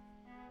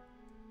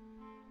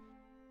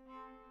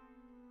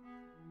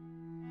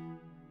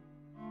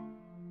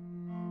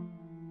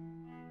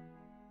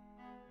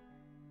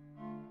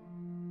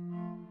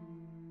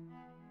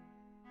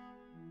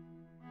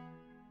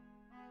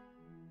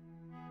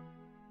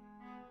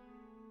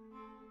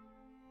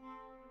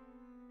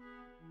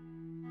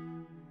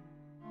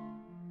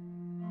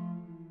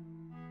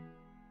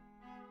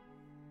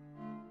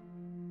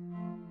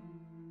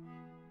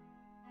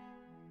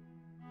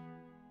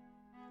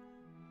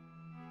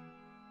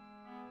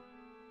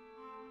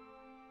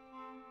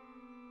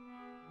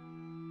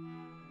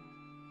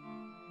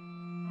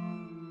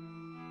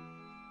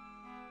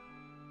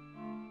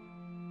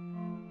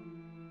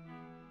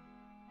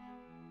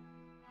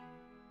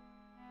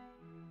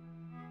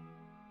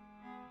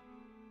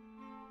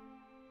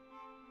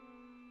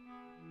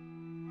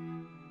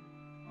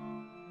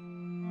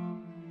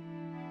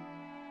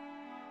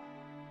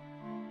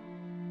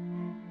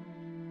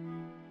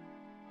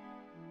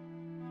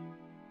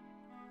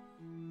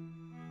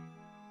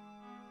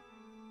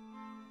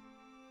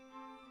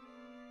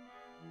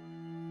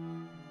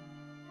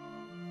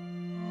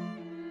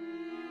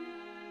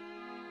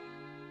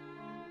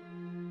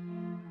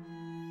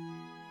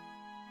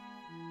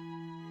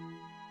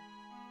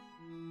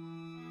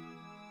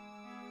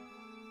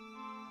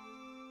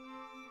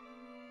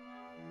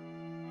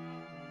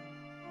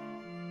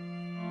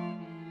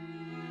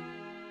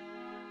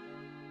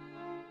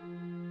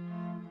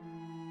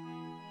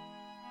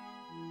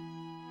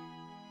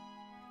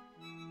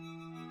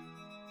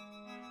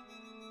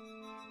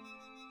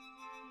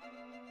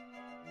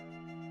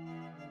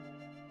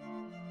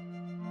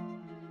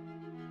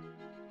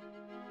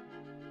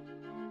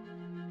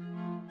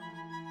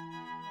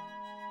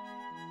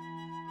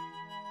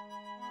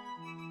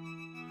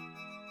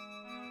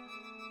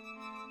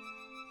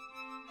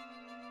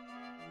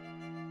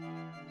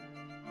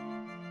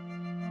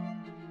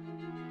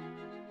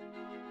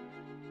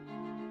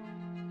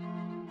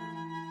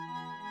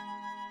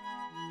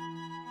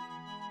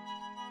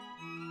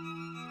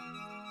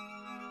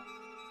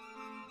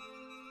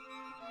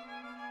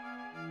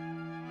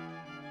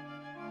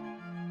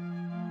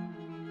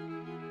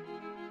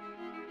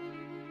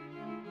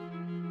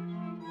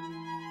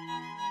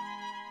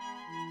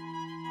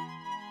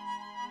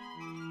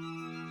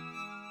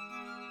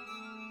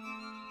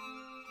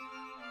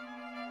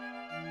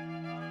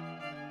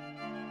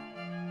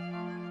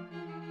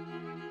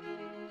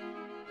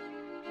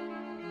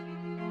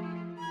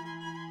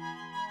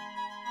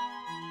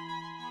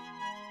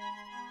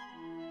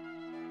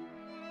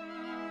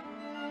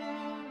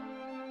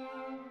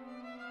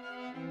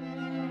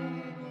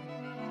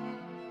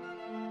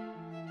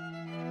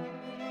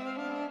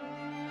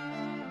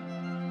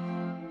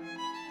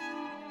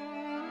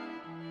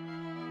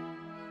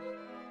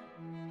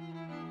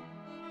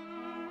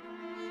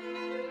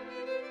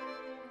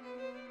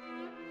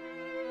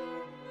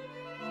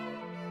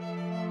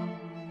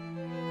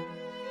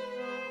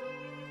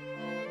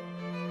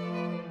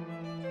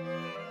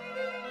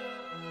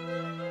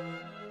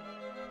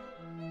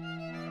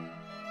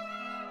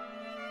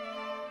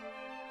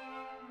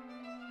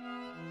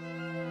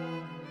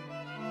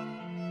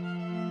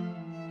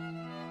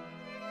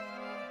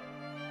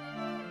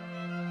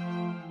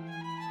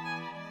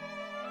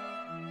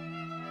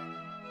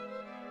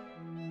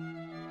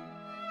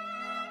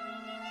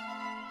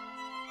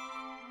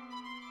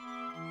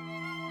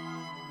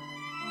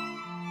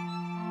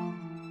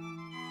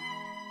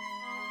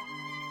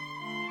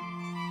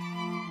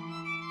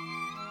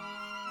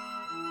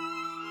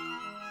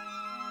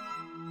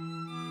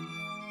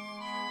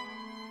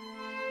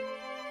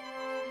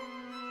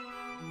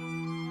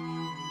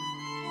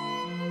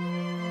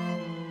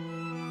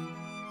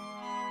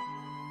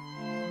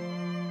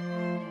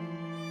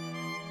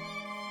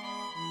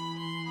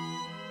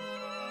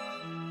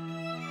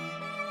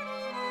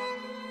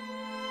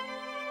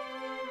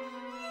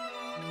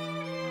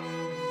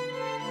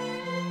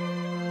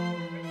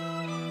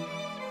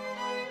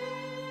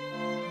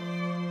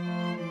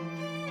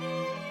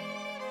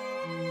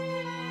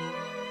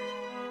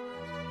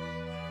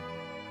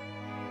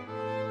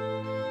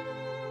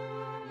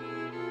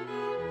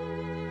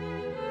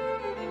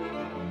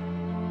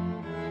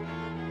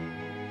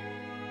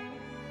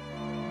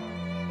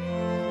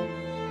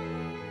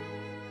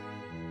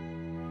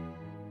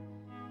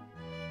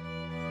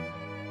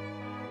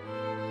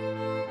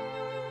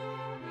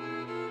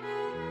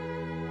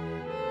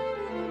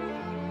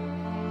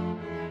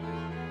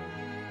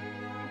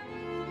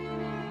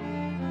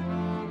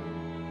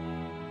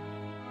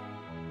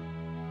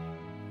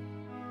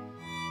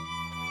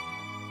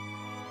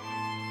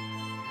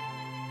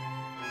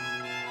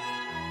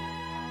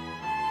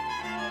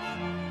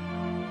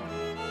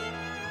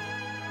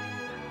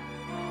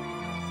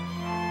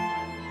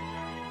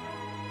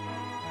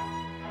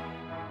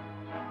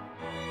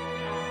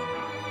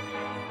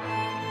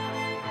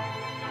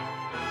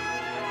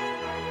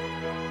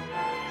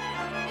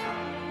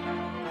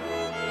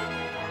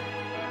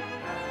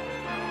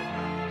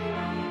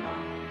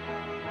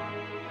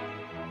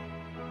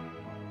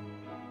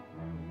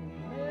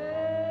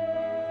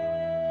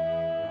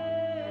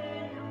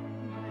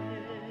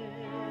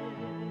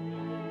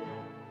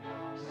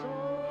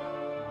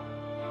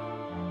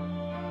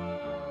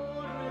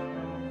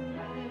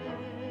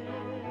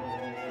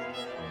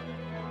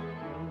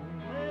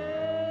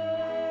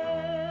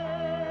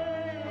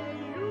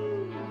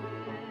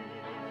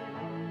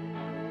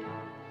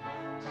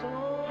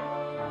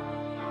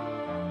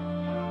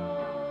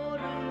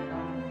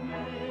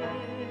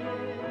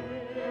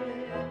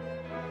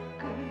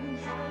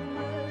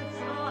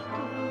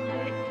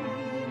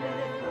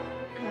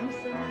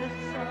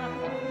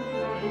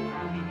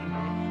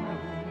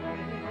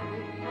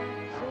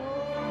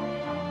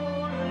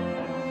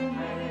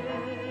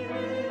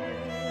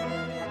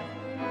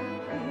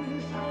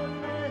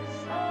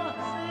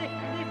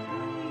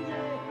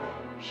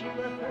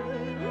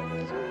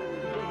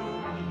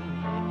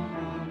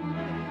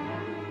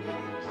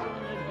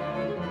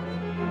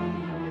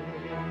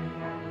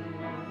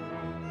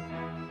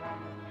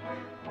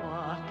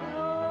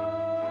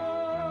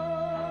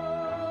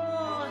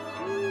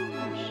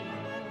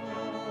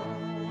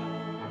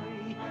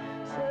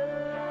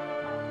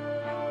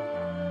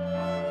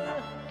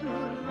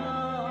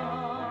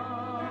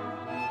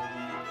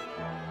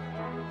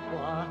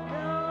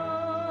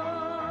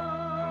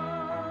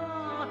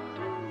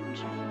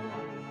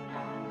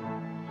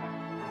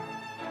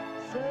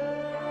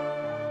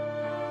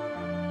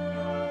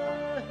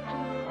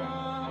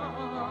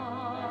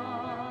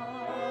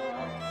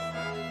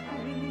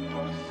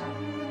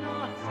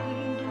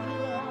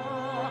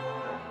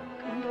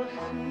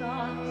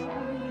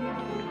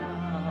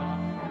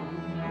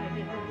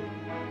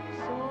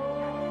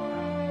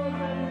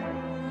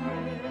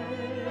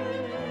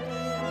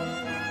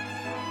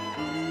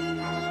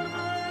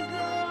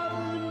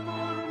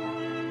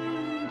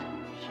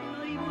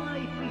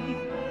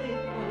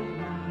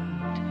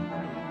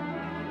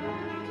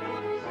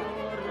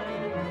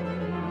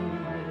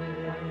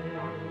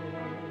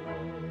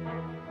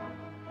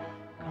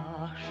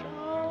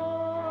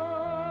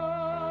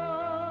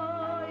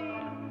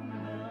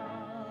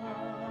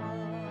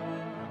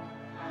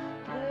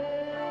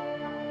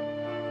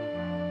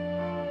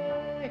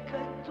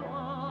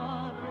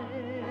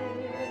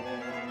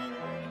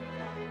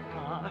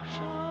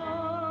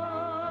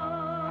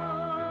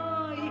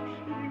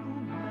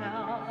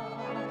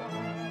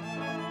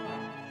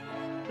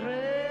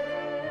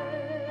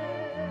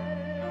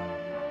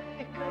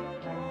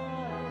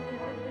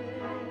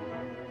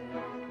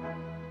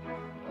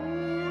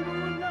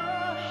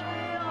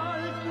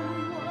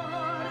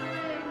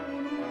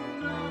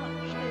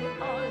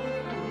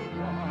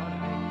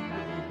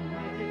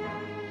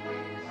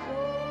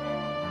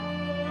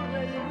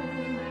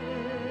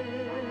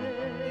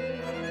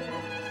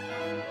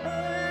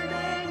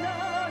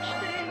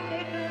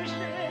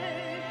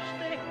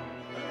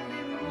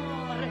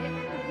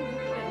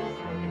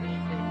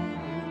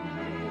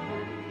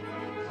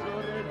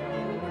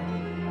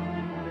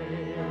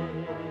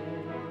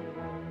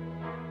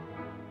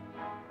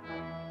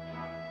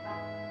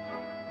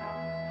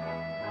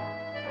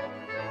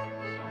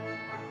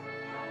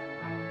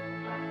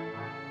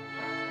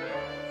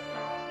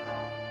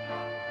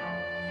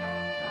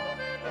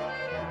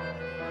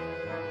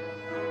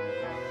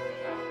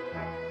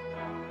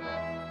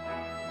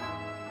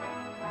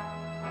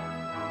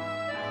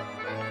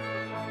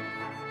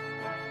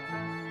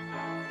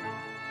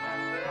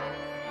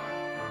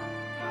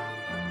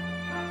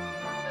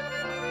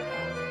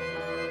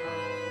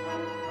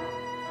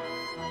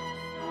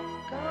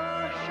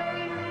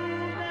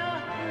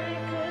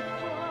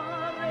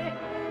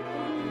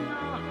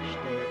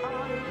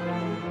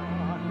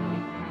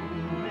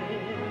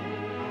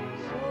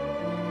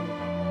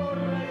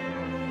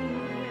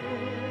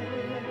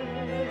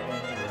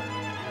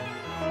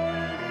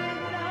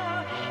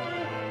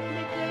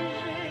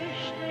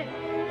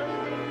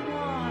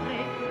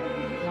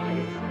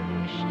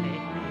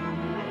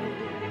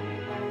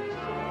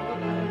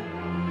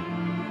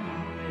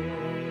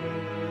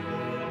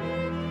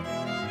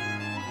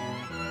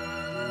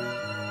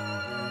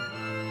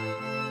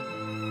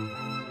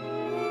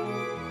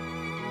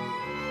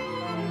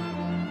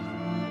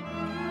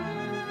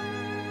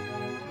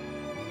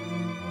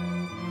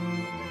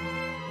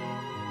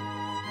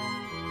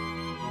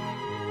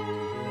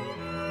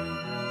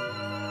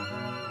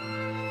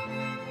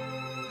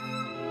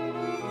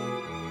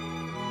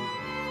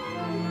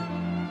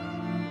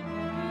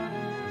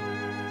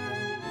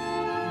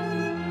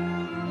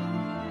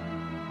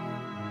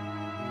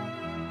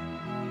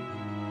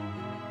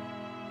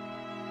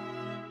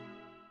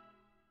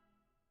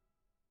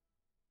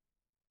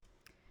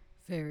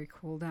 Very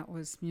cool. That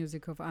was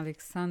music of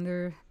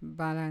Alexander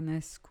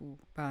Balanescu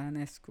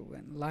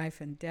and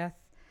Life and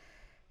Death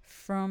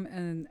from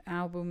an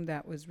album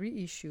that was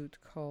reissued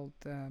called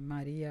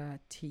Maria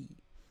T.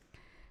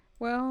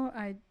 Well,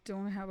 I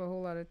don't have a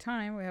whole lot of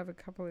time. We have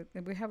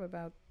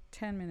about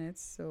 10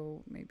 minutes,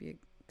 so maybe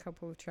a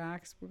couple of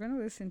tracks. We're going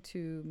to listen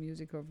to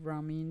music of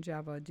Ramin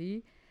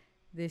Javadi.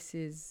 This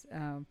is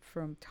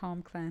from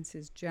Tom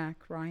Clancy's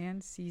Jack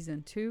Ryan,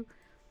 Season 2.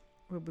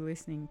 We'll be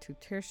listening to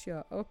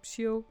Tertia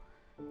Optio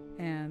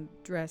and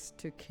Dressed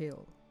to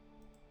Kill.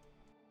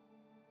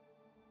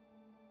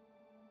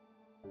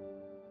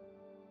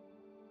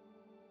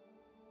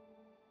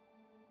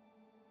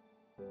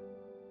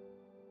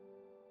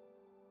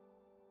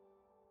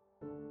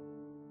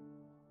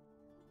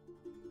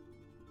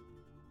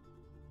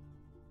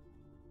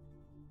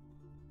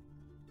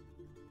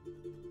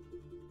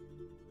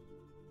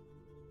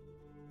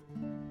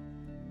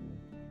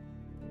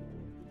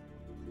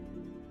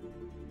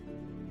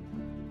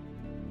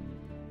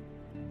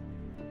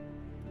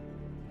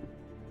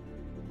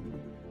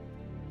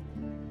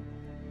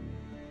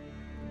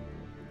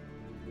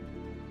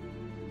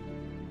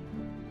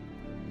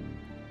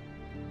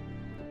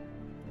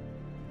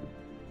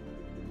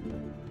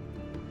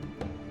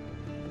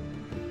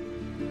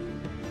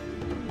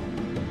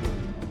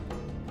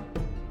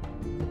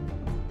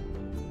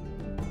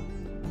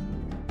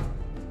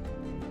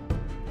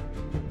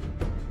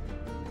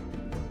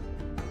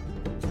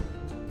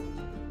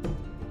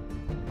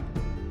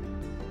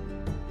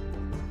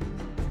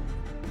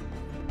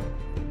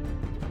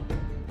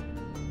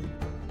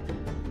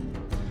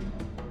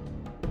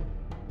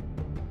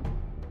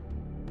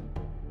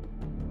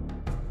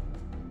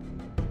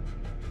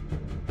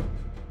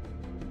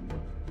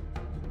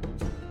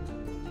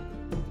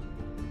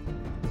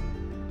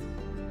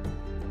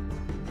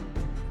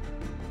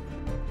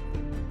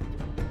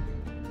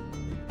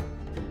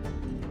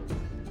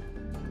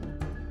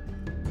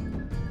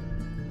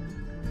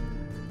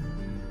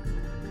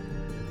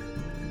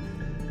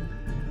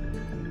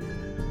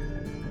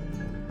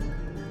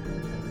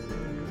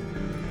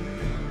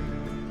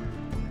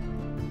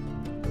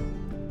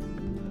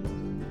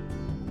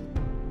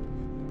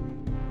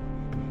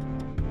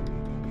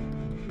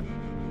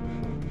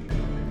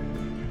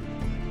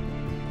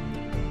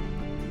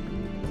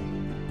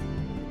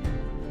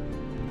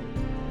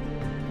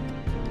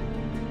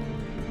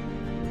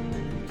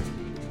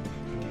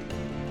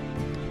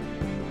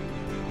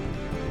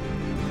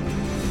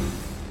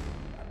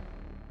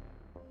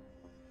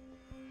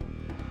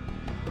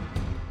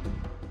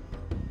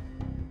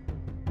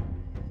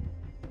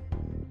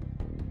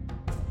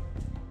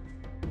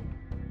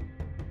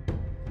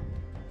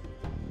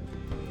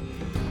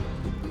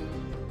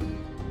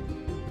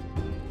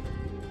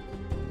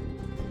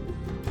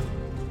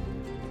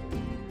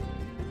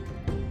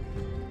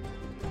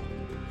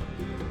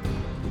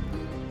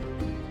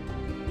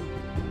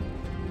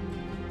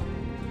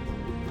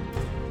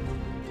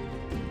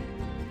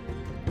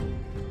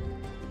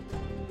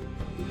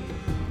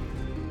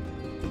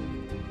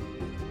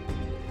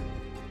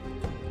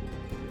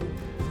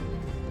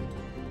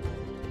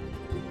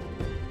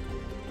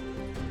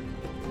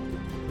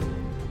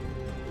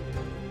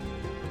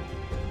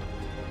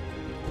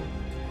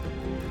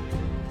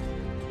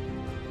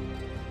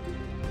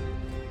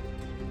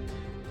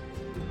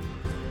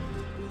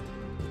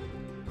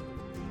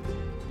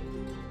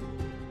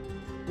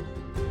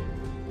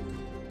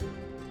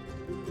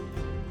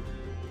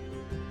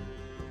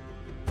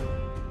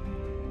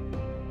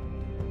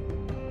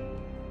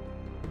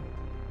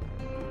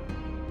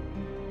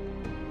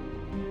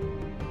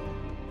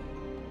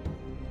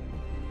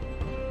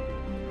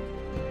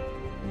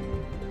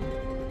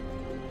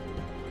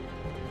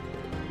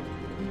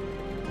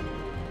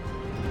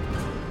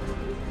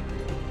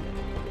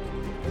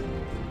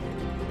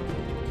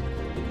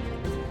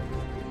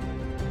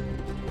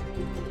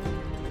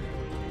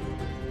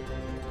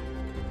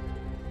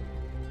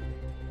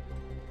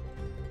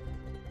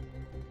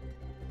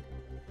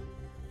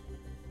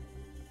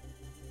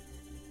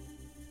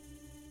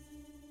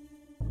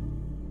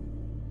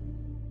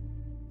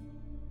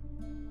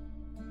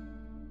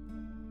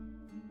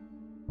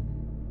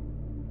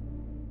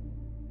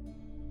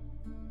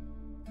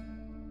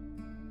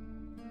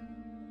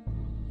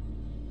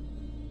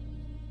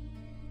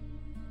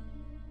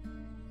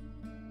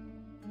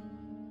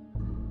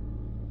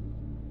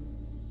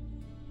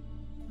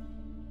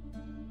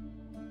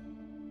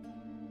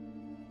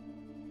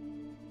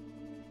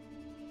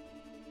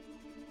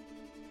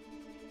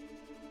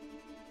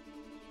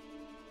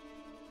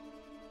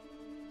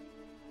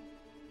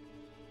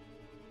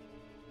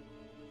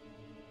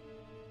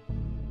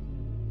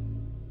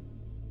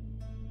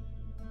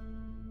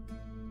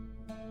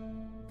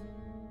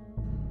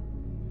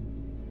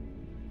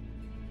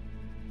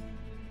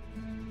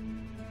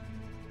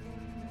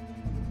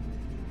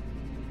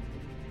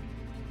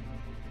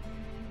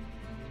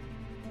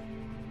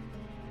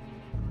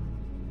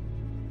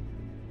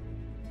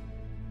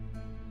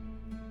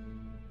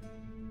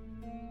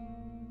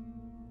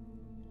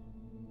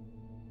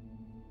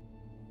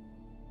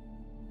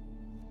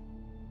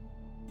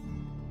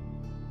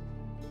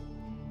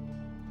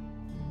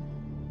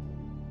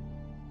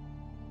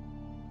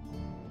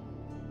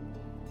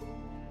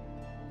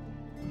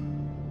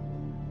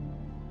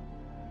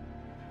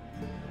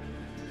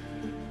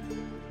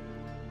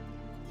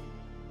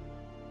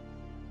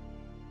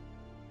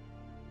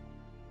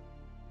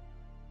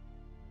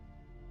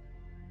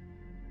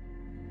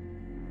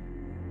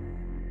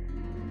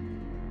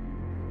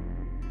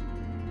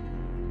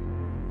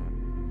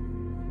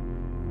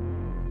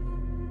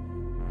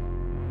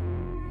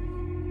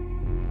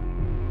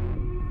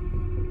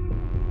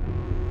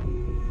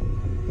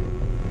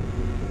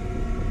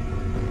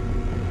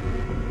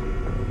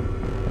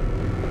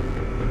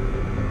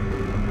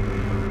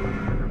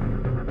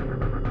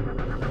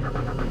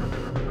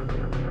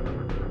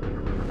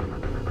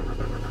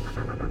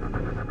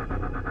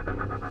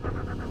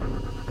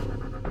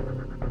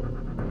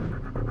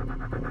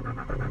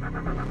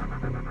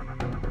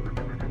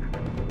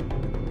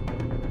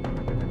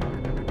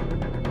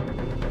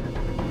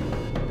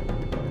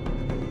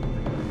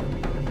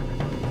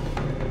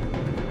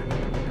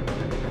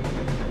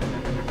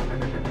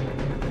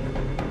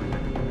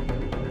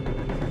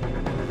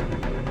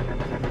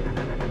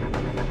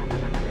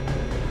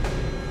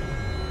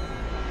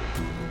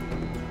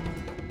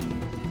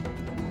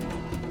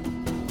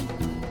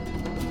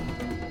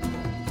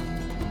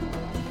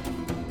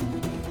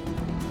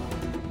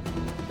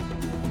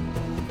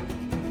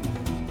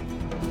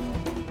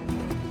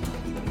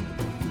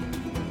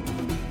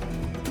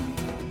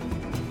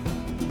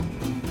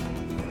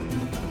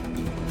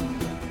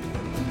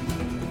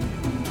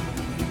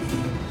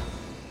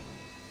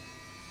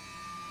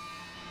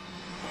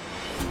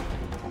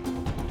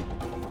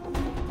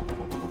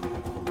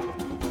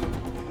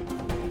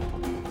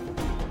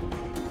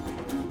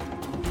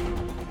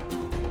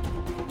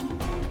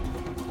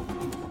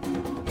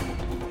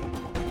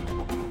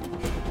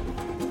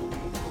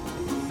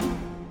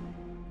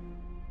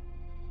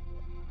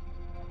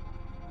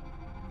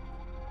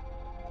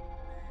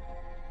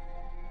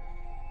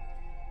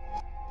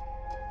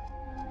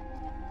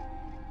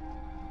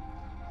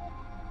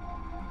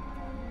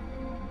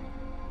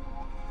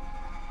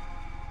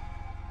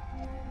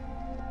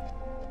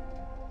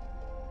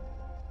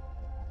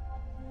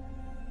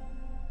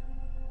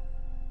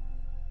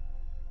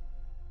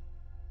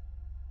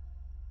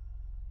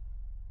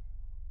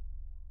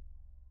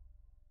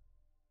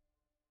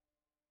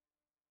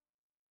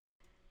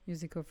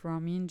 music of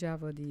Ramin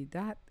Javadi.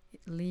 That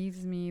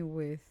leaves me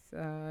with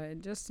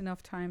just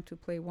enough time to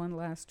play one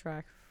last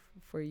track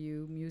for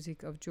you.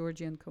 Music of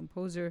Georgian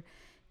composer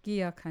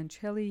Gia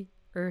Cancelli,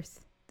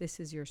 Earth, This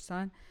Is Your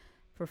Sun,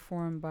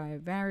 performed by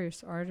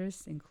various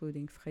artists,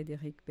 including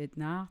Frédéric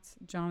Bednart,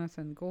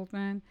 Jonathan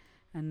Goldman,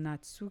 and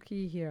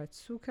Natsuki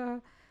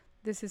Hiratsuka.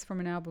 This is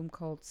from an album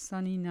called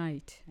Sunny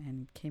Night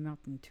and came out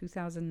in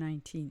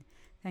 2019.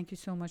 Thank you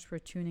so much for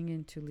tuning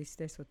in to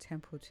L'Istesso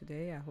Tempo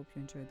today. I hope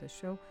you enjoyed the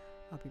show.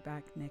 I'll be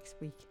back next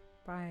week.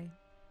 Bye.